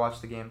before I watch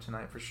the game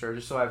tonight for sure,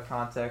 just so I have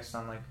context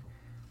on like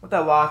what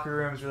that locker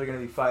room is really going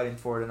to be fighting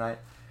for tonight.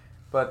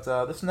 But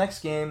this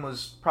next game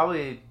was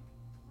probably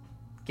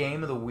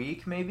game of the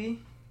week,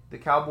 maybe. The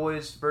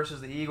Cowboys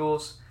versus the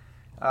Eagles.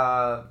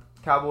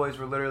 Cowboys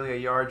were literally a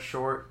yard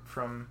short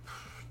from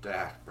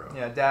Dak, bro.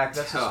 Yeah, Dak.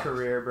 That's his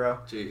career, bro.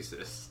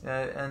 Jesus.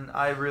 And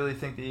I really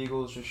think the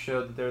Eagles just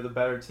showed that they're the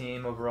better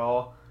team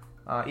overall.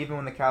 Even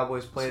when the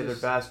Cowboys played their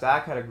best,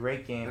 Dak had a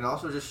great game. And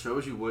also just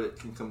shows you what it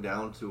can come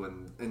down to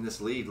in this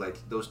league.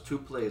 Like, those two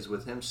plays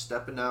with him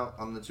stepping out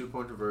on the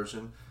two-point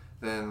conversion,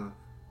 then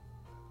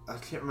I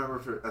can't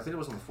remember I think it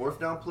was on the fourth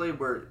down play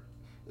where...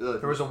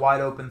 there was a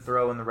wide-open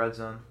throw in the red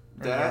zone.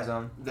 The end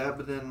zone.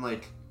 But then,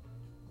 like,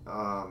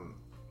 I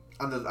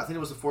think it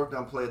was the fourth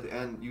down play at the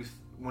end,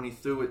 when he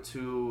threw it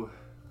to...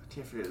 I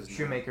can't forget his name.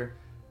 Shoemaker.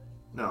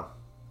 No.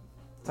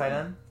 Tight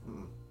end?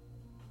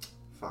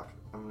 Fuck.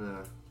 I'm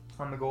going to...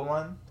 On the goal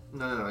line?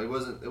 No, it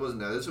wasn't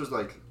that. This was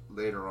like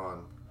later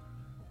on.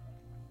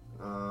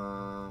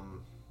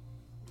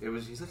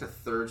 He's like a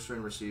third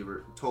string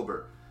receiver.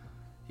 Tolbert.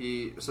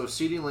 So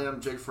CeeDee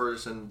Lamb, Jake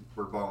Ferguson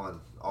were balling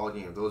all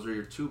game. Those are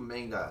your two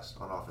main guys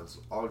on offense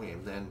all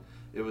game. Then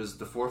it was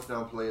the fourth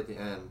down play at the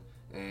end,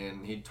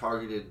 and he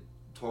targeted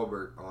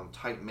Tolbert on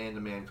tight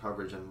man-to-man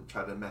coverage and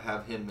tried to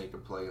have him make a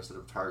play instead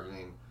of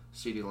targeting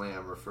CeeDee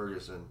Lamb or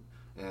Ferguson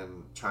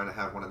and trying to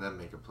have one of them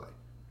make a play.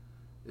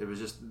 It was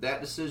just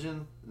that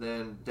decision,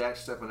 then Dak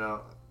stepping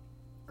out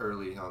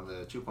early on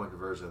the two-point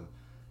conversion.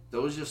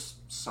 Those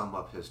just sum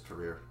up his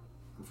career,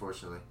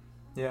 unfortunately.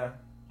 Yeah,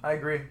 I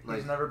agree.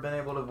 He's never been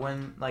able to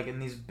win like in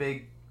these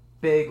big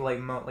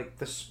like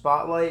the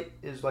spotlight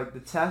is like the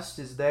test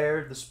is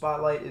there. The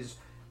spotlight is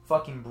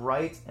fucking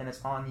bright and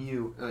it's on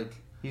you. Like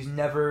he's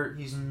never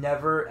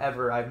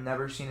ever. I've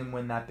never seen him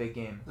win that big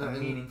game. A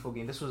meaningful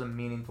game. This was a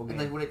meaningful game. And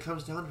like when it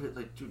comes down to it,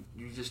 like dude,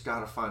 you just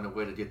gotta find a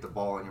way to get the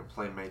ball in your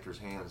playmakers'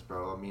 hands,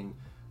 bro. I mean,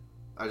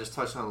 I just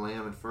touched on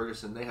Lamb and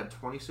Ferguson. They had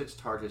 26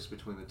 targets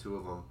between the two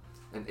of them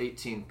and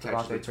 18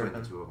 catches between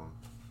the two of them.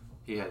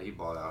 He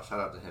balled out. Shout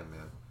out to him,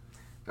 man.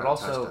 But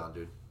also, touchdown,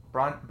 dude.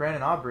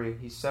 Brandon Aubrey,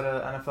 he set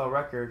an NFL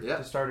record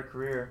to start a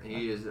career.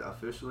 He is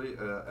officially an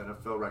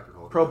NFL record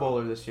holder. Pro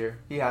Bowler this year.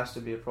 He has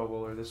to be a Pro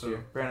Bowler this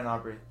year. Brandon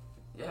Aubrey.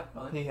 Yeah,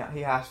 probably.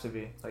 He has to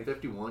be. Like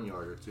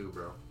 51-yarder too,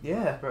 bro.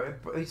 Yeah, bro.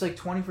 He's like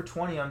 20 for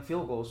 20 on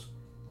field goals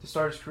to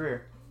start his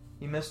career.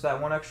 He missed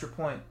that one extra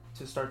point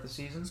to start the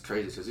season. It's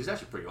crazy because he's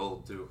actually pretty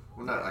old too.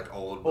 Well, not like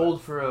old.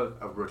 Old for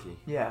a rookie.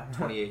 Yeah,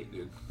 28,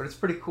 dude. But it's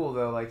pretty cool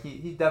though. Like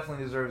he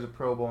definitely deserves a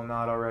Pro Bowl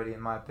nod already,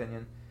 in my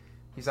opinion.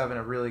 He's having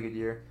a really good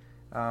year.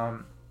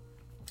 But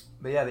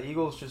yeah, the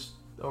Eagles just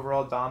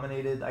overall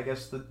dominated. I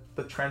guess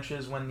the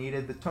trenches when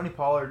needed. The Tony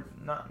Pollard,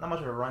 not much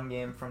of a run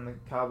game from the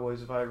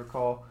Cowboys, if I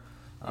recall.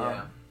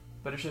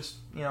 But it's just,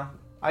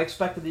 I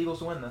expected the Eagles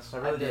to win this. I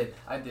really did.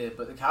 I did.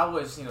 But the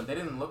Cowboys, they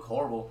didn't look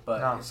horrible.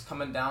 But it's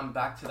coming down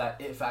back to that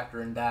it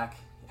factor in Dak.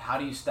 How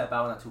do you step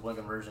out in that two-point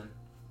conversion?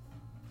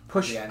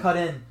 Push, cut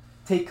in,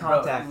 take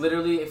contact. Bro,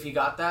 literally, if you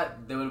got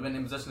that, they would have been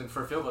in position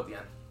for a field goal at the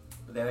end.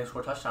 But they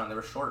scored a touchdown. They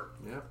were short.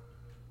 Yeah.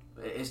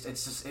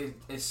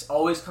 It's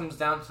always comes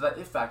down to that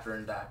it factor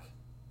in Dak.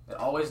 It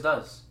always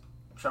does.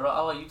 Trevor,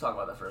 I'll let you talk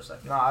about that for a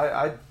second. No,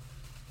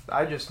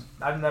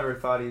 I've never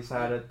thought he's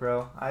had it,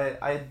 bro.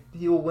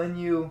 He will win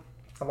you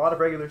a lot of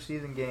regular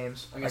season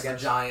games against the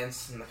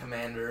Giants and the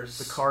Commanders.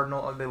 The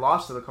Cardinals, they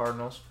lost to the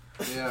Cardinals.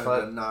 Yeah,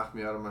 that knocked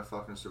me out of my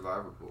fucking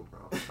survivor pool,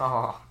 bro.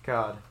 Oh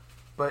God,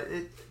 but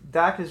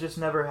Dak has just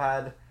never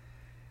had,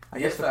 I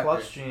guess, the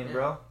clutch gene,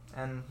 bro,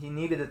 and he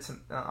needed it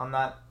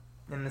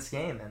in this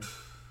game, and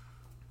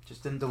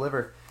just didn't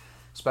deliver,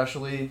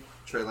 especially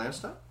Trey Lance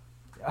time.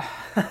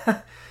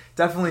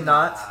 Definitely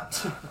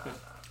not.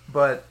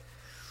 But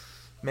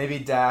maybe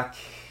Dak.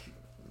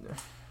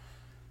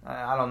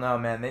 I don't know,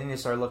 man. They need to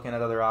start looking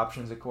at other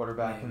options at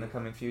quarterback in the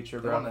coming future.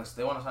 They want to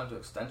sign to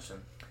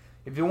extension.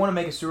 If you want to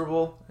make a Super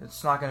Bowl,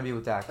 it's not going to be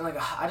with Dak. And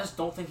I just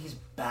don't think he's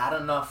bad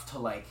enough to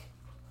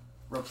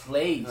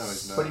replace. No,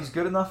 he's not. But he's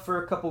good enough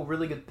for a couple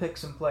really good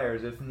picks and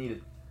players if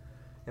needed,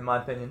 in my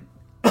opinion.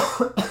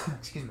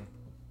 Excuse me.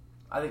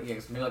 I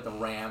think maybe the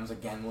Rams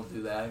again will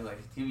do that.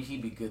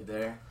 He'd be good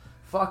there.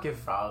 Fuck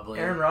if Probably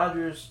Aaron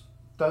Rodgers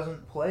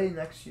doesn't play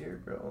next year,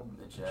 bro.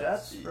 The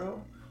Jets,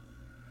 bro.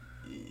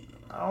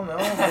 I don't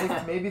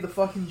know. Maybe the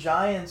fucking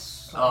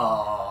Giants.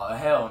 Oh,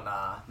 hell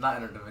nah.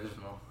 Not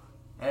interdivisional.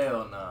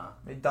 Hell nah.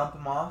 They dump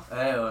him off.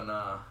 Hell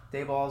nah.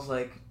 Dayball's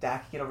like,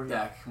 Dak, get over here.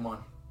 Dak, come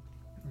on.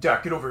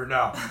 Dak, get over here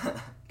now.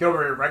 Get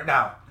over here right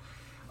now.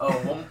 Oh,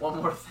 one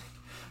more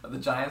thing. The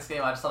Giants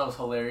game, I just thought it was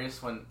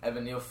hilarious when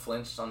Evan Neal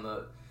flinched on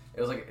the...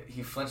 It was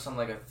he flinched on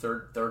a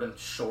third and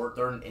short,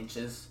 third and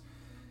inches.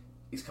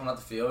 He's coming out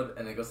the field,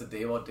 and it goes to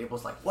Daboll.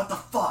 Daboll's like, what the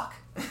fuck?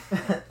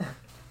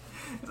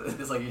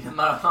 It's I'm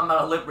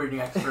not a lip reading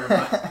expert,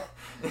 but...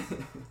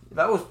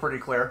 That was pretty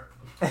clear.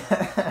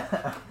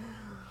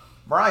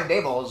 Brian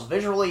Daboll is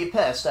visually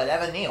pissed at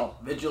Evan Neal.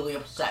 Visually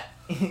upset.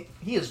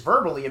 He is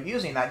verbally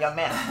abusing that young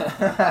man.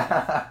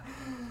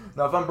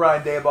 No, if I'm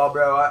Brian Daboll,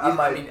 bro, I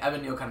might... I mean,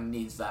 Evan Neal kind of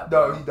needs that,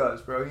 bro. No, he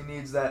does, bro. He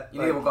needs that.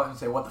 You need to go up and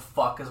say, what the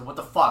fuck? What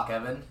the fuck,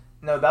 Evan?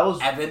 No, that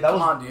was... Evan,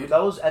 come on, dude.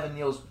 That was Evan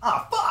Neal's,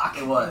 fuck!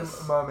 It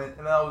was. Moment.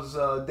 And that was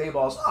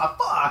Daboll's, fuck!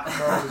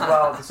 moment as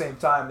well at the same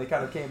time. They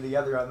kind of came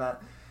together on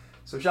that.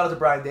 So shout out to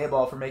Brian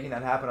Daboll for making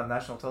that happen on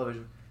national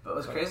television. But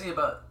what's crazy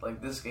about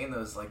this game,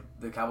 though, is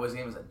the Cowboys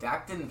game, is that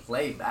Dak didn't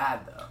play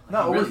bad, though.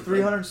 No, over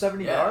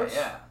 370 yards?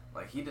 Yeah.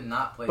 He did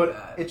not play but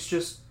bad. It's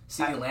just...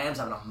 CeeDee Lamb's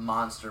having a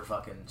monster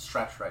fucking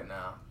stretch right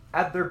now.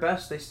 At their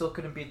best, they still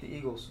couldn't beat the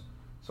Eagles.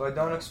 So I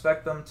don't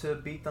expect them to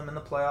beat them in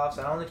the playoffs.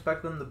 I don't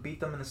expect them to beat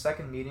them in the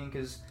second meeting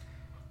because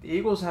the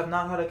Eagles have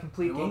not had a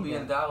complete game. It will be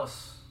in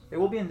Dallas. It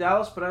will be in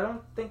Dallas, but I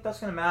don't think that's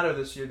going to matter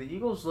this year. The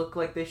Eagles look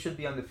like they should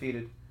be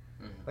undefeated.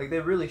 Mm-hmm. They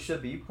really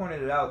should be. You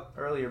pointed it out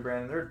earlier,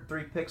 Brandon. They're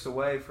 3 picks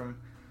away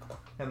from,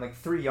 and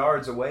 3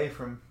 yards away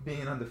from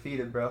being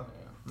undefeated, bro.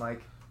 Yeah.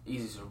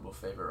 Easy Super Bowl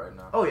favorite right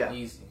now. Oh, yeah.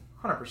 Easy.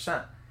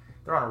 100%.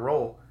 They're on a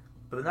roll.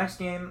 But the next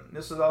game,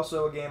 this is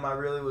also a game I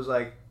really was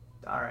like,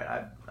 all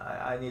right,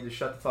 I need to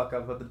shut the fuck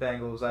up with the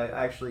Bengals. I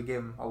actually gave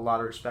them a lot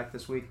of respect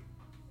this week.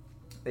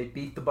 They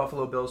beat the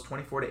Buffalo Bills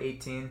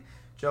 24-18.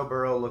 Joe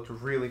Burrow looked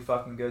really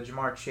fucking good.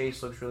 Jamar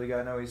Chase looks really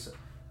good. I know he's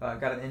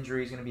got an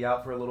injury. He's going to be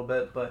out for a little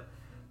bit, but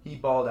he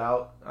balled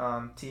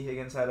out. T.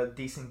 Higgins had a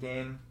decent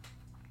game.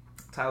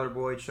 Tyler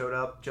Boyd showed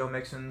up. Joe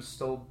Mixon's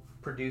still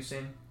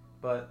producing,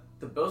 but...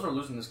 The Bills were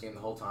losing this game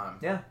the whole time.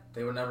 Yeah.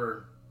 They were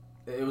never...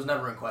 It was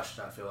never in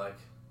question, I feel like.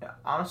 Yeah,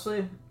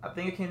 honestly, I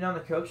think it came down to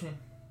coaching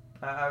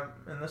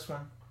in this one.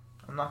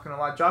 I'm not going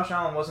to lie. Josh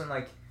Allen wasn't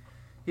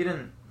he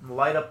didn't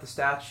light up the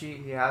stat sheet.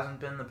 He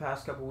hasn't been the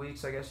past couple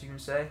weeks, I guess you can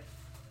say.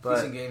 But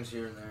decent games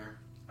here and there.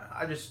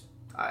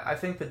 I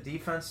think the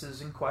defense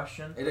is in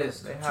question. It is.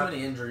 Too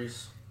many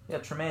injuries. Yeah,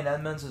 Tremaine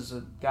Edmonds is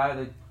a guy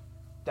that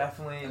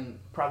definitely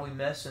probably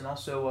miss, and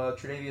also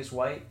Tre'Davious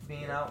White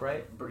being out,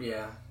 right?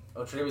 Yeah.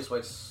 Oh, Tre'Davious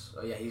White's...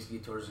 Oh, yeah, he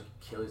tore his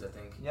Achilles, I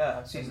think.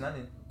 Yeah, season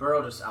ending.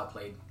 Burrow just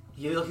outplayed.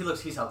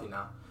 He's healthy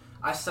now.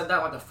 I said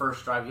that the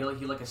first drive. He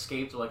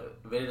escaped,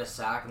 evaded a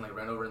sack and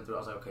ran over and through. I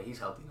was like, okay, he's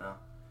healthy now.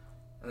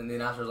 And then the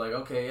announcer was like,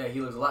 okay, yeah, he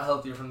looks a lot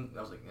healthier from.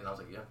 I was like,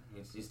 yeah,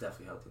 he's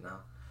definitely healthy now.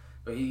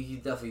 But he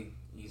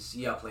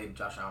outplayed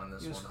Josh Allen in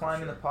this one. He was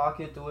climbing the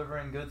pocket,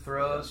 delivering good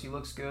throws. Yeah. He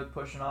looks good,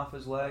 pushing off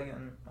his leg,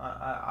 and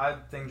I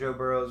think Joe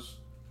Burrow's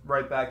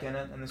right back in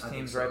it, and this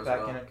team's right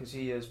back in it because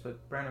he is.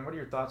 But Brandon, what are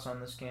your thoughts on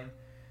this game?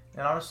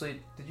 And honestly,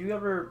 did you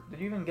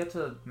even get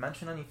to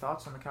mention any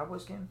thoughts on the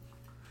Cowboys game?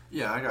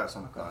 Yeah, I got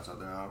some thoughts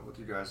out there with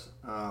you guys.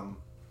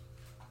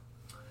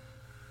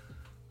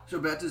 So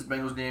back to this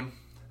Bengals game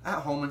at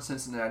home in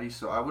Cincinnati.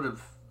 So I would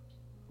have.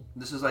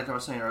 This is like I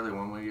was saying earlier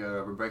when we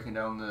were breaking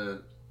down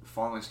the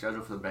following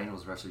schedule for the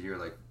Bengals the rest of the year.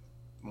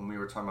 When we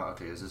were talking about,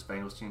 okay, is this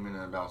Bengals team going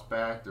to bounce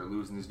back? They're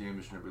losing these games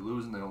they shouldn't be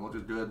losing. They don't look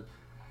as good.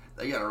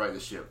 They got to right the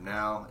ship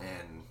now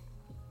and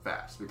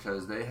fast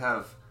because they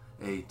have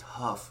a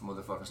tough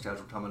motherfucking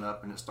schedule coming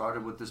up. And it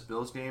started with this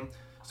Bills game.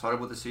 Started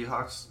with the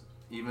Seahawks.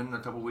 Even a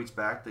couple weeks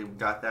back, they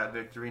got that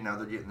victory. Now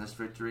they're getting this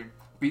victory.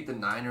 Beat the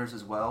Niners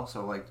as well.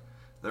 So,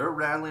 they're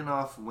rattling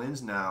off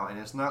wins now. And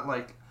it's not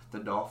like the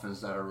Dolphins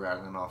that are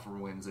rattling off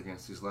wins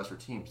against these lesser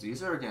teams.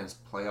 These are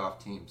against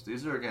playoff teams.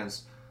 These are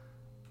against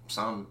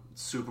some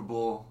Super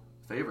Bowl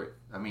favorite.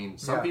 I mean,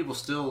 some people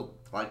still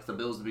like the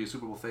Bills to be a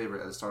Super Bowl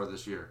favorite at the start of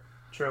this year.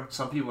 True.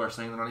 Some people are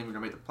saying they're not even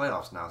going to make the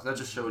playoffs now. So that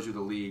just shows you the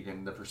league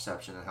and the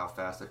perception and how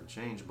fast that can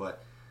change.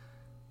 But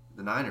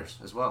the Niners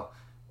as well,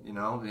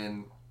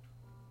 and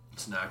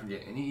it's not going to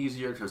get any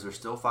easier because they're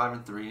still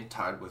 5-3,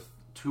 tied with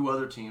 2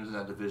 other teams in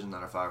that division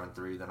that are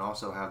 5-3. Then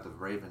also have the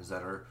Ravens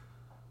that are,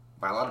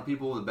 by a lot of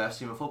people, the best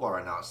team in football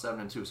right now at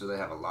 7-2. So they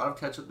have a lot of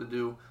catch up to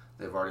do.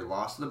 They've already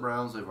lost to the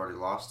Browns. They've already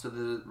lost to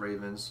the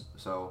Ravens.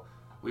 So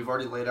we've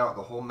already laid out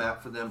the whole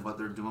map for them, but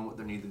they're doing what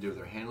they need to do.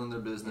 They're handling their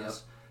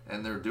business. Yep.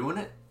 and they're doing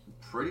it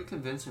pretty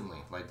convincingly.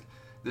 Like,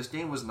 this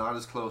game was not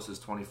as close as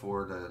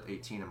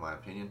 24-18 in my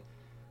opinion.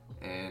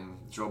 And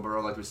Joe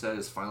Burrow, like we said,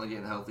 is finally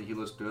getting healthy. He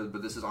looks good,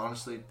 but this is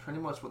honestly pretty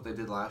much what they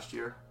did last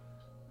year.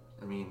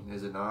 I mean,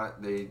 is it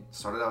not? They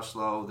started out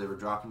slow. They were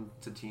dropping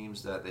to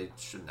teams that they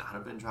should not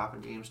have been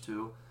dropping games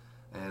to,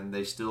 and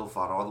they still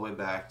fought all the way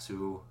back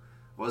to,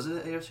 was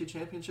it an AFC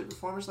Championship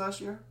performance last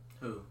year?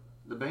 Who?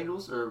 The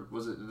Bengals, or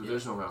was it the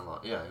divisional round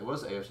loss? Yeah, it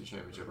was the AFC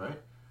Championship, right?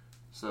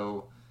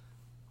 So,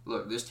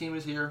 look, this team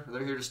is here.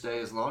 They're here to stay.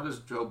 As long as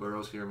Joe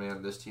Burrow's here,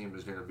 man, this team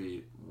is going to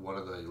be one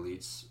of the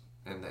elites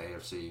in the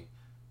AFC.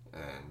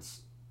 And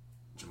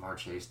Jamar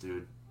Chase,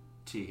 dude,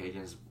 T.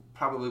 Higgins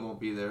probably won't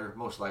be there.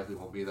 Most likely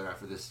won't be there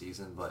after this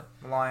season, but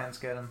The Lions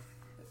get him,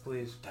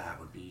 please. That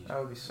would be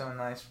so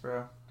nice,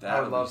 bro. That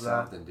I would love be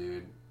something,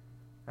 dude.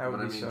 That would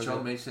but be I mean, so Joe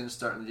good. Mixon's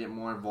starting to get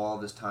more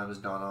involved as time has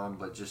gone on.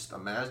 But just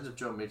imagine if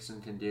Joe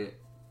Mixon can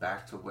get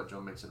back to what Joe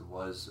Mixon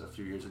was a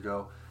few years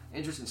ago.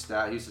 Interesting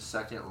stat: he's the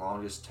second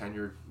longest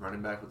tenured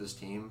running back with his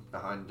team,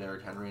 behind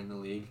Derrick Henry in the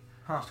league.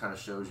 Just kind of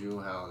shows you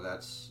how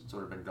that's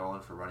sort of been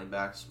going for running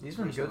backs. He's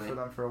been recently. good for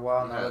them for a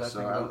while now. Yeah,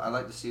 so I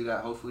like to see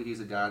that. Hopefully, he's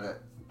a guy that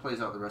plays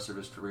out the rest of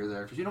his career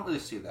there, because you don't really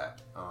see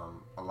that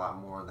a lot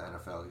more in the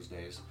NFL these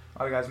days. A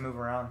lot of guys move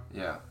around.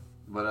 Yeah.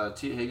 But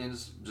T.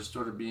 Higgins just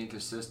sort of being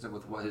consistent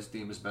with what his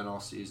theme has been all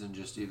season,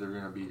 just either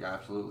going to be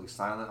absolutely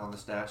silent on the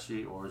stat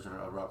sheet or is going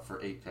to erupt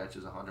for 8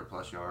 catches,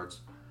 100-plus yards.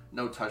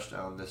 No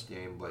touchdown this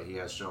game, but he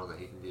has shown that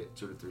he can get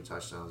 2 to 3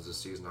 touchdowns this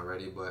season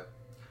already. But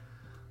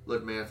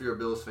look, man, if you're a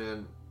Bills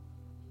fan,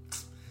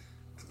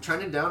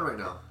 trending down right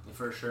now.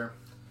 For sure.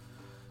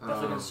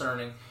 Definitely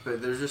concerning.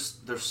 But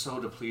they're so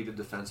depleted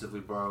defensively,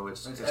 bro.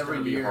 It's every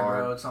gonna be year,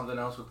 hard. bro. It's something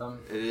else with them.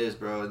 It is,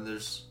 bro. And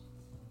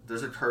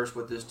there's a curse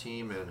with this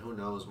team, and who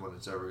knows when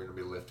it's ever going to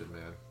be lifted,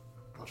 man.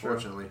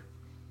 Unfortunately. True.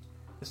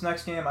 This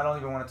next game, I don't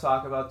even want to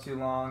talk about too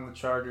long. The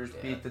Chargers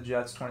beat the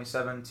Jets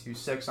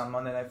 27-6 on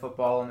Monday Night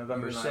Football on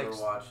November 6th. I were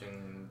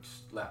watching,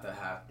 just left at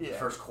half. Yeah.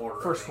 First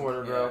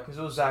quarter, bro. Because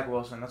it was Zach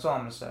Wilson. That's all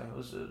I'm going to say. It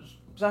was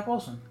Zach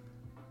Wilson.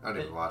 I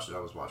didn't watch it. I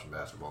was watching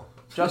basketball.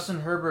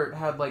 Justin Herbert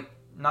had,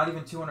 not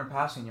even 200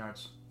 passing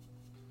yards.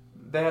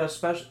 They had a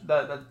special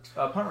that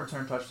punt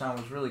return touchdown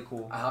was really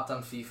cool. I hopped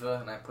on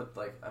FIFA and I put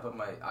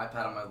my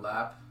iPad on my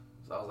lap,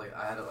 so I was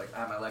I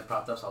had my leg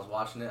propped up, so I was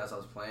watching it as I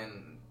was playing.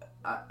 And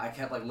I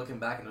kept looking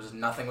back and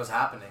nothing was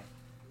happening.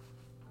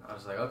 I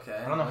was like,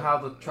 okay. I don't know how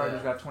the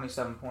Chargers got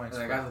 27 points.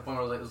 And I got to the point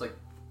where it was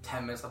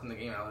 10 minutes left in the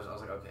game. And I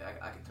was like, okay,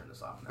 I can turn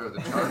this off now.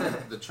 Bro,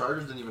 the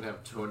Chargers didn't even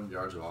have 200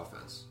 yards of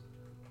offense.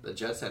 The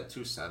Jets had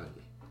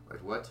 270.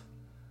 What?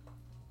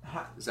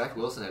 Zach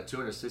Wilson had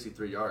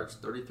 263 yards,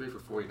 33 for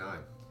 49.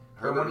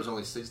 Herbert was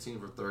only 16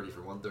 for 30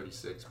 for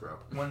 136, bro.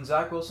 When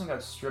Zach Wilson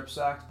got strip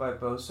sacked by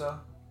Bosa,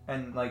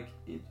 and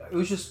it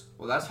was just...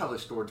 Well, that's how they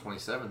scored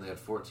 27. They had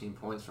 14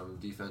 points from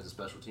defense and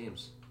special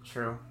teams.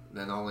 True.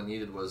 Then all they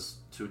needed was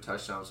 2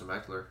 touchdowns from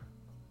Eckler,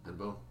 and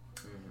boom.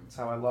 That's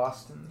how I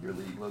lost in your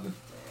league, Logan.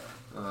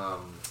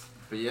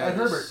 But yeah,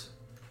 Herbert.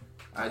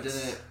 I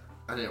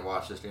didn't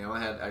watch this game. I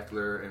had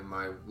Eckler in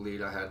my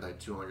lead. I had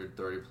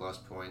 230 plus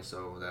points,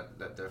 so that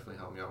definitely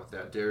helped me out with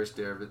that. Darius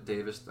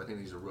Davis, I think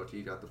he's a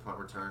rookie, got the punt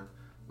return.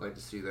 Like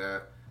to see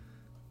that.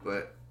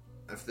 But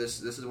if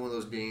this is one of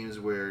those games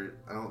where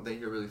I don't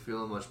think you're really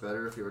feeling much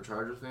better if you're a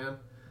Chargers fan.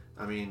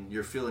 I mean,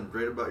 you're feeling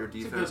great about your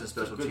defense and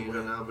special teams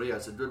right now, but yeah,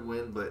 it's a good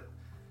win. But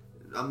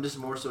I'm just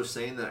more so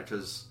saying that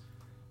because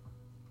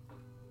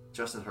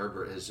Justin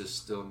Herbert is just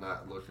still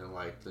not looking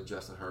like the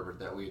Justin Herbert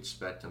that we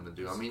expect him to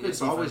do. I mean,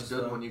 it's always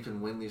good when you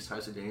can win these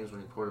types of games when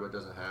your quarterback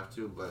doesn't have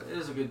to, but... It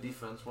is a good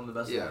defense, one of the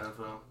best in the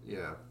NFL.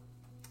 Yeah,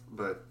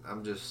 but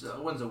I'm just...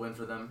 A win's a win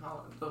for them.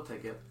 They'll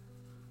take it.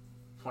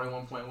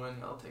 21-point win,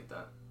 I'll take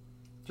that.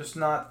 Just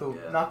not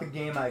the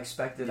game I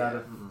expected out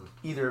of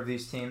either of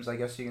these teams, I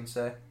guess you can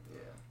say.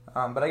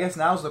 Yeah. But I guess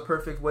now's the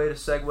perfect way to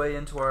segue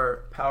into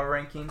our power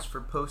rankings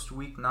for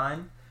post-Week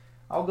 9.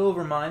 I'll go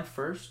over mine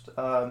first,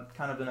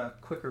 kind of in a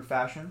quicker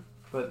fashion.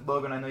 But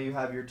Logan, I know you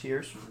have your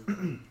tiers,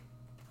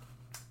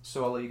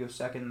 so I'll let you go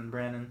second, and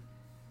Brandon,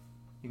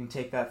 you can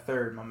take that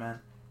third, my man.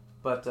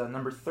 But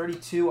number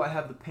 32, I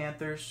have the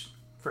Panthers.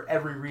 For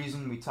every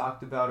reason we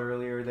talked about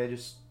earlier, they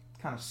just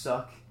kind of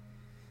suck.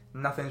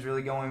 Nothing's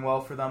really going well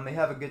for them. They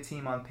have a good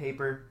team on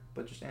paper,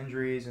 but just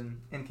injuries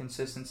and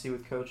inconsistency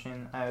with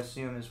coaching, I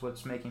assume, is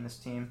what's making this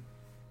team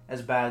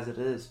as bad as it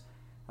is.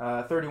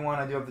 31,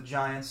 I do have the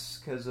Giants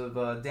because of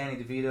Danny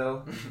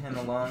DeVito, him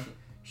alone.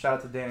 Shout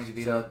out to Danny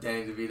DeVito. Shout out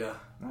Danny DeVito.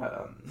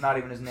 Not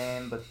even his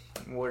name, but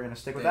we're going to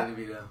stick with that.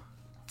 Danny DeVito.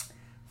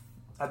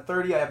 At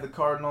 30, I have the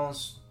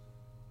Cardinals.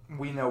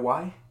 We know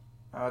why.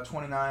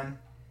 29,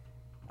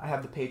 I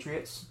have the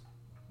Patriots.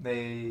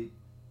 They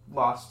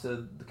lost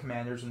to the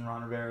Commanders, and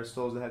Ron Rivera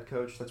still is the head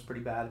coach. That's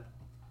pretty bad.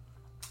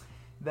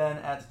 Then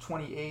at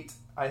 28,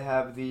 I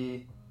have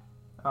the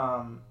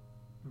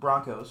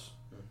Broncos.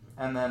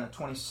 And then at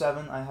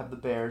 27, I have the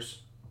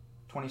Bears.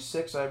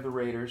 26, I have the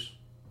Raiders.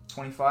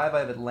 25, I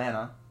have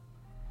Atlanta.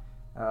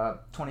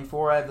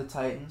 24, I have the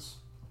Titans.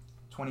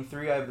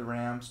 23, I have the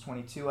Rams.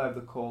 22, I have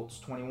the Colts.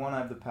 21, I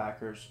have the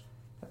Packers.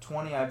 At At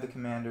 20, I have the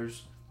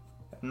Commanders.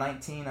 At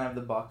 19, I have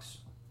the Bucks.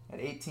 At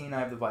 18, I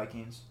have the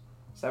Vikings.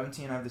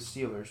 17, I have the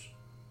Steelers.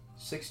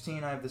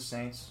 16, I have the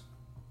Saints.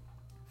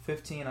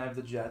 15, I have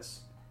the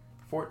Jets.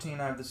 14,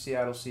 I have the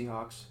Seattle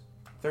Seahawks.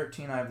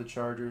 13, I have the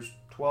Chargers.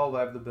 12, I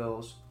have the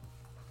Bills.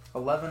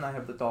 11, I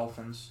have the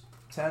Dolphins.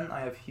 10,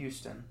 I have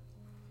Houston.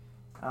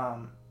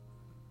 9,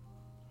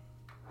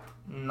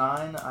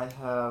 I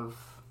have...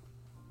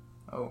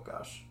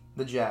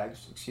 the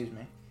Jags, excuse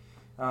me.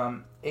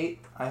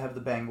 8, I have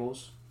the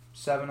Bengals.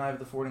 7, I have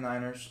the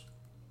 49ers.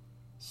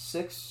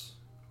 6...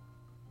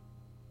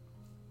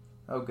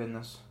 Oh,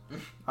 goodness.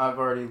 I've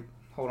already...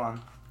 Hold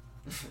on.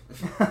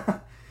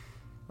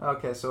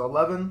 Okay, so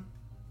 11,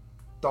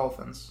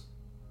 Dolphins.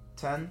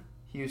 10,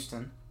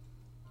 Houston.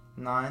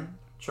 9,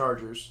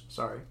 Chargers.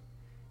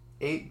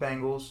 8,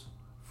 Bengals.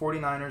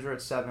 49ers are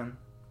at 7.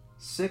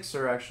 6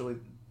 are actually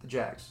the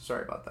Jags.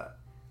 Sorry about that.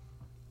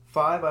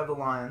 5, I have the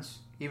Lions.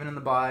 Even in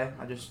the bye,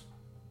 I just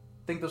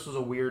think this was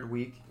a weird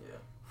week. Yeah.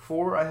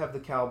 4, I have the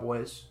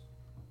Cowboys.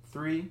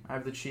 3, I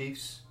have the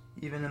Chiefs.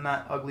 Even in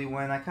that ugly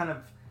win,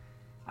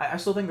 I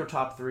still think they're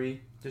top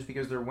 3 just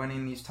because they're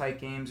winning these tight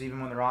games even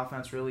when their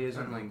offense really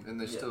isn't. And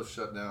they still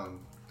shut down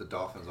the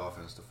Dolphins'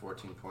 offense to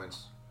 14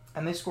 points.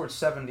 And they scored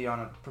 70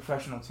 on a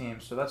professional team,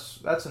 so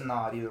that's a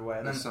nod either way.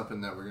 And that's something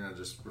that we're going to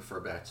just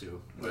refer back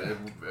to. But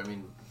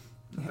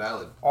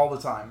valid. All the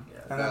time.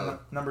 Yeah, and valid. Then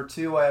number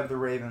 2, I have the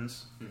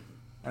Ravens.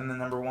 And then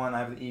number 1, I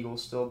have the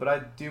Eagles still. But I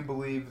do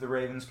believe the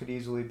Ravens could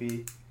easily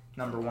be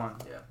number 1.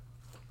 Yeah.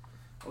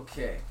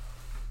 Okay.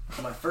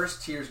 So my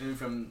first tier is going to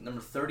be from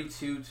number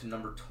 32 to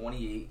number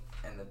 28.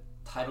 And the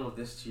title of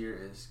this tier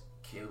is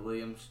Caleb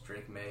Williams,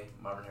 Drake May,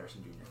 Marvin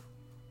Harrison Jr.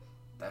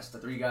 That's the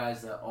 3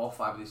 guys that all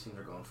 5 of these teams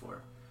are going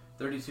for.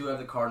 32 have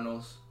the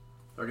Cardinals.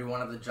 31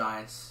 have the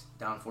Giants,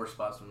 down 4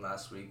 spots from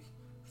last week.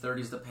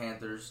 30 is the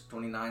Panthers.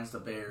 29 is the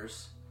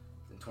Bears.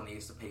 And 28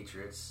 is the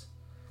Patriots.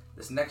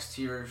 This next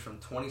tier is from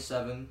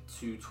 27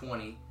 to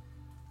 20.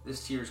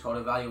 This tier is called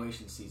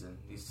evaluation season.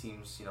 These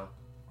teams,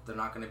 they're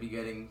not going to be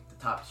getting the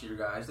top tier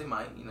guys. They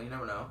might, you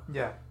never know.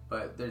 Yeah.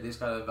 But they just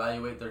got to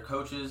evaluate their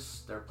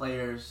coaches, their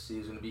players, see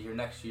who's going to be here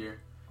next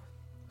year.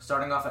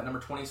 Starting off at number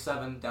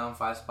 27, down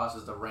 5 spots,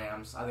 is the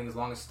Rams. I think as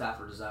long as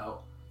Stafford is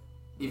out,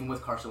 even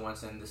with Carson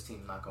Wentz in, this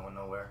team's not going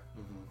nowhere.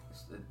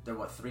 Mm-hmm. They're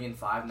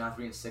 3-5 now,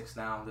 3-6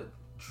 now.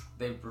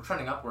 They were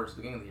trending upwards at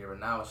the beginning of the year, but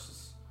now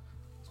it's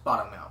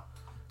bottoming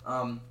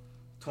out.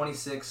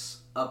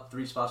 26 up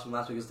 3 spots from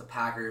last week is the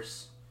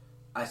Packers.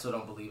 I still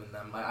don't believe in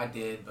them. I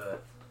did,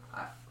 but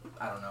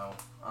I don't know.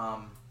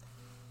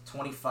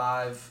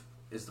 25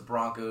 is the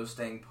Broncos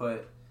staying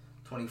put.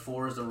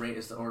 24 is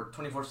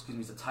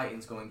the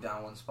Titans going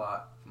down 1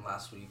 spot from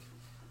last week.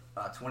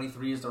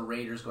 23 is the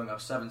Raiders going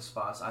up 7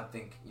 spots. I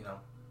think,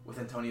 with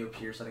Antonio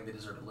Pierce, I think they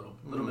deserve a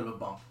little bit of a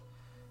bump.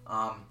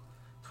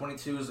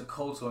 22 is the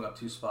Colts going up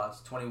 2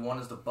 spots. 21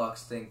 is the Bucs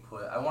staying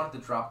put. I wanted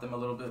to drop them a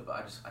little bit,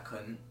 but I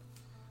couldn't.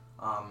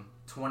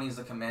 20 is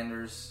the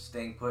Commanders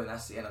staying put, and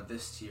that's the end of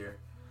this tier.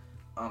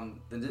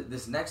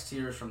 This next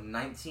tier is from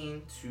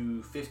 19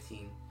 to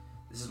 15.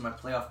 This is my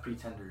playoff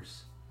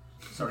pretenders.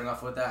 Starting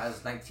off with that,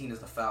 as 19 is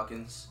the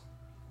Falcons.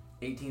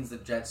 18 is the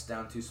Jets,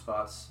 down 2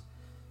 spots.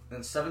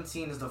 Then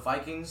 17 is the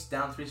Vikings,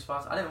 down 3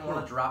 spots. I didn't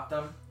want to drop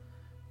them,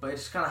 but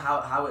it's kind of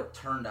how it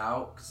turned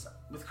out. Because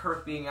with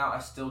Kirk being out, I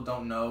still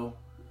don't know.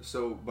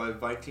 So by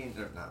by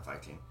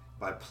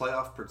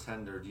playoff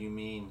pretender, do you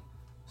mean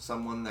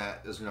someone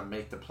that is going to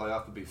make the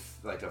playoff to be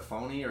like a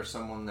phony, or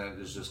someone that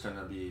is just going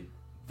to be...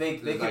 They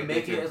could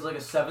make it as like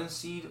a 7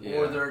 seed,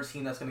 or they're a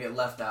team that's going to get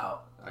left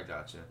out. I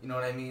gotcha. You know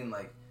what I mean?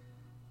 Like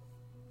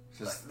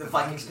the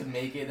Vikings could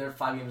make it. They're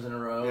 5 games in a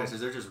row. Yeah, because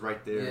they're just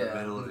right there in the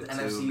middle of it, the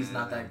NFC's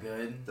not that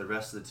good. The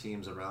rest of the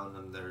teams around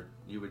them,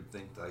 you would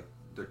think like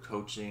they're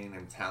coaching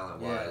and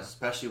talent-wise,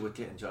 especially with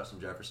getting Justin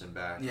Jefferson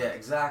back. Yeah,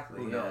 exactly.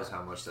 Who knows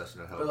how much that's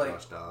going to help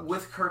Josh Dobbs.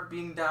 With Kirk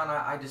being down,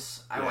 I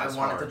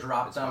wanted to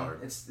drop them.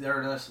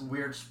 They're in a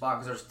weird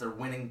spot because they're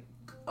winning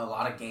a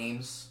lot of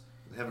games.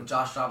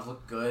 Josh Dobbs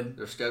looked good.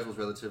 Their schedule's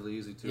relatively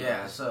easy too.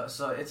 Yeah, so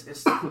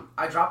it's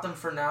I dropped them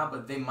for now,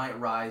 but they might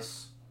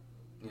rise.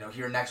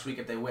 Here next week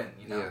if they win.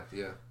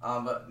 Yeah.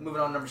 But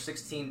moving on, number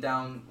 16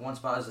 down 1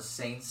 spot is the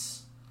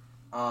Saints.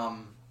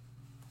 I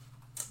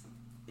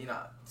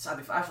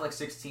feel like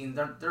 16.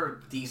 They're a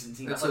decent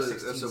team. It's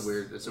a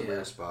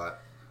weird spot.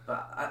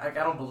 But I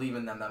don't believe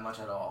in them that much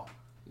at all.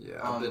 Yeah,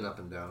 I've been up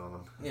and down on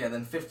them. Yeah,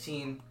 then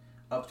 15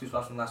 up 2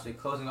 spots from last week.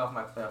 Closing off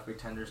my playoff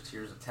pretenders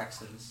tiers, the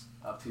Texans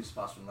up 2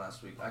 spots from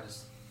last week.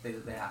 They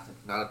have to.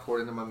 Not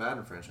according to my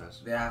Madden franchise.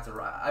 They have to.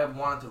 I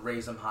wanted to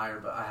raise them higher,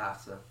 but I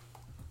have to.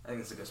 I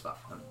think it's a good spot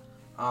for them.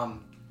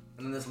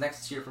 And then this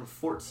next tier from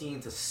 14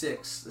 to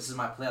 6. This is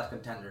my playoff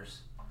contenders.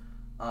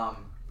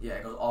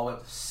 It goes all the way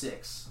up to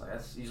 6. Like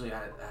that's usually I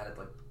had it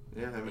like.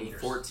 Yeah,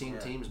 14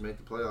 teams make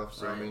the playoffs,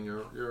 so right.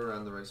 You're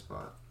around the right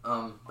spot.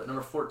 But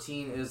number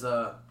 14 is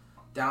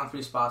down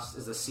 3 spots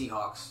is the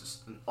Seahawks.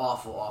 Just an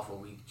awful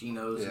week.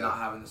 Geno's not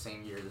having the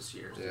same year this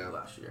year as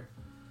last year.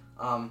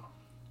 And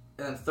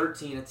then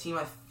 13, a team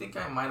I think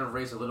I might have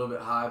raised a little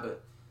bit high,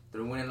 but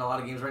They're winning a lot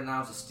of games right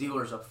now. It's the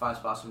Steelers up 5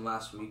 spots from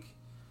last week.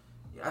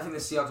 Yeah, I think the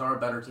Seahawks are a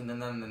better team than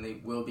them, and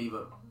they will be,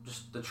 but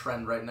just the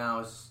trend right now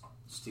is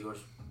Steelers.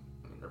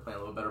 I mean, they're playing a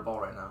little better ball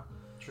right now.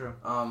 True.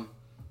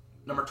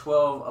 Number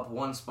 12 up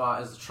 1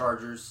 spot is the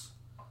Chargers.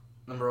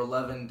 Number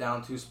 11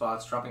 down 2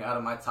 spots, dropping out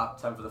of my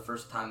top 10 for the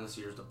first time this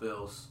year is the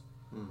Bills.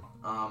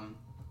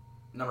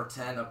 Number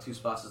 10 up 2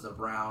 spots is the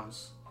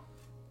Browns.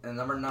 And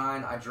number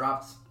 9, I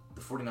dropped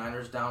the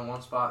 49ers down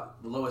 1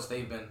 spot. The lowest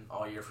they've been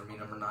all year for me,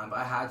 number 9. But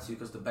I had to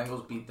because the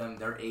Bengals beat them.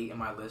 They're 8 in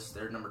my list.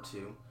 They're number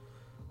 2.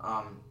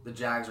 The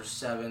Jags are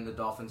 7. The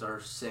Dolphins are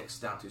 6,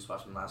 down 2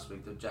 spots from last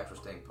week. The Jags were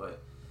staying put.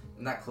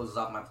 And that closes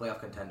off my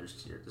playoff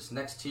contenders tier. This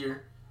next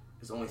tier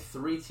is only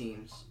 3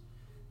 teams.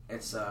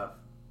 It's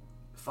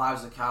 5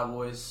 is the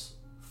Cowboys,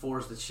 4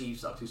 is the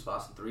Chiefs, up 2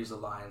 spots, and 3 is the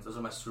Lions. Those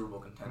are my Super Bowl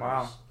contenders.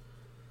 Wow.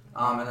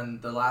 And then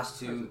the last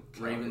 2,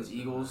 Ravens,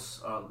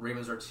 Eagles.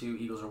 Ravens are 2,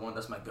 Eagles are 1.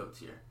 That's my GOAT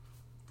tier.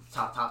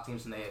 Top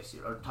teams in the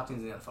AFC, or top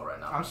teams in the NFL right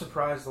now. I'm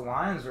surprised the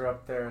Lions are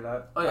up there.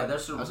 They're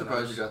Super Bowl. I'm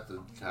surprised you got the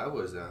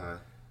Cowboys that high.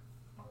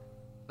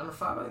 Number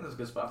 5, I think that's a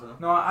good spot for them.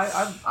 No,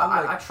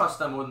 I trust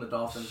them more than the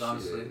Dolphins,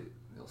 honestly.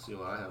 You'll see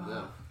why I have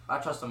them. I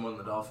trust them more than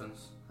the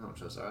Dolphins. I don't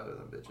trust either of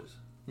them bitches.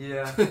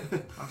 Yeah,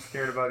 I'm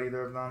scared about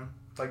either of them.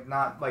 Like,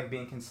 not like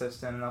being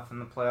consistent enough in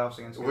the playoffs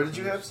against. Where did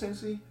you have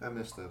Cincy? I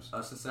missed those.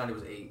 Cincinnati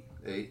was 8.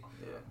 8.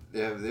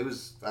 Yeah. Yeah,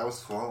 I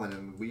was falling,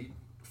 and we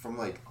from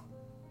like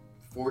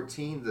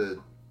 14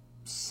 to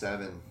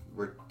 7,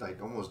 we're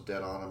like almost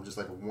dead on. I'm just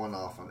like 1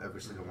 off on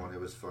every single one. It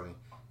was funny.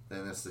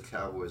 Then it's the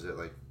Cowboys that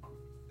like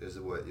is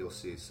what you'll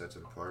see sets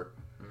it apart.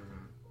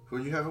 Mm-hmm. Who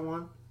did you have at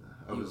 1?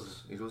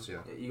 Eagles. Yeah.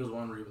 Eagles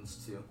 1,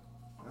 Ravens 2.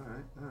 All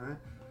right.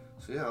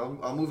 So yeah,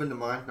 I'll move into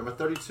mine. Number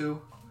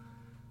 32.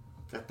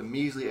 Got the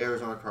measly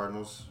Arizona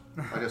Cardinals.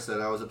 Like I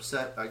said, I was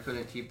upset I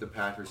couldn't keep the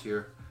Packers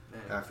here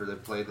after they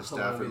played the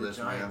Stafford-less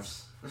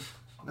Rams.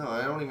 No,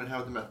 I don't even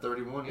have them at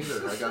 31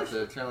 either. I got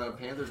the Carolina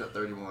Panthers at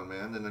 31,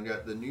 man. Then I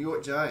got the New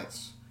York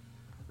Giants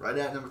right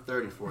at number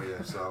 30 for you.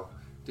 So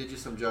did you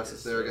some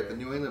justice there. I got the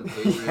New England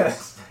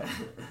Patriots.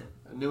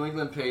 New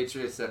England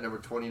Patriots at number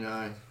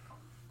 29.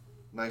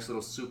 Nice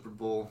little Super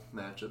Bowl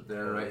matchup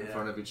there, in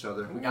front of each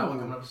other. We got one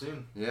coming up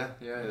soon. Yeah,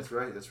 that's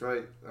right.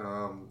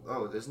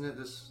 Isn't it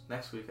this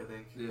next week? I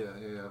think.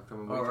 Yeah.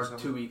 Coming week or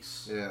 2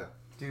 weeks. Yeah.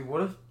 Dude,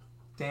 what if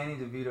Danny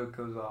DeVito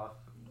goes off?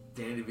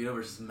 Danny DeVito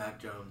versus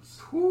Mac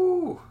Jones.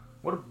 Whoo!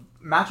 What a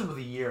matchup of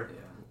the year.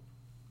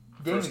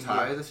 Yeah. Game First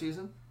tie of the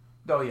season?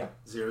 Oh yeah.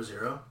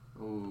 0-0.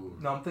 Ooh.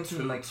 No, I'm thinking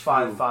 2-2. like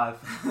 5-5.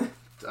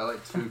 I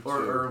like 2-2.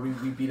 Or we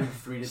beat him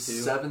 3-2.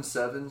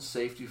 7-7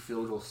 safety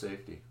field goal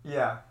safety.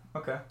 Yeah.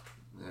 Okay.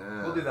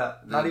 Yeah. We'll do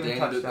that. Not even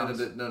touchdowns.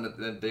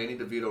 Then Danny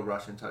DeVito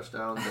rushing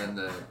touchdown. Then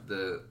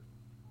the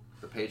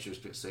Patriots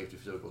get safety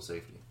field goal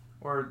safety.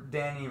 Or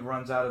Danny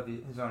runs out of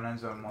his own end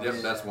zone once.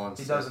 Yep, that's one.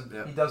 He doesn't.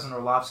 Yep. He doesn't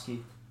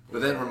Orlovsky.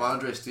 But then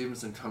Ramondre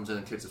Stevenson comes in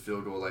and kicks a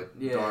field goal like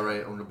Dare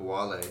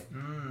Ogunbowale.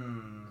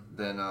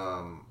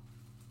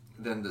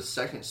 Then the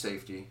second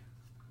safety,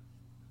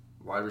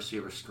 wide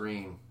receiver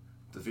screen,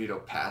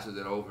 DeVito passes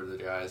it over the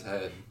guy's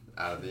head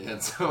out of the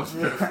end zone for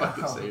the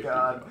fucking safety. Oh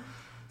God.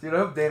 Dude, I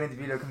hope Danny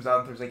DeVito comes out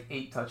and throws like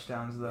 8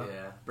 touchdowns though.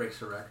 Yeah, breaks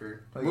the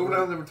record. Like, moving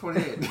on to number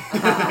 28.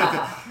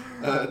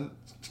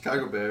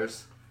 Chicago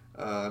Bears.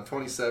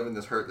 27,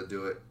 this hurt to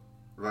do it.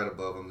 Right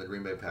above them, the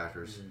Green Bay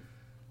Packers. Mm-hmm.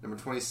 Number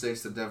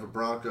 26, the Denver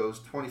Broncos.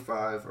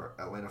 25,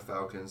 Atlanta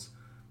Falcons.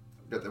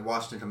 Got the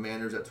Washington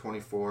Commanders at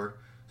 24.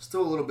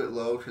 Still a little bit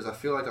low because I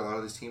feel like a lot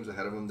of these teams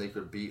ahead of them they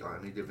could beat on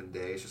any given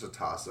day. It's just a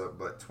toss-up.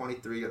 But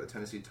 23, got the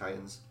Tennessee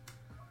Titans.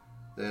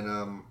 Then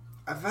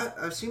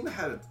I've seemed to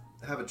have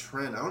a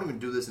trend. I don't even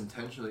do this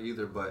intentionally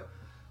either, but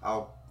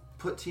I'll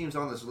put teams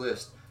on this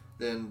list,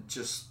 then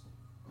just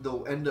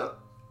they'll end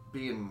up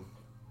being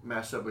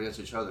matched up against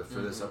each other for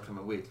this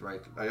upcoming week,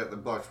 right? I got the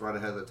Bucs right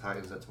ahead of the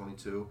Titans at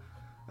 22.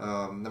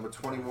 Number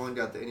 21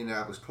 got the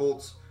Indianapolis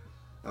Colts.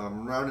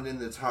 Rounding in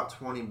the top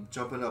 20,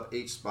 jumping up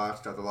 8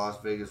 spots, got the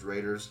Las Vegas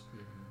Raiders.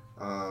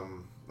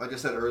 Like I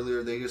said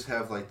earlier, they just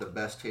have like the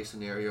best case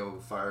scenario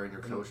of firing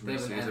your coach in the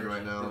season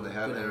right now. They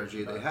have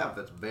energy. They have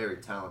a very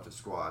talented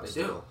squad.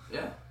 They do.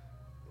 Yeah.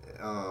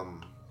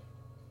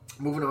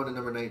 Moving on to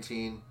number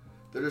 19,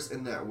 they're just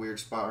in that weird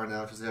spot right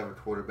now because they have a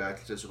quarterback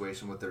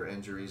situation with their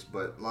injuries.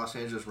 But Los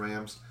Angeles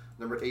Rams,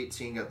 number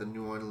 18, got the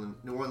New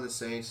Orleans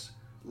Saints,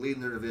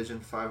 leading their division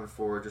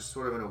 5-4, just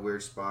sort of in a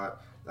weird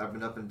spot. I've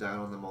been up and down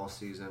on them all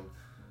season.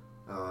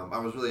 I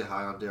was really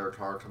high on Derek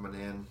Carr coming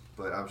in,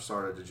 but I've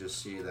started to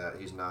just see that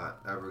he's not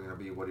ever going to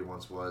be what he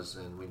once was,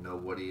 and we know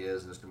what he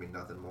is, and there's going to be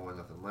nothing more,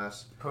 nothing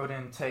less. Put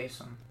in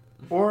Taysom,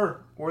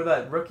 or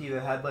that rookie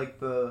that had like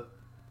the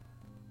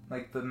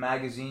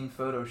magazine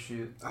photo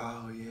shoot.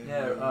 Oh yeah.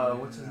 Yeah.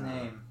 What's his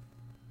name?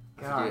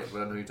 I forget, but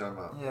I know who you're talking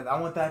about. Yeah, I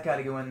want that guy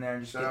to go in there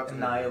and just get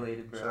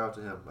annihilated, bro. Shout out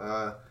to him.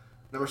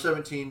 Number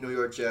 17, New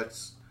York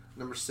Jets.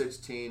 Number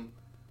 16.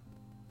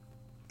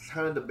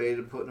 Kind of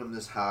debated putting them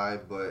this high,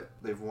 but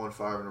they've won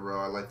 5 in a row.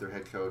 I like their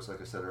head coach. Like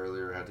I said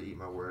earlier, I had to eat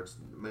my words.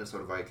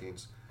 Minnesota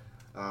Vikings.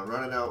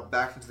 Running out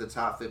back into the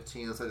top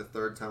 15. That's like the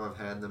third time I've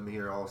had them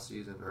here all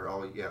season,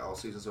 all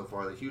season so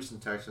far. The Houston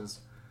Texans,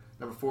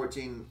 number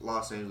 14,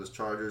 Los Angeles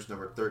Chargers,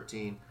 number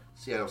 13,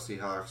 Seattle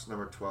Seahawks,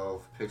 number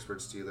 12, Pittsburgh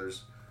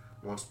Steelers,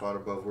 one spot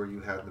above where you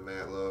had them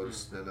at,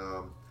 Lowe's. And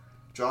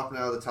dropping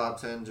out of the top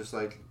 10, just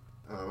like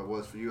it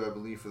was for you, I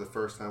believe, for the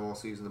first time all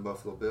season, the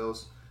Buffalo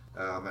Bills.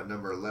 I'm at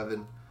number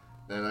 11.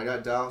 And I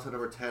got Dallas at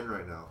number 10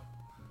 right now.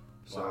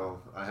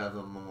 So I have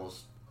them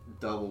almost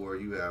double where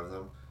you have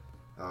them.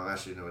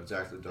 Actually, no,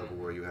 exactly double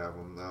where you have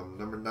them.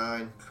 Number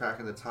 9,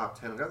 cracking the top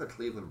 10. I got the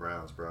Cleveland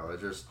Browns, bro.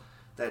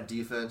 That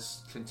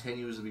defense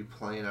continues to be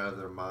playing out of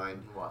their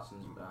mind.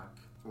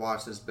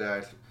 Watson's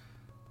back.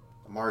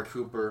 Amari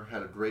Cooper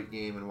had a great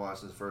game in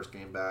Watson's first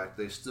game back.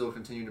 They still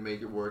continue to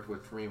make it work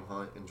with Kareem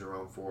Hunt and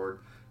Jerome Ford.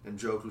 And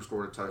Njoku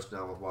scored a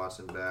touchdown with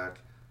Watson back.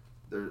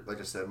 Like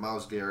I said,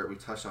 Myles Garrett, we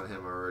touched on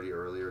him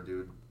earlier,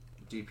 dude.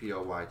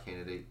 DPOY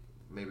candidate,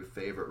 maybe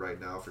favorite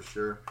right now for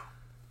sure.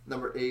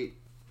 Number 8,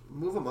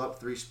 move them up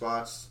 3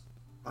 spots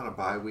on a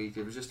bye week.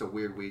 It was just a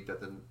weird week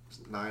that the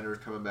Niners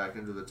coming back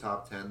into the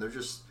top 10.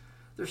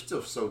 They're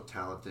still so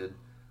talented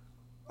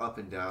up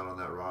and down on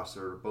that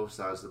roster, both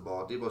sides of the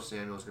ball. Deebo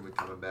Samuel's going to be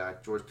coming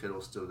back. George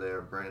Kittle's still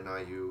there. Brandon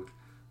Ayuk,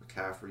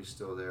 McCaffrey's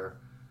still there.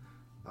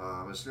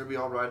 It's going to be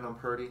all riding on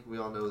Purdy. We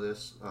all know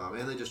this.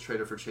 And they just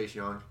traded for Chase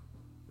Young.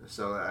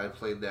 So I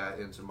played that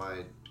into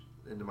my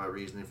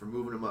reasoning for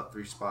moving him up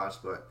 3 spots,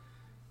 but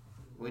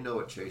we know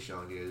what Chase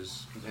Young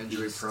is.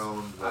 Injury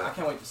prone. I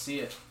can't wait to see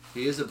it.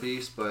 He is a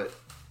beast, but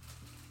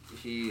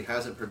he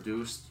hasn't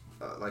produced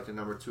like a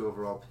number 2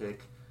 overall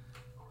pick.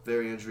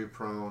 Very injury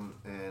prone,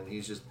 and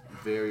he's just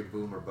very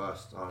boom or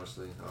bust,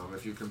 honestly.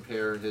 If you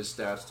compare his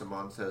stats to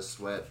Montez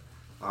Sweat,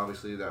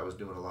 obviously that was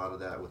doing a lot of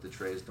that with the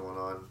trades going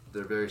on.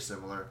 They're very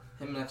similar.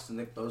 Him next to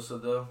Nick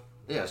Bosa, though.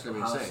 Yeah, it's going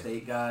to be insane.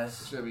 State guys.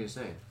 It's going to be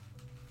insane.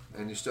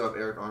 And you still have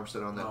Eric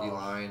Armstead on that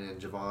D-line,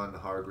 and Javon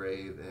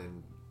Hargrave,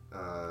 and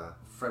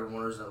Fred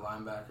Warner's at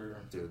linebacker.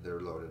 Dude, they're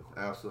loaded.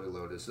 Absolutely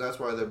loaded. So that's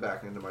why they're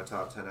back into my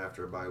top 10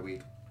 after a bye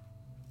week.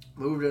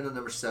 Moved into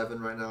number 7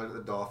 right now, the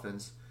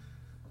Dolphins.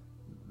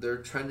 They're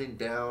trending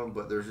down,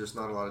 but there's just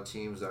not a lot of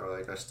teams that are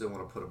like, I still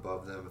want to put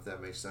above them, if that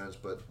makes sense.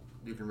 But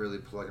you can really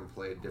plug and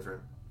play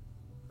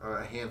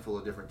a handful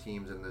of different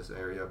teams in this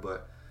area.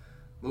 But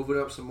moving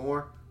up some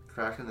more,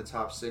 cracking the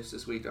top 6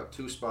 this week, up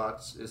 2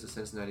 spots, is the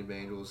Cincinnati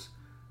Bengals.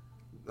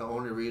 The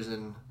only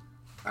reason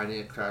I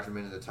didn't crack them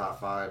into the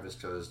top 5 is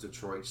because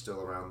Detroit's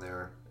still around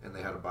there, and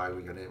they had a bye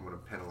week. I didn't want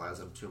to penalize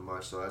them too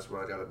much, so that's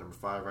what I got at number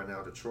 5 right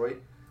now,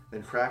 Detroit.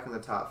 Then cracking the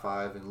top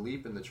 5 and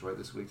leaping Detroit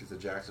this week is the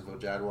Jacksonville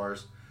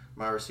Jaguars.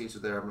 My receipts are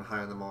there. I've been high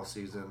on them all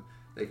season.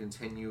 They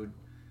continued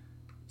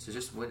to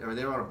just win. I mean,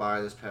 they were on a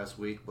bye this past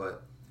week,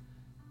 but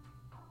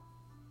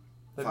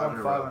they've won 5 in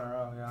a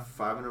row. Yeah,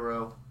 5 in a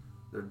row.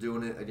 They're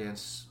doing it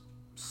against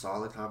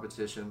solid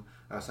competition.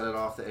 I said it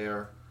off the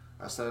air.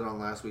 I said it on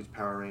last week's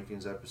Power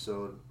Rankings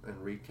episode and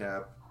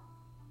recap.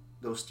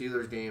 Those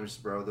Steelers games,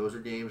 bro, those are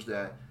games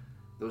that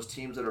those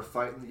teams that are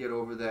fighting to get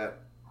over that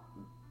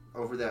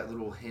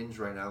little hinge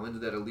right now, into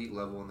that elite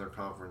level in their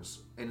conference,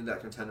 into that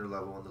contender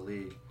level in the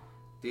league.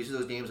 These are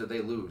those games that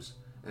they lose.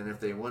 And if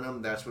they win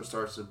them, that's what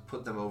starts to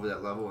put them over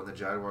that level, and the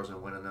Jaguars are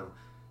winning them.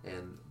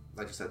 And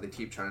like I said, they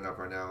keep trending up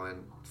right now.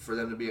 And for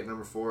them to be at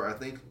number 4, I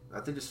think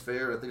it's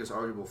fair. I think it's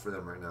arguable for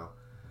them right now.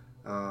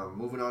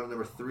 Moving on to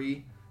number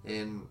 3.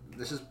 And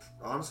this is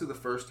honestly the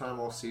first time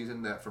all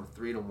season that from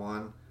 3 to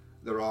 1,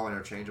 they're all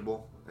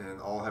interchangeable and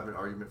all have an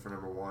argument for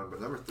number 1.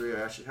 But number 3,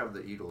 I actually have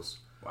the Eagles.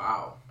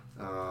 Wow.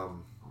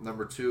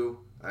 Number 2,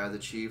 I have the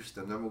Chiefs.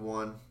 Then number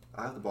 1,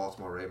 I have the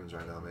Baltimore Ravens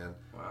right now, man.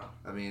 Wow.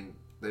 I mean,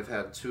 they've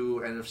had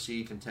 2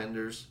 NFC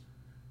contenders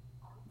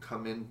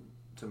come in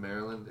to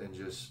Maryland and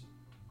just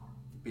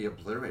be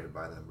obliterated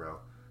by them, bro.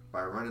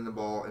 By running the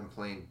ball and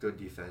playing good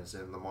defense.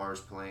 And Lamar's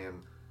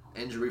playing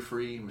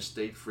injury-free,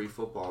 mistake-free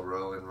football,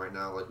 bro. And right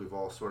now, like we've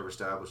all sort of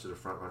established, as a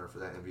front runner for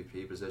that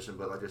MVP position.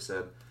 But like I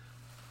said,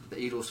 the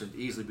Eagles should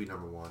easily be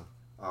number 1.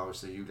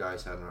 Obviously, you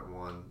guys had them at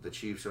 1. The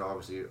Chiefs should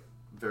obviously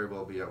very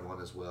well be at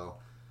 1 as well.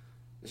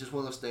 It's just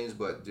one of those things,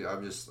 but dude,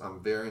 I'm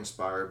very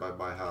inspired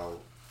by how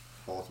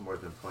Baltimore's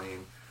been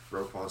playing.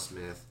 Roquan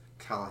Smith,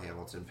 Kyle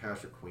Hamilton,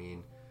 Patrick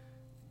Queen,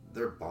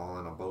 they're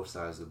balling on both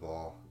sides of the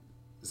ball.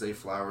 Zay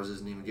Flowers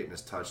isn't even getting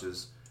his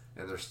touches,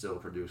 and they're still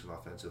producing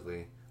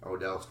offensively.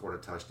 Odell scored a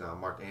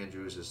touchdown. Mark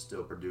Andrews is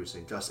still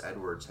producing. Gus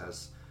Edwards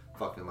has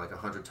fucking like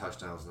 100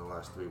 touchdowns in the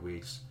last 3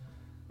 weeks.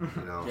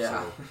 You know,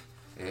 yeah. So,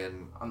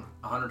 and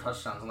 100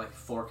 touchdowns and like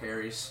 4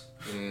 carries.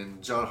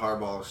 And John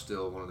Harbaugh is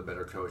still one of the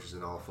better coaches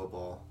in all of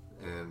football.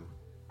 And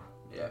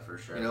yeah, for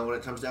sure. You know, when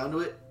it comes down to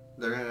it,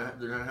 they're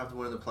gonna have to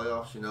win in the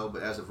playoffs. You know,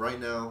 but as of right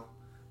now,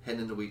 heading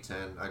into Week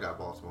 10, I got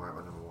Baltimore at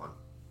my number 1.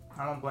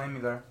 I don't blame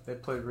you there. They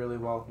played really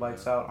well,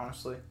 lights out,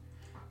 honestly,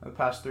 the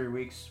past 3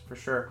 weeks for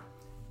sure.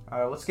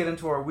 Let's get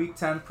into our Week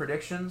 10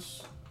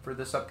 predictions for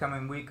this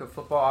upcoming week of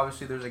football.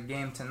 Obviously, there's a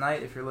game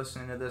tonight. If you're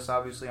listening to this,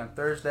 obviously on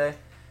Thursday,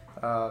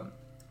 the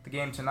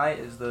game tonight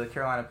is the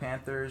Carolina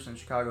Panthers and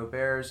Chicago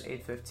Bears,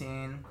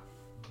 8:15,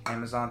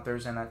 Amazon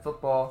Thursday Night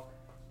Football.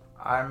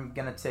 I'm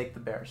gonna take the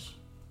Bears.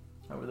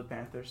 over the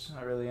Panthers.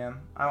 I really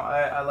am.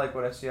 I like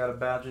what I see out of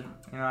Badgett.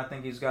 I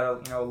think he's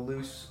got a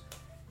loose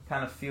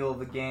kind of feel of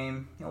the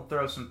game. He'll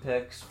throw some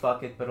picks,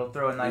 fuck it, but he'll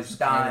throw a nice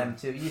dime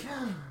too.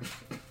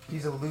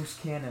 He's a loose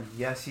cannon.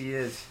 Yes, he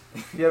is.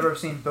 If you ever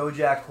seen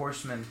BoJack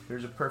Horseman,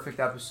 there's a perfect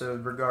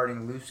episode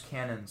regarding loose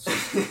cannons.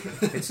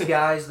 It's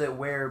guys that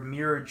wear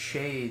mirrored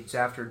shades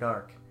after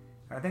dark.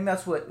 I think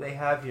that's what they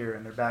have here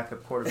in their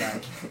backup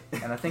quarterback.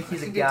 And I think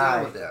he's a guy. Get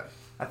down with that.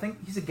 I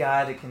think he's a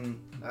guy that can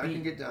I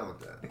can get down with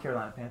that. The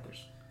Carolina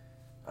Panthers.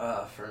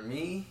 For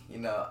me,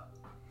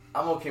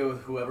 I'm okay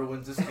with whoever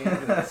wins this game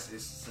because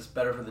it's just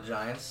better for the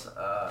Giants.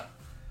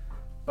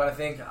 But I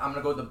think I'm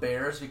gonna go with the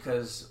Bears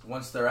because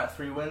once they're at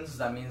 3 wins,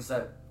 that means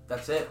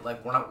that's it.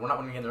 Like we're not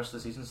winning again the rest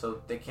of the season,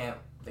 so they can't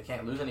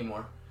lose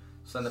anymore.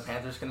 So then the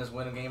Panthers can just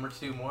win a game or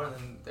 2 more, and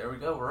then there we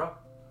go, we're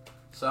up.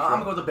 So I'm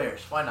gonna go with the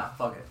Bears. Why not?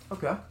 Fuck it.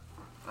 Okay.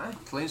 All right,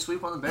 clean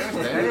sweep on the Bears,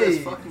 man.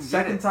 Hey,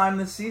 second time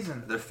this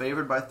season. They're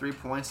favored by 3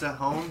 points at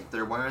home.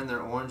 They're wearing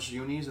their orange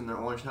unis and their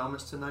orange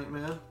helmets tonight,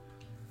 man.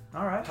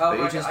 All right.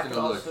 Bajan's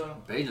gonna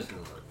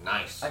look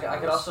nice. I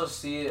could also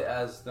see it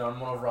as the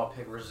number 1 overall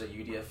pick versus a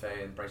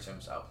UDFA, and Bryce Young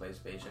outplays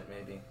Bagent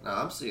maybe. No,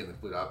 I'm seeing the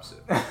complete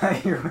opposite.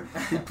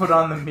 You put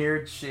on the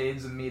mirrored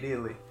shades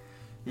immediately.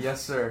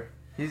 Yes, sir.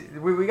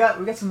 We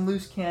got some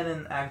loose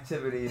cannon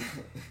activity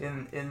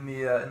in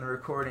the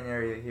recording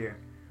area here.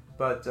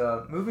 But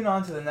moving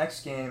on to the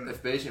next game.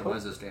 If Bagent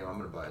wins this game, I'm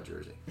gonna buy a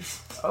jersey.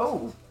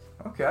 Oh,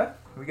 okay.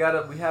 We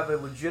have a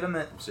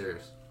legitimate. I'm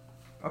serious.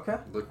 Okay.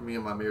 Look at me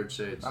in my mirrored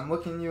shades. I'm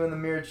looking you in the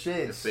mirrored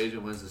shades. If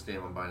Bagent wins this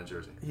game, I'm buying a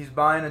jersey. He's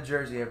buying a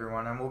jersey,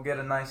 everyone, and we'll get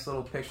a nice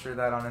little picture of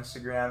that on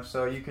Instagram.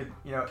 So you could,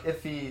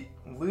 if he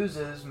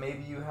loses,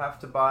 maybe you have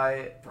to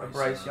buy a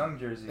Bryce Young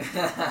jersey.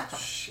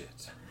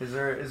 Shit. Is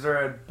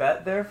there a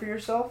bet there for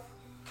yourself?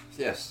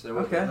 Yes, there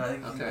will okay. be. I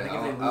think if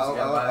they lose,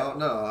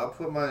 I'll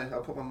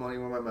put my money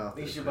where my mouth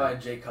is. You should buy a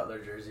Jay Cutler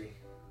jersey.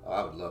 Oh,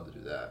 I would love to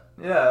do that.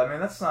 Yeah, I mean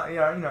that's not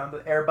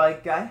the air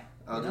bike guy.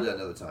 I'll do that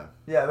another time.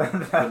 Yeah,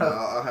 no,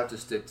 I'll have to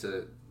stick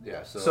to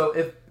So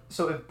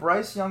if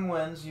Bryce Young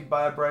wins, you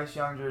buy a Bryce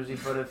Young jersey.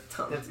 But if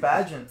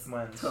Bagent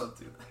wins, don't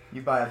do that.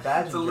 You buy a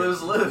Bagent. It's a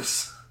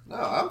lose-lose. No,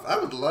 I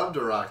would love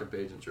to rock a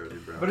Bagent jersey,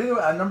 bro. But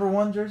anyway, a number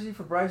 1 jersey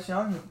for Bryce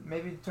Young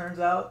maybe turns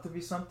out to be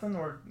something,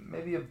 or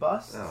maybe a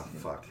bust. Oh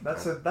fuck!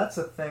 That's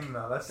a thing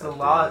though. That's the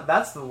loss.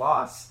 That's the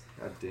loss.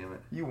 God damn it!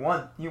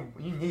 You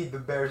need the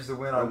Bears to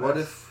win on what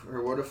this.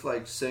 What if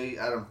like say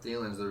Adam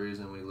Thielen's the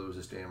reason we lose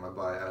this game? I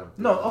buy Adam. Thielen's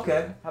No,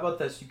 okay. jersey. How about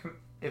this?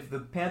 If the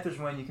Panthers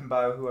win, you can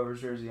buy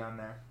whoever's jersey on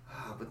there.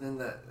 But then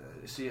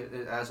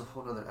it adds a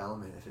whole other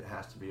element if it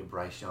has to be a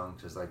Bryce Young,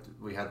 because like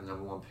we had the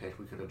number 1 pick,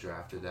 we could have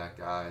drafted that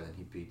guy, and then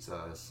he beats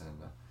us, and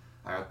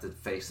I have to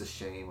face the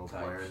shame of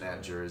wearing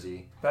that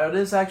jersey. But it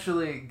is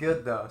actually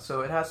good though,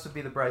 so it has to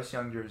be the Bryce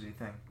Young jersey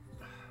thing.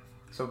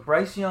 So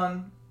Bryce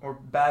Young or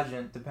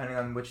Bagent, depending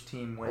on which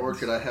team wins. Or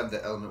could I have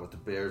the element with the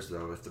Bears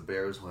though? If the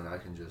Bears win, I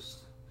can just.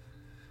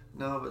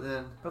 No, but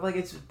then. But like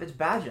it's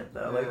Bagent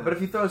though. Yeah. Like, but if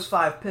he throws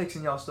 5 picks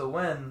and y'all still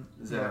win,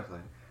 Exactly.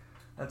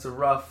 That's a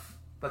rough.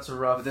 But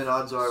then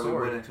odds are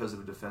sword. we win it because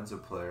of a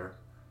defensive player.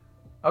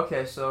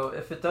 Okay, so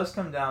if it does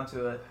come down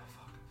to it,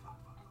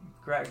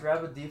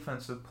 grab a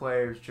defensive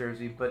player's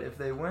jersey. But if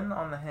they win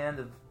on the hand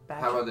of Bagent,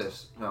 How about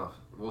this? No,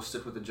 we'll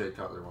stick with the Jay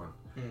Cutler one.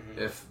 Mm-hmm.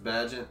 If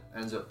Bagent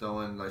ends up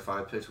throwing like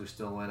 5 picks, we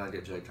still win. I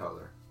get Jay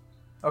Cutler.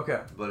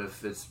 Okay. But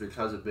if it's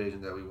because of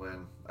Bagent that we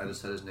win, I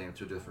just said his name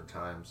 2 different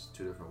times,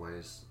 2 different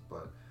ways.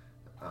 But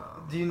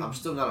I'm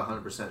still not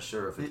 100%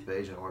 sure if it's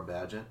Bagent or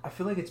Bagent. I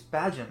feel like it's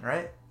Bagent,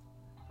 right?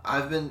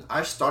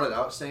 I started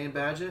out saying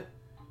Bagent,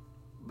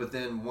 but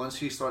then once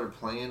he started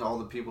playing, all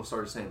the people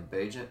started saying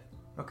Bagent.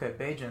 Okay,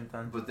 Bagent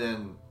then. But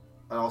then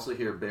I also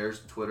hear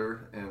Bears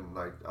Twitter and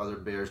like other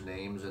Bears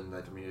names in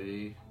the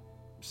community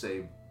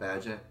say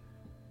Bagent.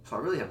 So I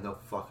really have no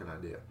fucking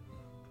idea.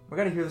 We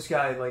gotta hear this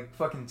guy like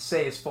fucking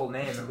say his full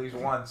name at least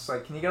once.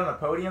 Like, can you get on the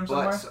podium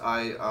somewhere? But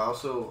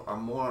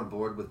I'm more on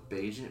board with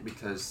Bagent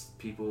because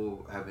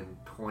people have been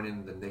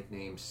coining the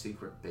nickname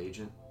Secret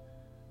Bagent.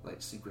 Like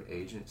Secret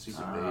Agent,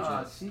 Secret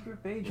Bagent.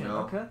 Secret Bagent,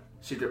 okay.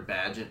 Secret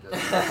Bagent.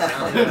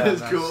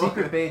 That's cool.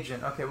 Secret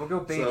Bagent. Okay, we'll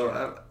go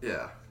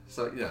Bagent.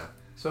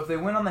 So if they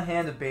win on the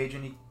hand of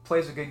Bagent, he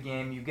plays a good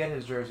game, you get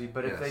his jersey.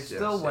 But if they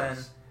still win,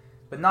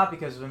 but not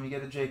because of him, you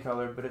get the Jay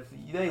Cutler. But if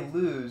they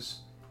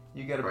lose,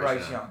 you get a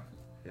Bryce Young.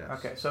 Yes.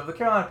 Okay, so if the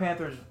Carolina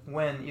Panthers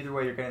win, either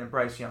way, you're getting a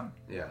Bryce Young.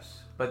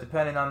 Yes. But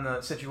depending on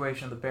the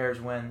situation, the Bears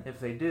win.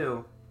 If they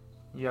do,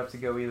 you have to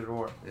go either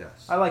or.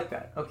 Yes. I like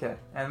that. Okay,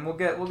 and we'll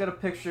get a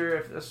picture,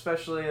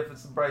 especially if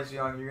it's Bryce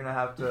Young. You're gonna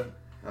have to.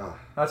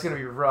 That's gonna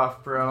be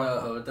rough, bro.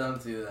 No,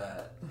 don't do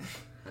that.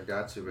 I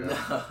got to, man.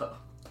 No.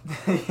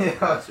 Yeah.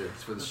 Got to.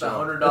 It's for the show.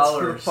 $100. That's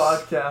for the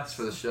podcast. It's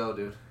for the show,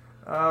 dude.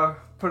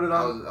 Put it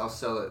on. I'll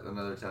sell it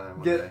another time.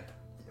 One day.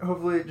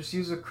 Hopefully, just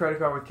use a credit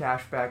card with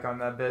cash back on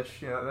that bitch.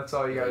 That's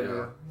all you gotta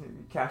do.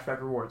 Cash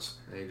back rewards.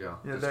 There you go.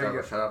 Yeah, Discover. there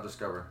you go. Shout out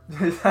Discover.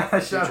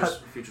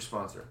 Future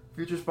sponsor.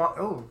 Future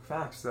sponsor. Oh,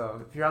 facts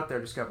though. If you're out there,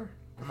 Discover.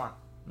 Come on.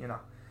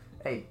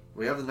 Hey.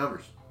 We have the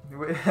numbers.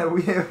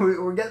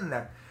 We're getting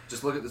there.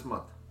 Just look at this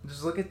month.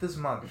 Just look at this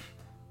month.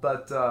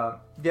 But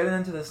getting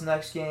into this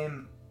next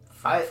game,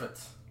 Frankfurt.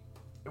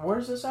 Where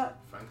is this at?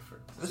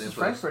 Frankfurt. This is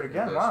Frankfurt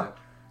again. Wow.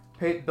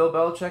 Bill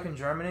Belichick in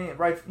Germany.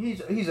 Right,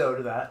 he's owed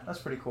to that. That's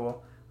pretty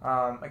cool.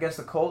 Against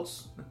the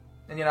Colts,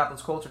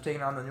 Indianapolis Colts are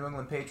taking on the New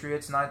England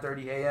Patriots.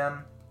 9:30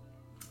 a.m.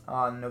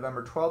 on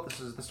November 12th. This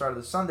is the start of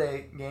the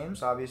Sunday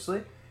games.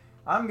 Obviously,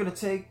 I'm gonna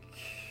take.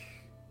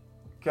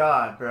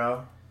 God,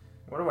 bro.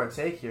 What do I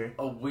take here?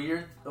 A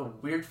weird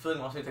feeling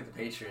wants me to take the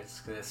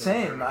Patriots.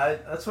 Same.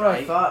 That's what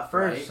I thought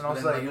first, right? and I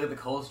was like, you look at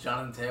the Colts,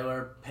 Jonathan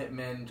Taylor,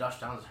 Pittman, Josh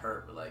Downs is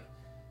hurt, but like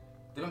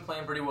they've been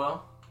playing pretty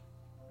well.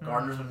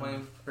 Gardner's been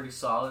playing pretty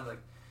solid. Like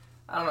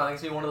I don't know. I think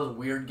it's gonna be one of those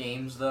weird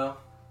games though.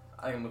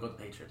 I think I'm gonna go with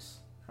the Patriots.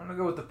 I'm gonna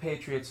go with the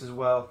Patriots as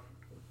well.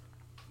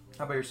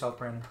 How about yourself,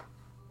 Brandon?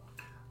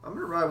 I'm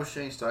gonna ride with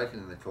Shane Steichen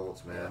and the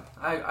Colts, man.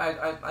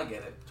 Yeah. I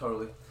get it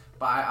totally,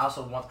 but I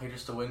also want the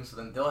Patriots to win, so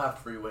then they'll have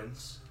 3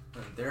 wins.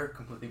 And they're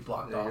completely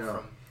blocked off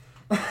from.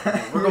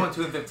 We're going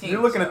 2-15.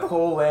 You're looking at the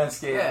whole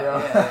landscape, bro.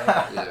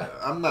 Yeah,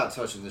 I'm not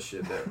touching this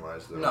shit bet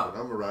wise though. No. But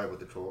I'm gonna ride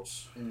with the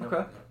Colts.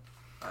 Okay.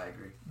 I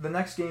agree. The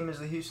next game is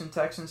the Houston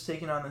Texans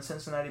taking on the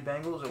Cincinnati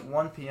Bengals at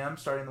 1 p.m.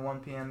 Starting the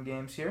 1 p.m.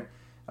 games here.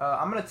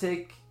 I'm gonna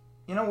take.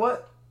 You know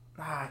what?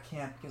 I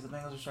can't because the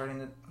Bengals are starting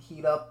to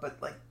heat up.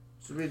 But like,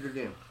 it's gonna be a good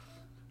game.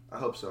 I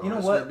hope so. You know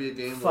it's what? Gonna be a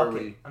game Fuck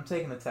where it. I'm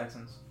taking the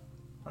Texans.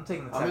 I'm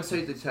gonna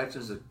take the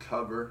Texans to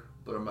cover.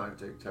 But I'm not going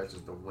to take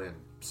Texans to win.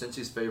 Since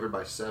he's favored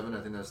by 7,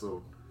 I think that's a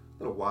little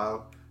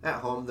wild. At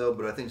home, though,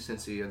 but I think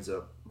since he ends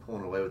up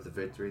pulling away with the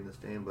victory in this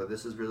game. But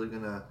this is really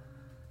going to...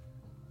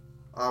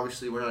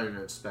 Obviously, we're not even going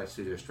to expect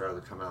CJ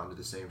Stroud to come out and do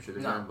the same shit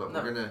again. But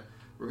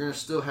we're gonna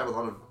still have a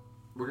lot of...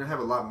 We're going to have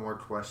a lot more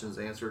questions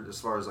answered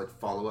as far as, like,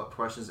 follow-up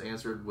questions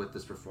answered with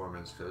this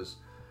performance. Because,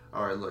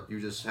 all right, look,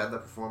 you just had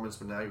that performance,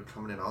 but now you're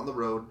coming in on the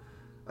road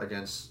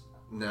against...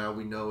 Now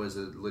we know is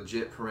a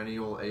legit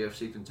perennial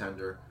AFC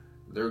contender.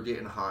 They're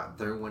getting hot.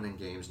 They're winning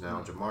games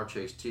now. Jamar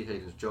Chase, T.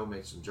 Higgins, Joe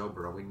Mixon, Joe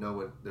Burrow. We know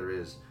what there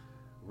is.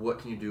 What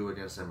can you do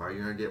against them? Are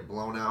you going to get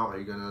blown out? Are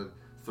you going to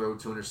throw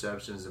 2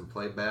 interceptions and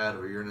play bad? Or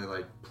are you going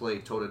to play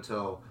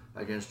toe-to-toe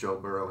against Joe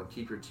Burrow and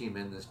keep your team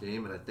in this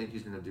game? And I think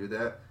he's going to do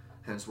that.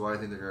 Hence why I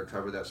think they're going to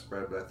cover that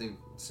spread. But I think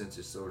since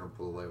he's still going to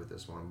pull away with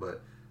this one.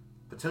 But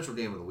potential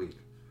game of the week.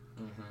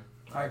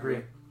 Mm-hmm. I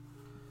agree.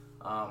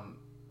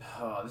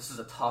 This is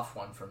a tough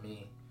one for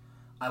me.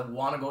 I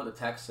want to go with the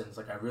Texans,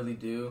 like I really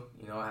do.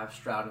 You know, I have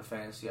Stroud in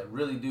fantasy. I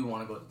really do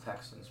want to go with the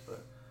Texans,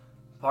 but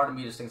part of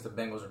me just thinks the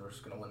Bengals are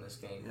just going to win this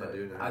game. Yeah,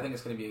 but I think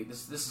it's going to be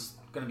this is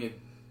going to be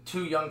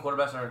 2 young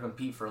quarterbacks that are going to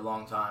compete for a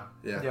long time.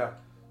 Yeah.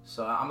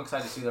 So I'm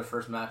excited to see their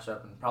first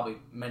matchup and probably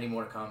many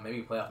more to come. Maybe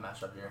a playoff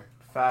matchup here.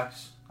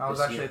 Facts. I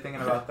was actually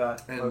thinking about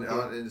that. And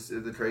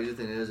the crazy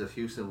thing is, if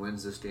Houston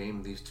wins this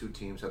game, these 2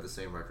 teams have the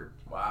same record.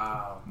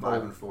 Wow.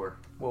 5-4.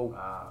 Whoa.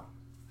 Wow.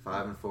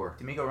 5-4.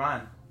 D'Amico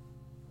Ryan.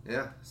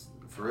 Yeah.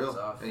 For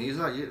real. And he's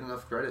not getting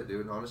enough credit,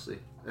 dude, honestly.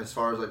 As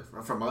far as,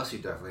 from us, he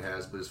definitely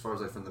has, but as far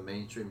as, from the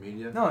mainstream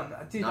media, no,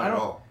 dude, not at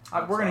all.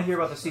 We're going to hear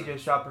about the CJ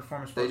Stroud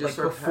performance, but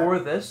before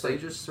this... They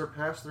just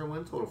surpassed their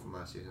win total from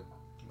last season.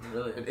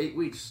 Really? In 8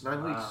 weeks,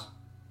 9 weeks.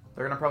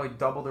 They're going to probably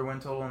double their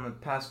win total in the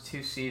past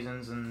 2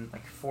 seasons and,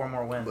 4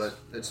 more wins.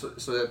 But that's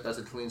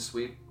a clean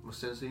sweep with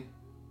Cincy?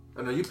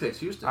 Oh, no, you picked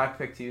Houston. I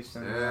picked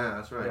Houston. Yeah,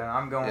 that's right. Yeah,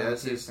 I'm going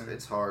with Houston.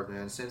 It's hard,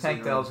 man.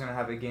 Tank Dell's going to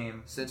have a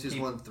game. Since he's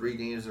won 3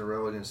 games in a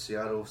row against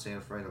Seattle, San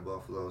Fran, and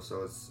Buffalo,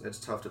 so it's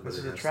tough to put This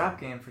is against a trap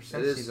them. game for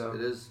Cincy, though.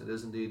 It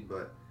is indeed,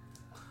 but...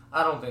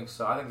 I don't think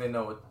so. I think they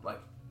know it,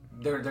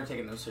 they're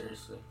taking those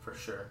seriously, for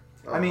sure.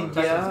 I mean,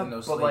 yeah,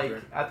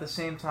 but, at the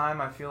same time,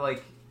 I feel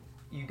like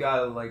you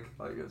gotta,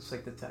 it's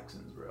like the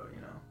Texans, bro,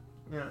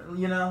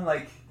 you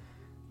know,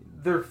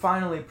 they're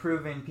finally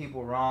proving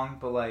people wrong,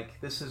 but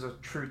this is a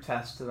true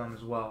test to them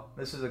as well.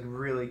 This is a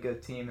really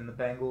good team, and the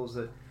Bengals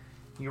that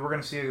we're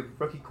going to see a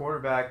rookie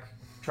quarterback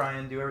try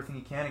and do everything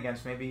he can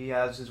against. Maybe he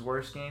has his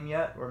worst game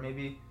yet, or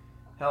maybe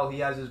he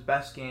has his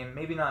best game.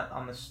 Maybe not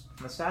on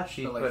the stat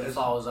sheet, but he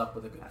follows up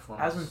with a good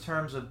performance. As in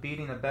terms of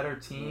beating a better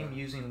team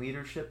using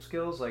leadership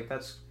skills,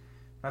 that's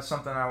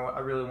something I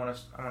really want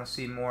to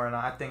see more, and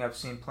I think I've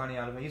seen plenty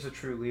out of him. He's a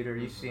true leader.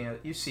 You see it.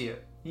 You see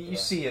it. You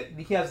see it.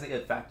 He has the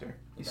it factor.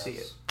 You see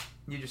it.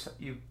 You just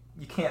you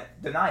can't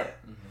deny it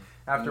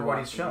after what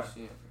he's shown.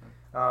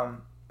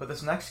 But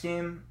this next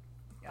game,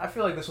 I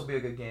feel like this will be a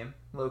good game.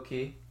 Low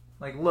key.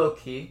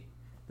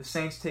 The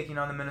Saints taking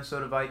on the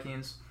Minnesota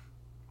Vikings.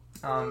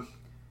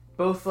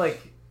 Both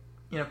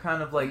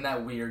kind of in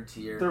that weird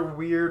tier. They're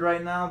weird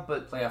right now,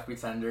 but playoff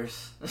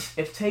pretenders.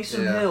 If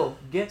Taysom Hill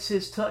gets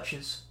his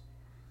touches,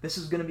 this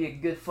is going to be a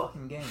good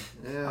fucking game.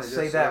 Yeah, I'll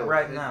say that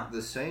right now.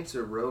 The Saints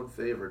are road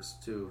favorites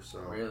too, so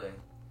really,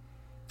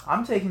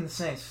 I'm taking the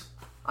Saints.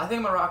 I think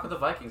I'm going to rock with the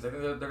Vikings. I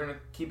think they're going to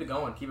keep it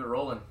going, keep it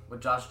rolling with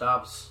Josh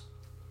Dobbs,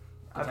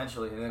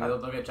 potentially. And then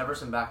they'll get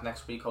Jefferson back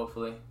next week,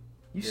 hopefully.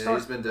 He's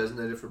been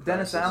designated for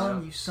Dennis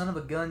Allen, you son of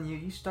a gun.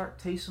 You start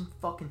Taysom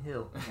fucking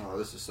Hill. Oh,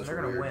 this is such a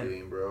weird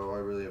game, bro. I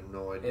really have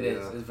no idea. It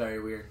is. It's very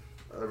weird.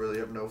 I really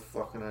have no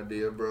fucking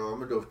idea, bro. I'm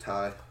going to go with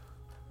Ty.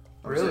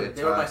 Really?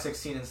 They were by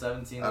 16 and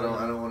 17. I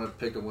don't want to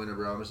pick a winner,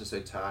 bro. I'm just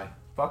gonna say tie.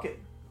 Fuck it.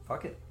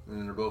 And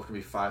then they're both gonna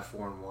be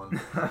 5-4-1.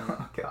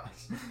 Oh,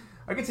 gosh,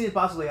 I could see it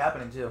possibly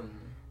happening too.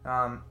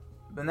 Mm-hmm.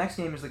 The next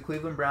game is the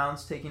Cleveland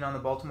Browns taking on the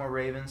Baltimore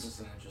Ravens. This is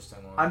an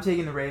interesting one. I'm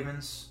taking the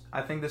Ravens.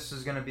 I think this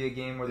is going to be a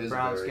game where the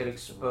Browns get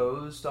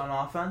exposed on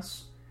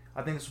offense.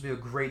 I think this will be a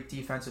great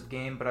defensive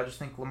game, but I just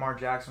think Lamar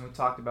Jackson, we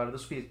talked about it,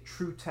 this will be a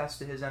true test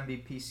to his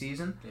MVP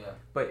season. Yeah.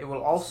 But it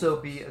will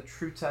also be a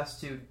true test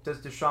to, does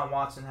Deshaun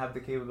Watson have the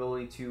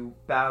capability to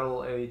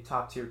battle a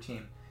top-tier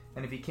team?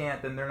 And if he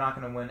can't, then they're not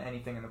going to win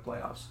anything in the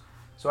playoffs.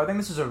 So I think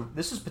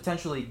this is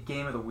potentially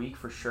game of the week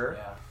for sure.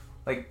 Yeah.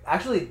 Like,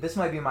 actually, this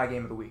might be my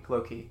game of the week,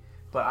 low-key.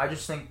 But I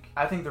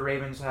think the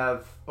Ravens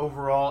have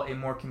overall a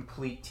more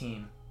complete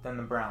team than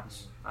the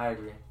Browns. I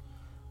agree.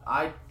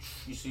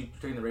 You see,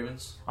 taking the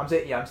Ravens? I'm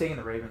taking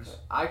the Ravens. Okay.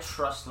 I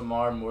trust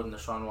Lamar more than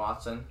Deshaun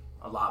Watson,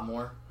 a lot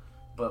more.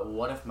 But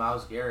what if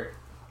Myles Garrett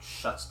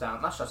limits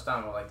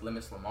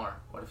Lamar?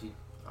 What if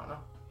I don't know.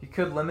 He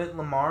could limit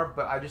Lamar,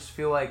 but I just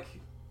feel like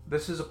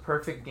this is a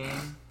perfect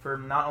game for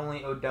not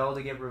only Odell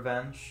to get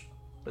revenge,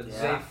 but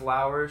Zay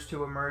Flowers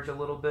to emerge a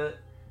little bit.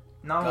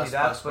 Not only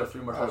that, but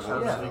 3 more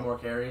touchdowns, 3 more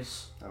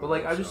carries.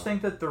 But I just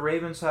think that the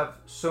Ravens have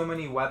so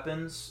many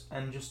weapons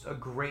and just a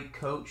great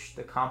coach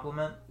to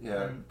complement.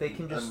 Yeah, and they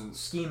can just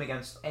scheme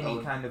against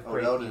any kind of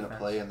great Odell defense. didn't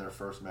play in their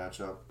first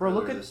matchup.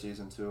 Look at this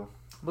season too.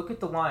 Look at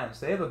the Lions.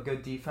 They have a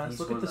good defense.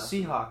 Look at the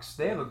Seahawks.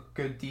 They have a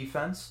good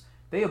defense.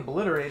 They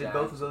obliterated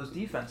both of those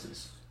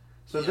defenses.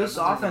 So this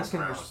offense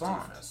can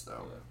respond. Defense,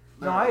 though. Yeah.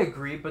 No, I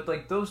agree, but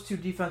those two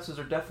defenses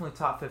are definitely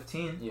top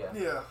 15.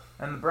 Yeah.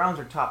 And the Browns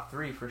are top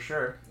 3 for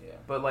sure. Yeah.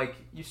 But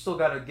you still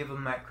got to give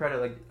them that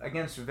credit.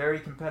 Against very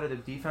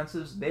competitive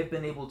defenses, they've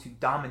been able to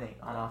dominate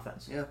on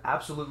offense. Yeah.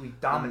 Absolutely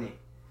dominate.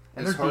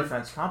 And their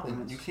defense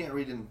complements. You can't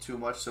read in too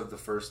much of the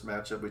first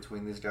matchup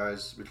between these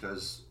guys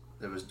because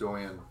it was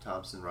Dorian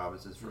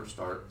Thompson-Robinson's first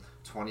start,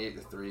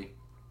 28-3.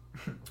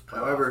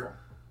 However,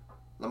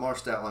 Lamar's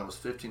stat line was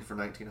 15 for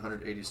 19,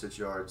 186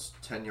 yards,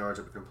 10 yards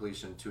of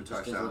completion, 2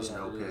 touchdowns,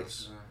 no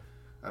picks.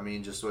 I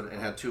mean,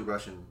 and had 2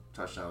 rushing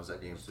touchdowns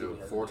that game too.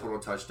 4 total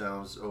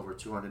touchdowns, over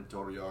 200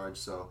 total yards.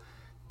 So,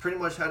 pretty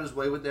much had his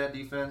way with that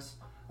defense.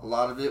 A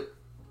lot of it,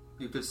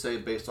 you could say,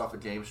 based off a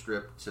game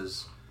script,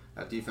 because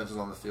that defense was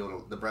on the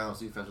field. The Browns'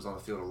 defense was on the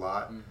field a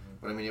lot. Mm-hmm.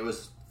 But I mean, it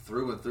was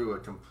through and through a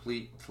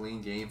complete,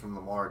 clean game from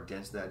Lamar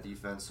against that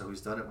defense. So he's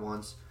done it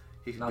once.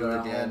 He can do it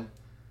again.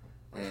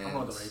 And I'm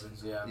on the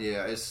Ravens. Yeah.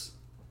 Yeah,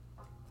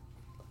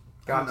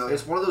 I don't know.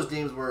 It's one of those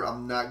games where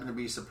I'm not going to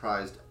be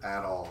surprised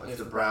at all if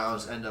the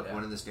Browns end up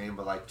winning this game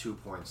by 2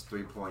 points,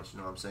 3 points. You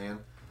know what I'm saying?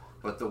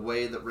 But the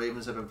way that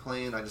Ravens have been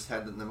playing, I just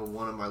had the number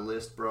 1 on my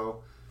list,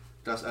 bro.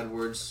 Gus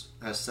Edwards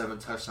has 7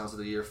 touchdowns of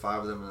the year,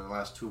 5 of them in the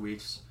last 2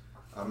 weeks.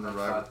 I'm gonna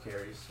ride. 5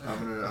 carries.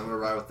 I'm gonna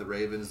ride with the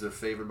Ravens. They're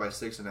favored by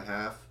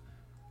 6.5.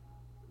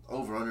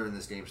 Over under in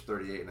this game is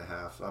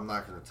 38.5. So I'm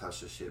not gonna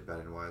touch this shit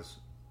betting wise.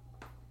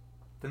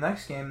 The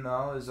next game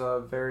though is a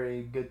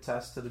very good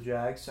test to the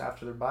Jags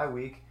after their bye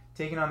week.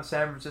 Taking on the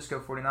San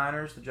Francisco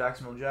 49ers, the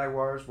Jacksonville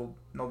Jaguars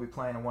they'll be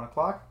playing at 1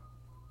 o'clock.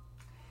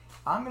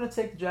 I'm going to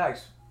take the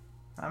Jags.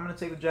 I'm going to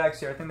take the Jags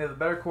here. I think they have a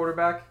better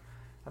quarterback.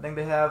 I think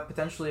they have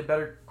potentially a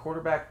better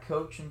quarterback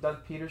coach in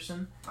Doug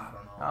Peterson. I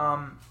don't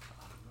know.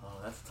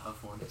 That's a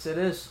tough one. It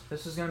is.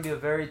 This is going to be a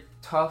very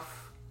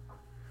tough,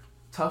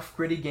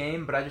 gritty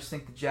game, but I just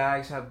think the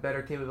Jags have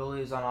better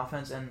capabilities on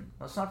offense. And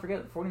let's not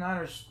forget, the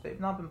 49ers, they've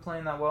not been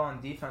playing that well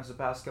on defense the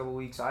past couple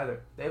weeks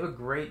either. They have a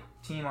great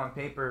team on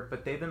paper,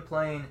 but they've been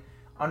playing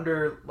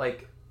under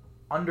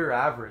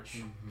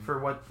average for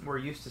what we're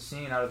used to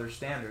seeing out of their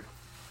standard.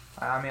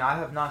 I mean, I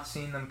have not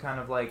seen them kind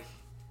of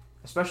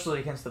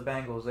especially against the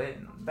Bengals. The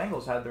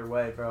Bengals had their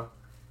way, bro.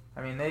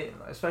 I mean,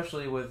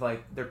 especially with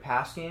their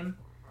pass game.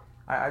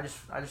 I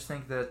just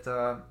think that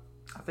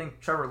I think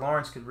Trevor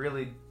Lawrence could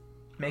really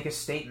make a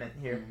statement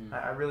here. Mm-hmm.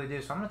 I really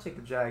do. So I'm going to take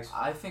the Jags.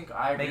 I think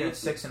I agree. Make it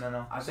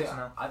 6-0. I think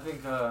I'm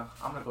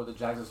going to go with the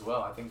Jags as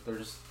well. I think they're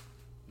just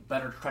a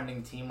better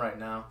trending team right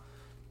now.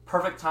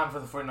 Perfect time for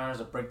the 49ers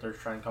to break their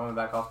trend, coming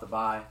back off the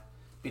bye,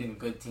 beating a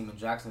good team in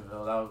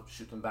Jacksonville. That'll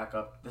shoot them back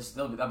up.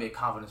 That'll be a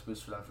confidence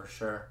boost for them for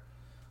sure.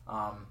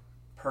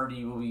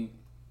 Purdy will be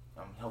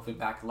hopefully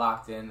back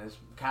locked in. Is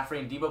McCaffrey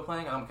and Debo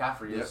playing? I know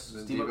McCaffrey is.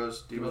 Yep,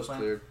 Debo's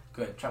cleared.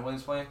 Good. Trent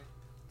Williams playing?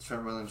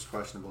 Trent Williams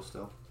questionable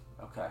still.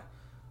 Okay.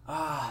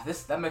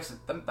 That makes it.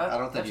 I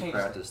don't think he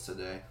practiced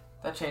today.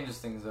 That changes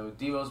things though.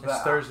 Debo's back.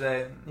 It's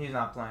Thursday. He's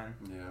not playing.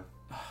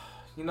 Yeah.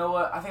 You know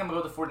what? I think I'm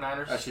gonna go with the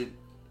 49ers. Actually,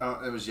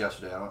 it was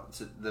yesterday.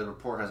 The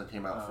report hasn't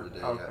came out for today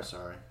yet.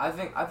 Sorry. I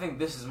think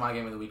this is my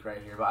game of the week right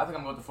here. But I think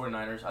I'm going with the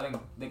 49ers. I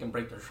think they can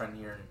break their trend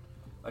here and,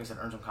 like I said,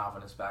 earn some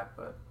confidence back.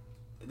 But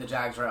the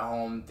Jags are at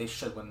home. They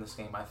should win this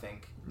game. I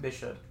think they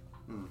should.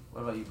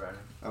 What about you,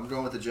 Brandon? I'm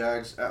going with the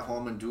Jags at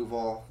home in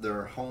Duval.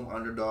 They're home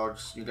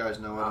underdogs. You guys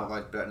know I don't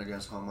like betting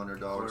against home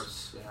underdogs. Of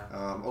course,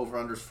 yeah.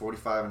 Over/unders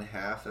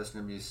 45.5. That's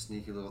going to be a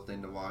sneaky little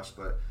thing to watch.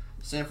 But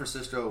San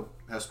Francisco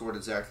has scored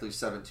exactly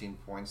 17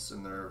 points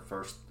in their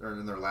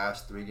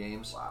last 3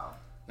 games. Wow.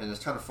 And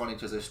it's kind of funny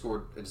because they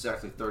scored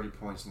exactly 30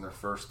 points in their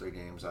first 3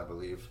 games, I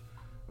believe,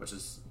 which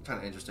is kind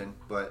of interesting.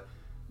 But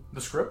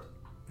the script?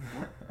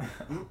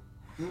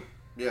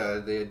 Yeah,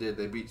 they did.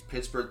 They beat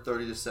Pittsburgh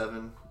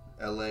 30-7,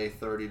 LA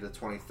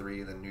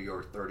 30-23, then New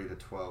York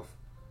 30-12.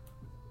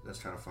 That's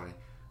kind of funny.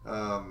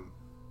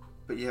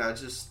 But yeah,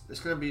 it's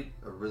going to be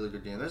a really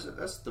good game.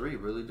 That's 3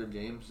 really good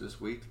games this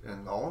week,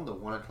 and all on the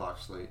 1 o'clock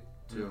slate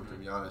too. To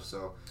be honest,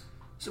 so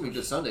it's going to be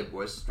good Sunday,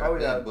 boys.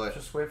 But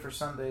just wait for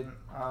Sunday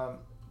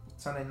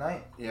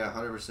night. Yeah,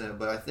 100%.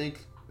 But I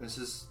think this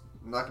is.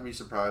 I'm not going to be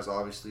surprised,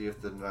 obviously,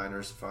 if the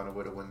Niners found a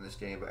way to win this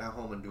game. But at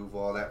home in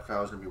Duval, that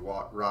crowd's going to be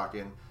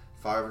rocking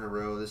 5 in a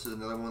row. This is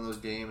another one of those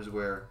games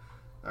where,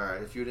 all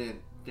right, if you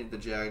didn't think the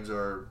Jags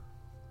are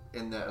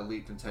in that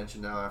elite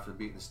contention now after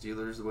beating the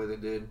Steelers the way they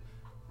did,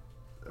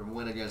 a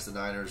win against the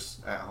Niners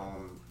at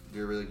home,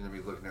 you're really going to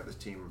be looking at this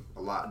team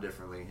a lot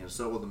differently. And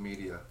so will the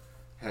media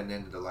heading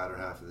into the latter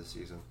half of the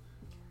season.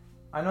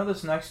 I know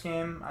this next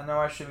game, I know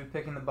I should be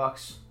picking the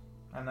Bucs.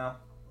 I know.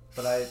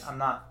 But I'm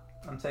not.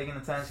 I'm taking the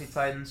Tennessee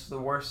Titans, the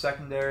worst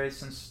secondary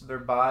since their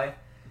bye.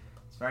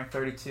 It's ranked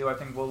 32. I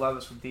think Will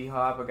Levis with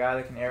D-Hop, a guy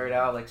that can air it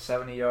out like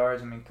 70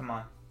 yards. I mean, come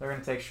on. They're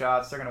going to take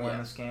shots. They're going to win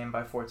this game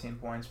by 14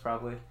 points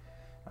probably.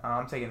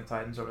 I'm taking the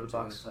Titans over the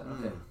Bucs.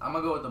 Okay. I'm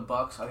going to go with the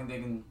Bucs. I think they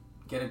can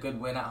get a good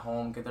win at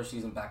home, get their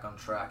season back on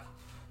track.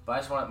 But I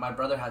just want my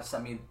brother had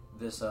sent me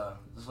this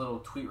little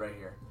tweet right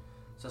here.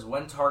 It says,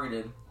 when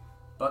targeted,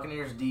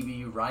 Buccaneers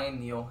DB Ryan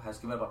Neal has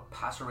given up a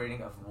passer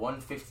rating of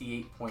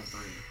 158.3.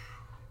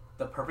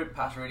 The perfect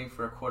passer rating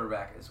for a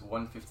quarterback is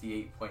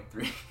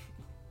 158.3.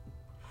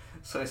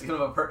 So he's given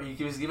a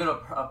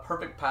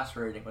perfect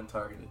passer rating when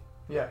targeted.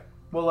 Yeah.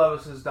 Will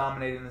Levis is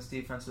dominating this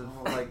defensive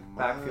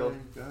backfield.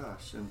 Oh my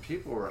gosh. And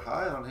people were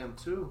high on him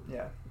too.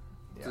 Yeah.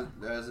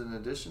 As an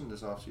addition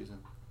this offseason.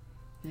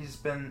 He's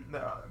been...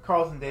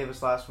 Carlton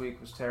Davis last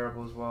week was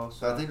terrible as well.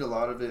 So I think a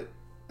lot of it,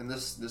 and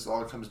this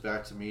all comes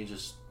back to me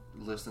just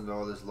listening to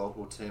all this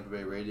local Tampa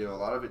Bay radio, a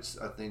lot of it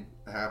I think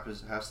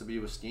has to be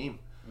with scheme.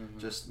 Mm-hmm.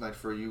 Just like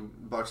for you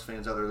Bucs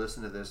fans out there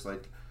listening to this,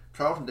 like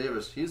Carlton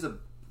Davis, he's a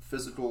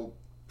physical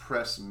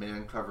press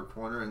man cover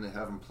corner, and they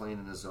have him playing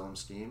in his zone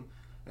scheme.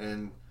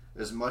 And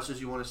as much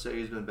as you want to say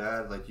he's been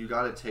bad, like you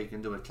got to take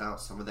into account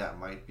some of that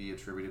might be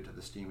attributed to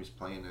the scheme he's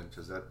playing in,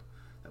 because that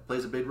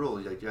plays a big role.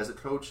 Like as a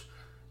coach,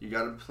 you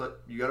got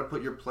to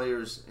put your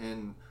players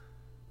in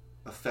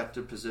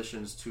effective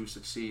positions to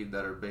succeed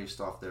that are based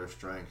off their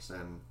strengths,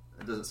 and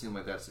it doesn't seem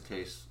like that's the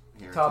case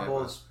here in Tampa.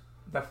 Bulls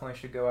definitely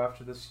should go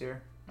after this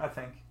year, I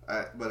think.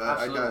 I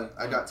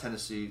got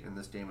Tennessee in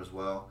this game as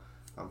well.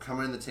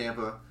 Coming into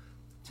Tampa,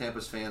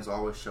 Tampa's fans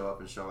always show up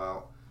and show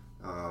out.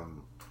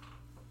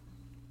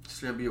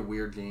 It's going to be a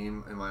weird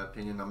game, in my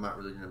opinion. I'm not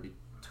really going to be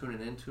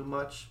tuning in too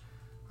much.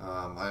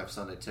 I have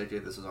Sunday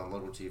Ticket. This is on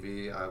local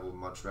TV. I will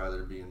much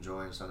rather be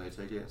enjoying Sunday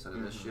Ticket instead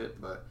of this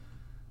shit. But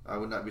I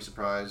would not be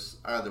surprised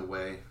either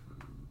way,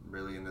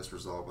 really, in this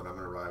result. But I'm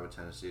going to ride with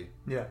Tennessee.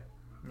 Yeah.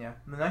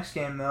 The next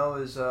game, though,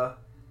 is the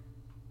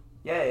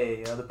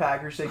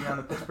Packers taking on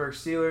the Pittsburgh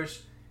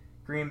Steelers.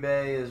 Green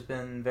Bay has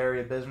been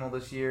very abysmal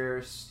this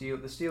year. The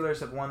Steelers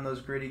have won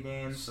those gritty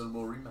games. Super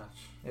Bowl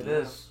rematch. It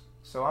is.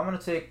 So I'm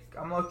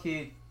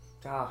low-key...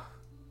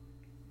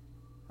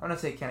 I'm going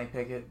to take Kenny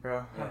Pickett,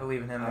 bro. Yeah. I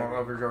believe in him more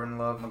over Jordan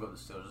Love. I'm going to go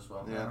with the Steelers as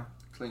well. Yeah.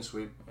 Clean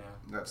sweep.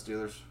 Yeah. Got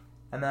Steelers.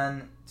 And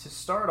then to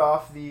start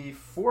off the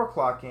 4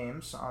 o'clock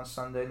games on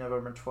Sunday,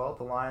 November 12th,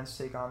 the Lions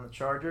take on the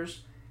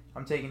Chargers.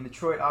 I'm taking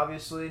Detroit,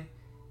 obviously.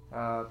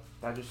 I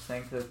just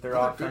think that their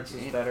offense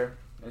is better.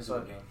 It's a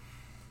good game.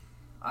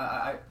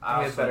 I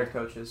have better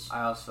coaches.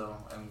 I also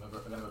am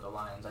going to go with the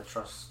Lions. I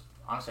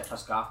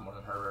trust Goff more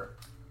than Herbert.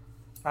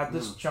 At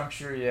this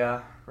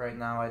juncture, right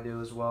now I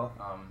do as well.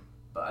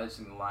 But I just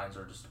think the Lions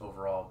are just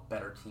overall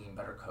better team,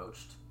 better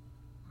coached,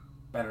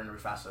 better in every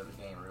facet of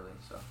the game, really.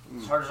 So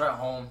Chargers are at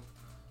home,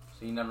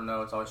 so you never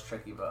know. It's always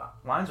tricky, but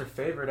Lions are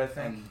favored, I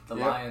think. And the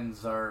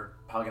Lions are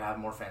probably gonna have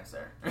more fans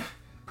there.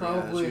 Probably.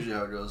 Yeah, that's usually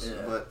how it goes.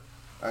 Yeah. But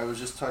I was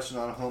just touching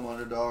on home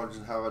underdogs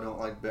and how I don't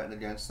like betting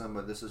against them,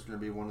 but this is going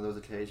to be one of those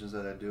occasions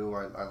that I do.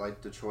 I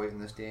like Detroit in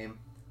this game.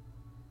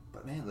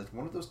 But man, like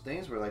one of those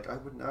things where like I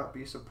would not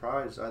be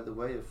surprised either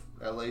way if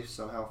LA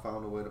somehow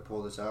found a way to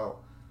pull this out.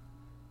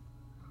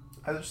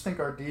 I just think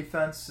our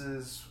defense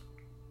is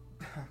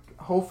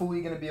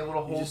hopefully going to be able to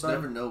hold them. You just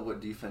never know what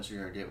defense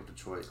you're going to get with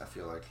Detroit, I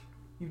feel like.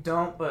 You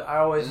don't, but I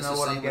always know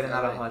what I'm getting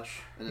out of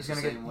Hutch. He's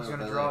going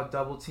to draw a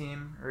double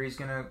team, or he's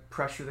going to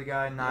pressure the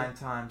guy 9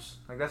 times.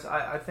 Like that's,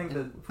 I think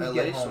that if we LA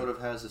get home, sort of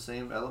has the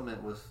same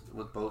element with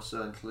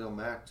Bosa and Khalil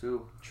Mack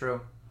too.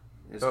 True.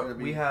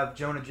 We have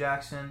Jonah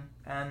Jackson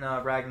and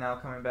Ragnow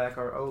coming back.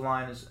 Our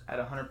O-line is at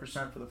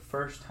 100% for the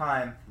first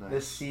time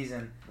this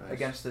season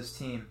against this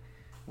team.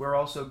 We're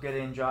also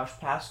getting Josh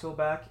Pascal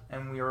back,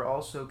 and we are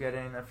also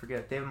getting,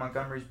 David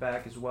Montgomery's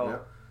back as well.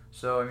 Yep.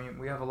 So, I mean,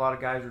 we have a lot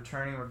of guys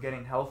returning. We're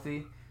getting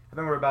healthy. I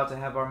think we're about to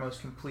have our most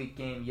complete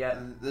game yet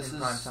in prime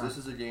time. This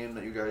is a game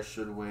that you guys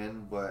should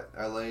win, but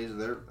LA's,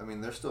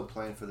 they're still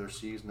playing for their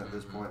season at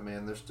this point,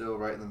 man. They're still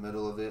right in the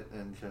middle of it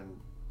and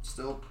can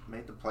still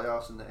make the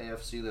playoffs in the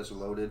AFC that's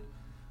loaded.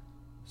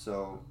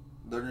 So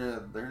they're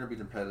gonna be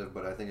competitive,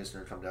 but I think it's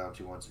gonna come down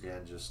to once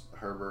again just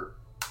Herbert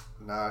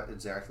not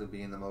exactly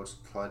being the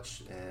most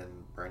clutch,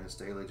 and Brandon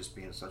Staley just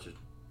being such a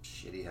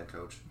shitty head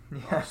coach.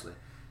 Honestly.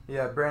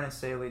 Yeah, Brandon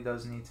Staley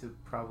does need to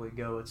probably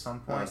go at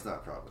some point. No, it's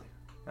not probably.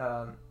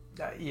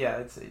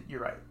 Yeah,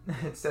 you're right.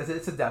 It's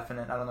a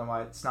definite. I don't know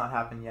why it's not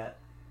happened yet.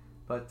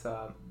 But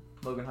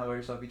Logan, how about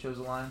yourself? You chose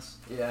the Lions?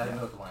 Yeah, I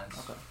chose the Lions.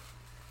 Okay.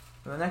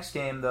 The next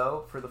game,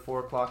 though, for the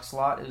 4 o'clock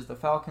slot is the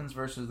Falcons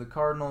versus the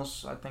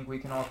Cardinals. I think we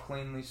can all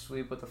cleanly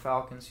sweep with the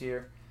Falcons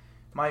here.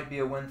 Might be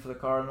a win for the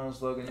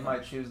Cardinals. Logan, you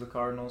might choose the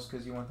Cardinals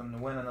because you want them to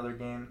win another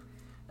game.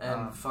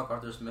 And fuck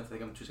Arthur Smith. I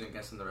think I'm choosing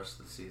against him the rest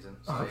of the season.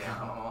 So Okay.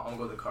 yeah, I'm going to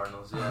go with the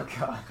Cardinals. Yeah. Oh,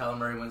 God. Kyler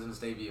Murray wins in his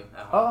debut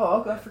at home.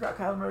 Oh, okay. I forgot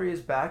Kyler Murray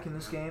is back in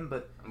this game,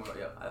 but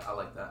I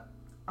like that.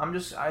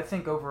 I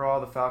think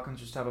overall the Falcons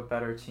just have a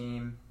better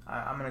team.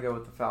 I'm going to go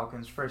with the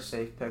Falcons for a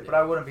safe pick, but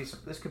I wouldn't be.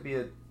 This could be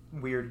a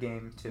weird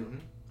game too.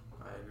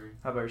 Mm-hmm. I agree.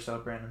 How about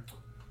yourself, Brandon?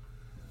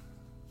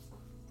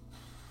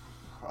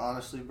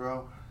 Honestly,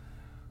 bro,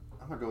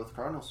 I'm gonna go with the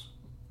Cardinals.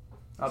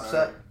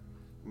 Upset.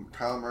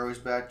 Kyler Murray's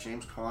back.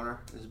 James Conner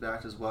is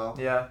back as well.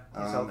 Yeah,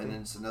 he's healthy. And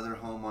it's another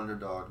home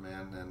underdog,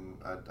 man. And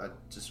I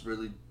just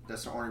really,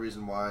 that's the only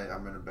reason why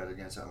I'm going to bet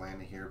against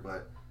Atlanta here.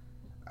 But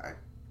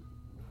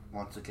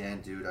once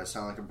again, dude, I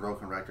sound like a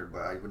broken record,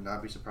 but I would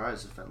not be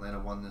surprised if Atlanta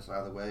won this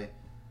either way.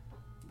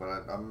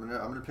 But I'm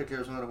gonna pick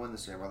Arizona to win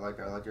this game. I like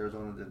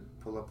Arizona to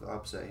pull up the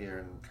upset here,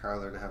 and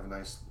Kyler to have a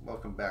nice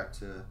welcome back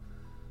to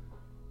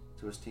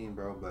his team,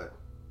 bro. But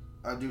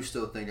I do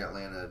still think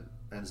Atlanta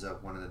ends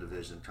up winning the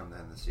division come the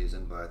end of the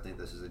season, but I think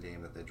this is a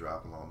game that they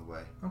drop along the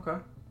way.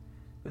 Okay.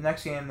 The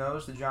next game, though,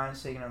 is the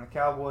Giants taking on the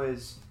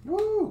Cowboys.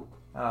 Woo!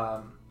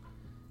 I'm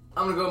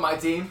gonna go with my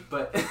team,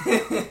 but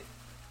Danny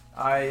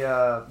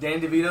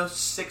DeVito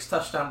 6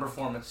 touchdown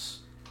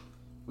performance.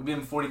 We beat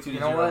him 42-0. You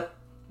know what?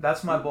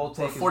 That's my bold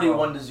take.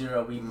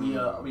 41-0.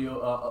 We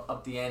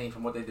up the ante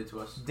from what they did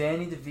to us.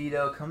 Danny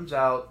DeVito comes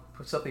out,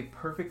 puts up a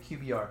perfect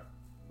QBR.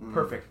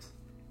 Perfect.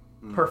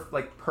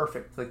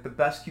 Perfect. Like the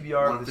best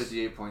QBR.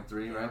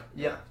 158.3, right?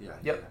 Yep.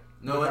 Yeah.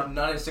 No,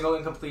 not a single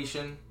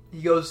incompletion.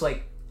 He goes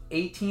like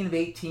 18 of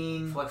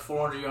 18. For like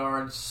 400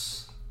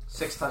 yards,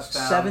 6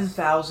 touchdowns.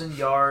 7,000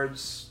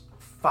 yards,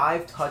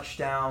 5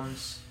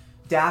 touchdowns.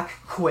 Dak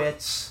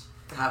quits.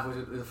 Halfway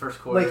through the first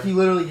quarter. Like he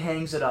literally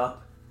hangs it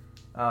up.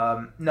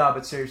 No,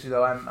 but seriously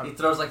though, he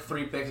throws like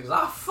 3 picks. He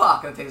goes,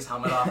 fuck, and takes his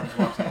helmet off and just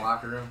walks in the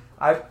locker room.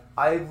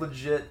 I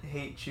legit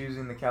hate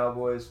choosing the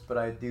Cowboys, but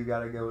I do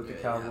gotta go with the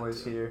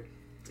Cowboys here.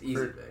 It's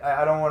easy pick.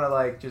 I don't want to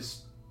like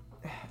just.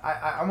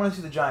 I want to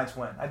see the Giants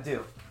win. I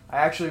do. I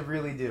actually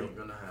really do. Ain't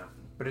gonna happen.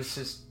 But it's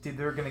just, dude,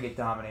 they're gonna get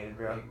dominated,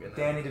 bro.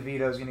 Danny happen.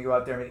 DeVito's gonna go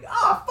out there and be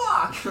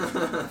like,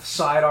 fuck,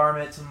 sidearm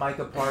it to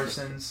Micah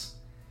Parsons,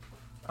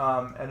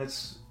 and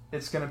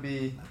it's gonna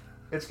be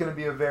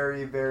a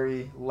very,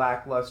 very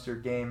lackluster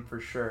game for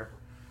sure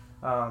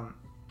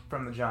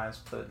from the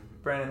Giants. But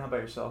Brandon, how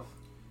about yourself?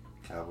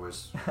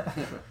 Cowboys.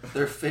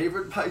 They're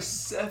favored by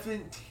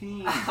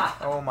 17.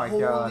 Oh my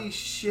god! Holy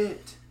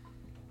shit!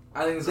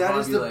 I think that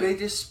is the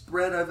biggest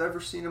spread I've ever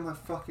seen in my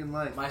fucking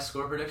life. My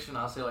score prediction,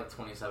 I'll say like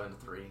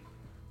 27-3.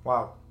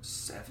 Wow.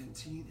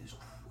 17 is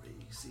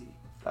crazy.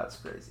 That's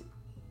crazy.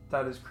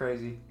 That is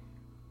crazy.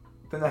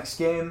 The next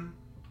game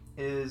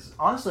is,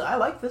 honestly, I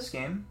like this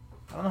game.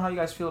 I don't know how you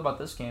guys feel about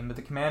this game, but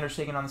the Commanders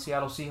taking on the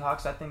Seattle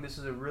Seahawks. I think this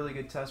is a really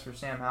good test for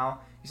Sam Howell.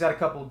 He's had a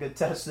couple of good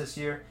tests this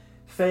year.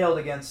 Failed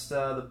against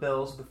the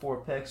Bills with the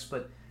 4 picks,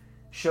 but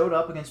showed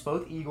up against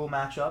both Eagle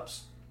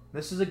matchups.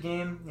 This is a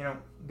game,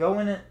 go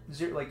in it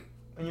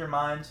in your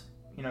mind,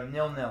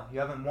 0-0. You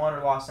haven't won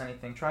or lost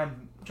anything. Try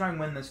and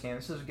win this game.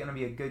 This is going to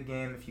be a good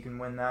game if you can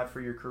win that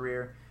for your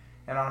career,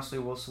 and honestly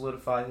will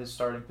solidify his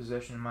starting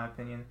position in my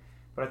opinion.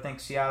 But I think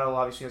Seattle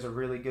obviously has a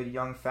really good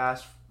young,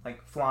 fast,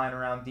 flying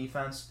around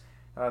defense.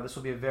 This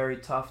will be very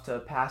tough to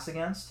pass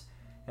against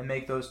and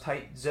make those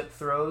tight zip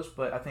throws.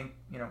 But I think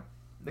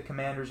the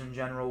Commanders in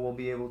general will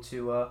be able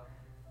to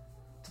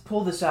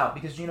pull this out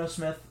because Geno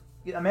Smith.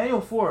 Emmanuel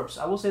Forbes,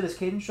 I will say this,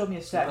 Caden showed me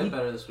a stat. He played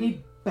better this week.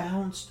 He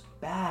bounced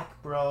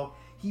back, bro.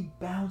 He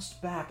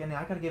bounced back, and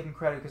I got to give him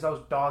credit because I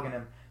was dogging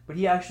him. But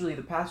he actually,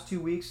 the past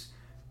 2 weeks,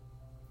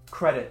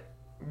 credit.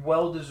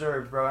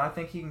 Well-deserved, bro. And I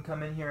think he can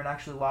come in here and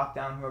actually lock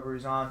down whoever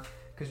he's on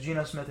because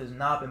Geno Smith has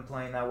not been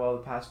playing that well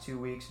the past 2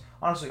 weeks.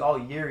 Honestly, all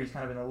year he's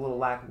kind of been a little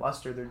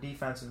lackluster. Their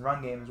defense and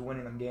run game is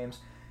winning them games.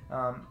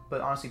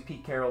 But honestly,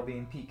 Pete Carroll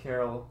being Pete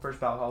Carroll,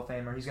 first ballot Hall of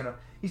Famer,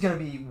 he's gonna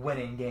be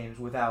winning games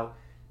without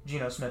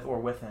Geno Smith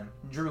or with him.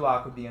 Drew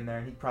Lock would be in there,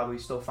 and he'd probably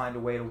still find a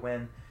way to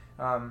win.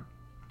 But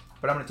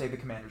I'm going to take the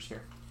Commanders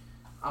here.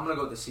 I'm going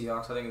to go with the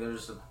Seahawks. I think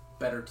there's a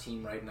better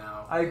team right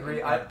now. I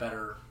agree. I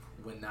better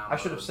win now. I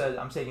should have said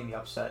I'm taking the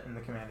upset in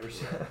the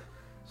Commanders.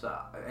 Yeah.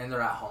 And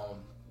they're at home.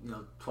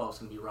 12's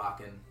going to be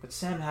rocking. But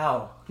Sam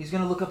Howell, he's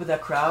going to look up at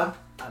that crowd,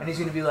 and he's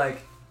going to be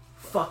like,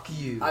 fuck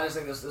you. I just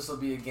think this will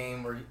be a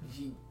game where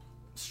he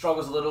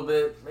struggles a little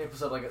bit. Maybe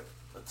puts up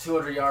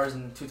 200 yards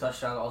and 2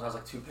 touchdowns. Also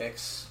has 2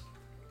 picks.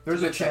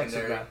 There's a chance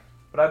of that.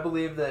 But I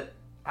believe that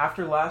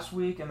after last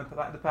week and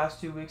the past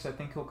 2 weeks, I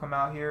think he'll come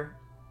out here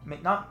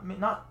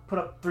not put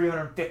up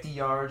 350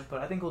 yards,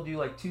 but I think he'll do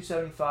like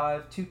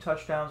 275, 2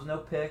 touchdowns, no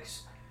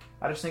picks.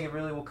 I just think it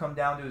really will come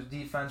down to his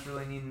defense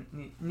really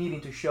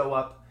needing to show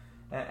up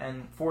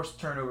and force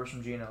turnovers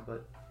from Geno.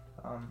 But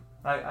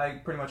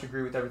I pretty much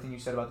agree with everything you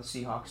said about the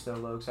Seahawks, though,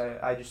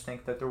 Lokes. I just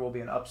think that there will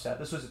be an upset.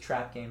 This was a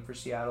trap game for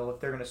Seattle. If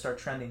they're going to start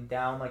trending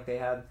down like they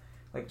had,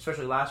 like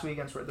especially last week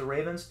against the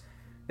Ravens,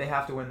 they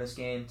have to win this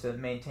game to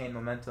maintain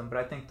momentum. But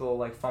I think they'll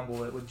like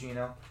fumble it with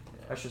Geno.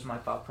 Yeah. That's just my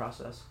thought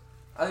process.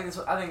 I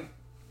think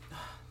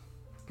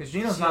because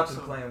Geno's not been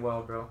playing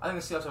well, bro. I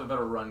think the Seahawks have a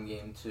better run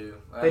game too.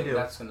 They do.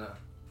 That's gonna.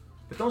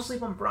 But don't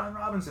sleep on Brian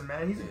Robinson,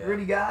 man. He's a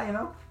gritty guy, you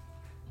know.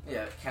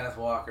 Yeah, Kenneth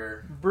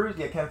Walker.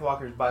 Kenneth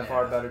Walker is by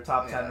far better,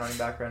 top 10 running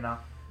back right now.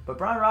 But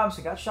Brian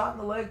Robinson got shot in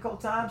the leg a couple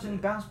times and he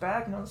bounced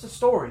back. You know, it's a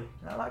story,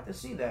 and I like to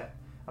see that.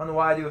 I don't know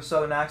why I do a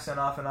southern accent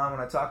off and on when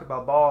I talk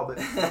about ball, but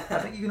I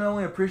think you can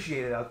only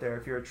appreciate it out there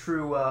if you're a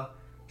true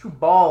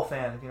ball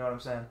fan, if you know what I'm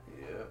saying.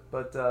 Yeah.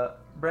 But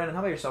Brandon,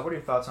 how about yourself? What are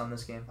your thoughts on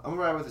this game? I'm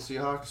right with the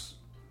Seahawks.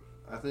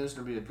 I think it's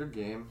going to be a good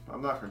game.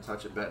 I'm not going to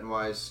touch it betting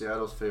wise.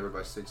 Seattle's favored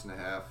by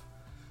 6.5.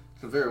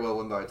 Could very well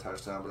win by a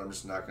touchdown, but I'm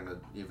just not going to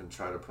even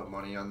try to put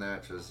money on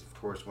that because, of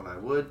course, when I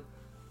would,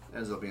 it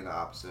ends up being the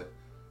opposite.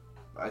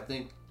 I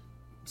think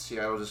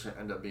Seattle just going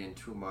to end up being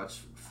too much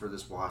for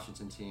this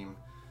Washington team.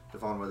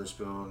 Devon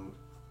Witherspoon,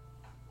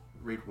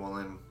 Reek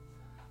Woolen,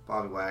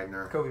 Bobby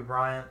Wagner, Kobe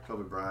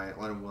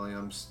Bryant, Leonard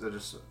Williams. They're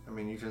just, I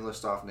mean, you can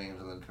list off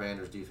names on the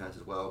Commanders' defense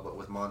as well, but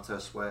with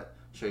Montez Sweat,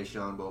 Chase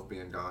Young both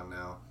being gone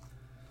now,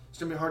 it's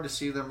going to be hard to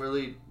see them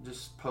really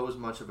just pose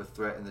much of a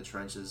threat in the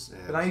trenches.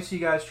 But now you see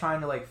guys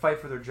trying to like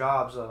fight for their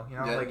jobs, though. You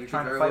know, yeah, like you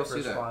trying to fight for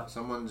a spot.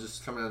 Someone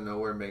just coming out of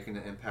nowhere making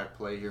an impact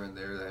play here and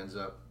there that ends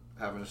up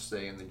having to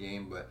stay in the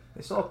game. But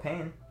they still have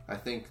pain. I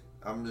think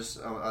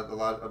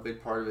a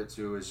big part of it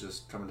too is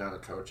just coming down to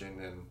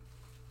coaching, and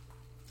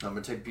I'm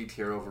gonna take Pete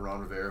Carroll over Ron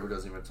Rivera, who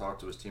doesn't even talk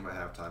to his team at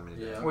halftime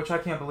anymore. Yeah. Which I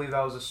can't believe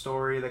that was a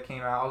story that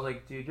came out. I was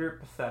like, dude, you're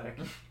pathetic.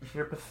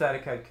 You're a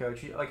pathetic head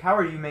coach. Like, how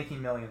are you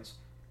making millions?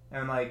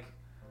 And like,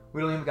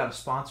 we don't even got a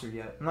sponsor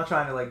yet. I'm not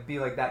trying to like be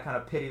like that kind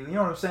of pity. You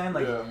know what I'm saying?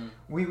 Like,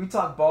 we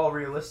talk ball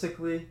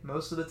realistically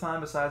most of the time.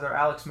 Besides our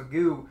Alex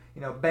Magoo,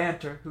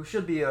 banter, who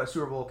should be a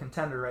Super Bowl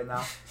contender right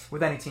now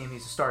with any team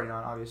he's starting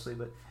on, obviously.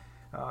 But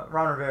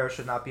Ron Rivera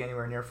should not be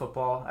anywhere near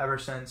football ever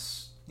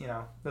since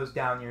those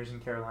down years in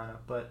Carolina.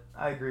 But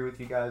I agree with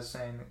you guys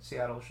saying that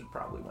Seattle should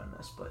probably win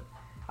this. But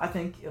I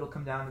think it'll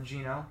come down to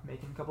Geno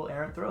making a couple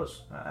errant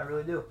throws. I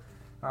really do.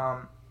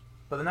 But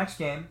the next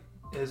game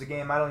is a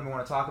game I don't even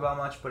want to talk about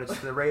much, but it's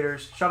the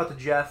Raiders. Shout out to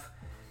Jeff.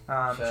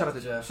 Shout out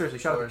to Jeff. Seriously,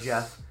 shout out to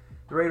Jeff.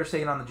 The Raiders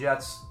taking on the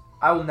Jets.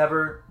 I will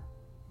never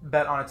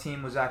bet on a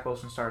team with Zach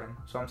Wilson starting,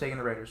 so I'm taking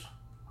the Raiders.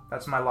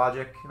 That's my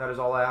logic. That is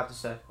all I have to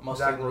say. I'm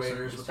also taking the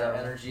Raiders with that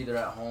energy. They're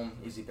at home.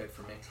 Easy pick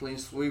for me. Clean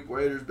sweep,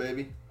 Raiders,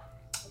 baby.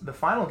 The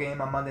final game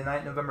on Monday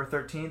night, November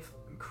 13th.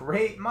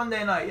 Great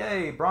Monday night.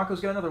 Yay. Broncos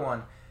get another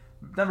one.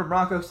 Denver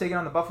Broncos taking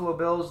on the Buffalo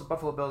Bills. The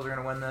Buffalo Bills are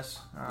going to win this,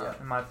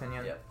 in my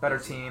opinion. Yeah. Better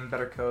team,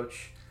 better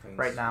coach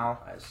right now.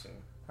 I assume.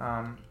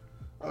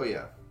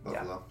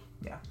 Buffalo.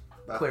 Yeah.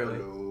 Buffalo.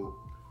 Clearly.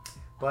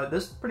 But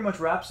this pretty much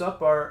wraps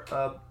up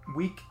our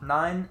Week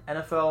 9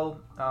 NFL,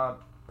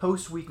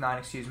 post-Week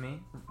 9,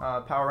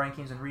 power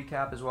rankings and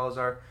recap, as well as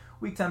our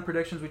Week 10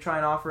 predictions we try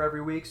and offer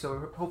every week.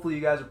 So hopefully you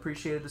guys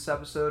appreciated this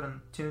episode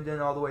and tuned in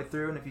all the way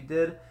through. And if you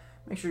did,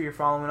 make sure you're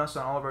following us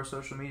on all of our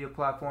social media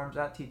platforms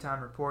at Tea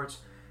Time Reports.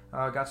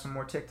 Got some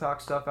more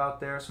TikTok stuff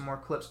out there, some more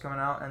clips coming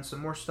out, and some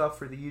more stuff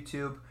for the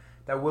YouTube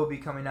that will be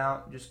coming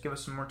out. Just give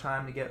us some more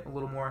time to get a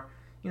little more,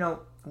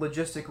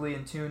 logistically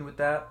in tune with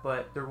that.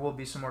 But there will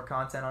be some more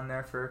content on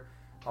there for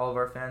all of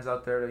our fans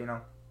out there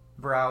to,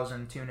 browse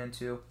and tune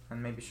into,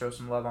 and maybe show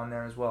some love on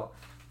there as well.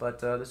 But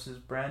this is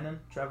Brandon,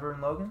 Trevor,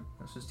 and Logan.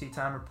 This is Tea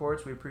Time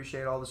Reports. We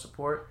appreciate all the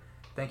support.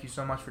 Thank you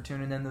so much for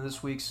tuning in to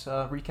this week's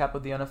recap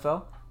of the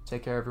NFL.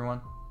 Take care,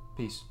 everyone.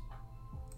 Peace.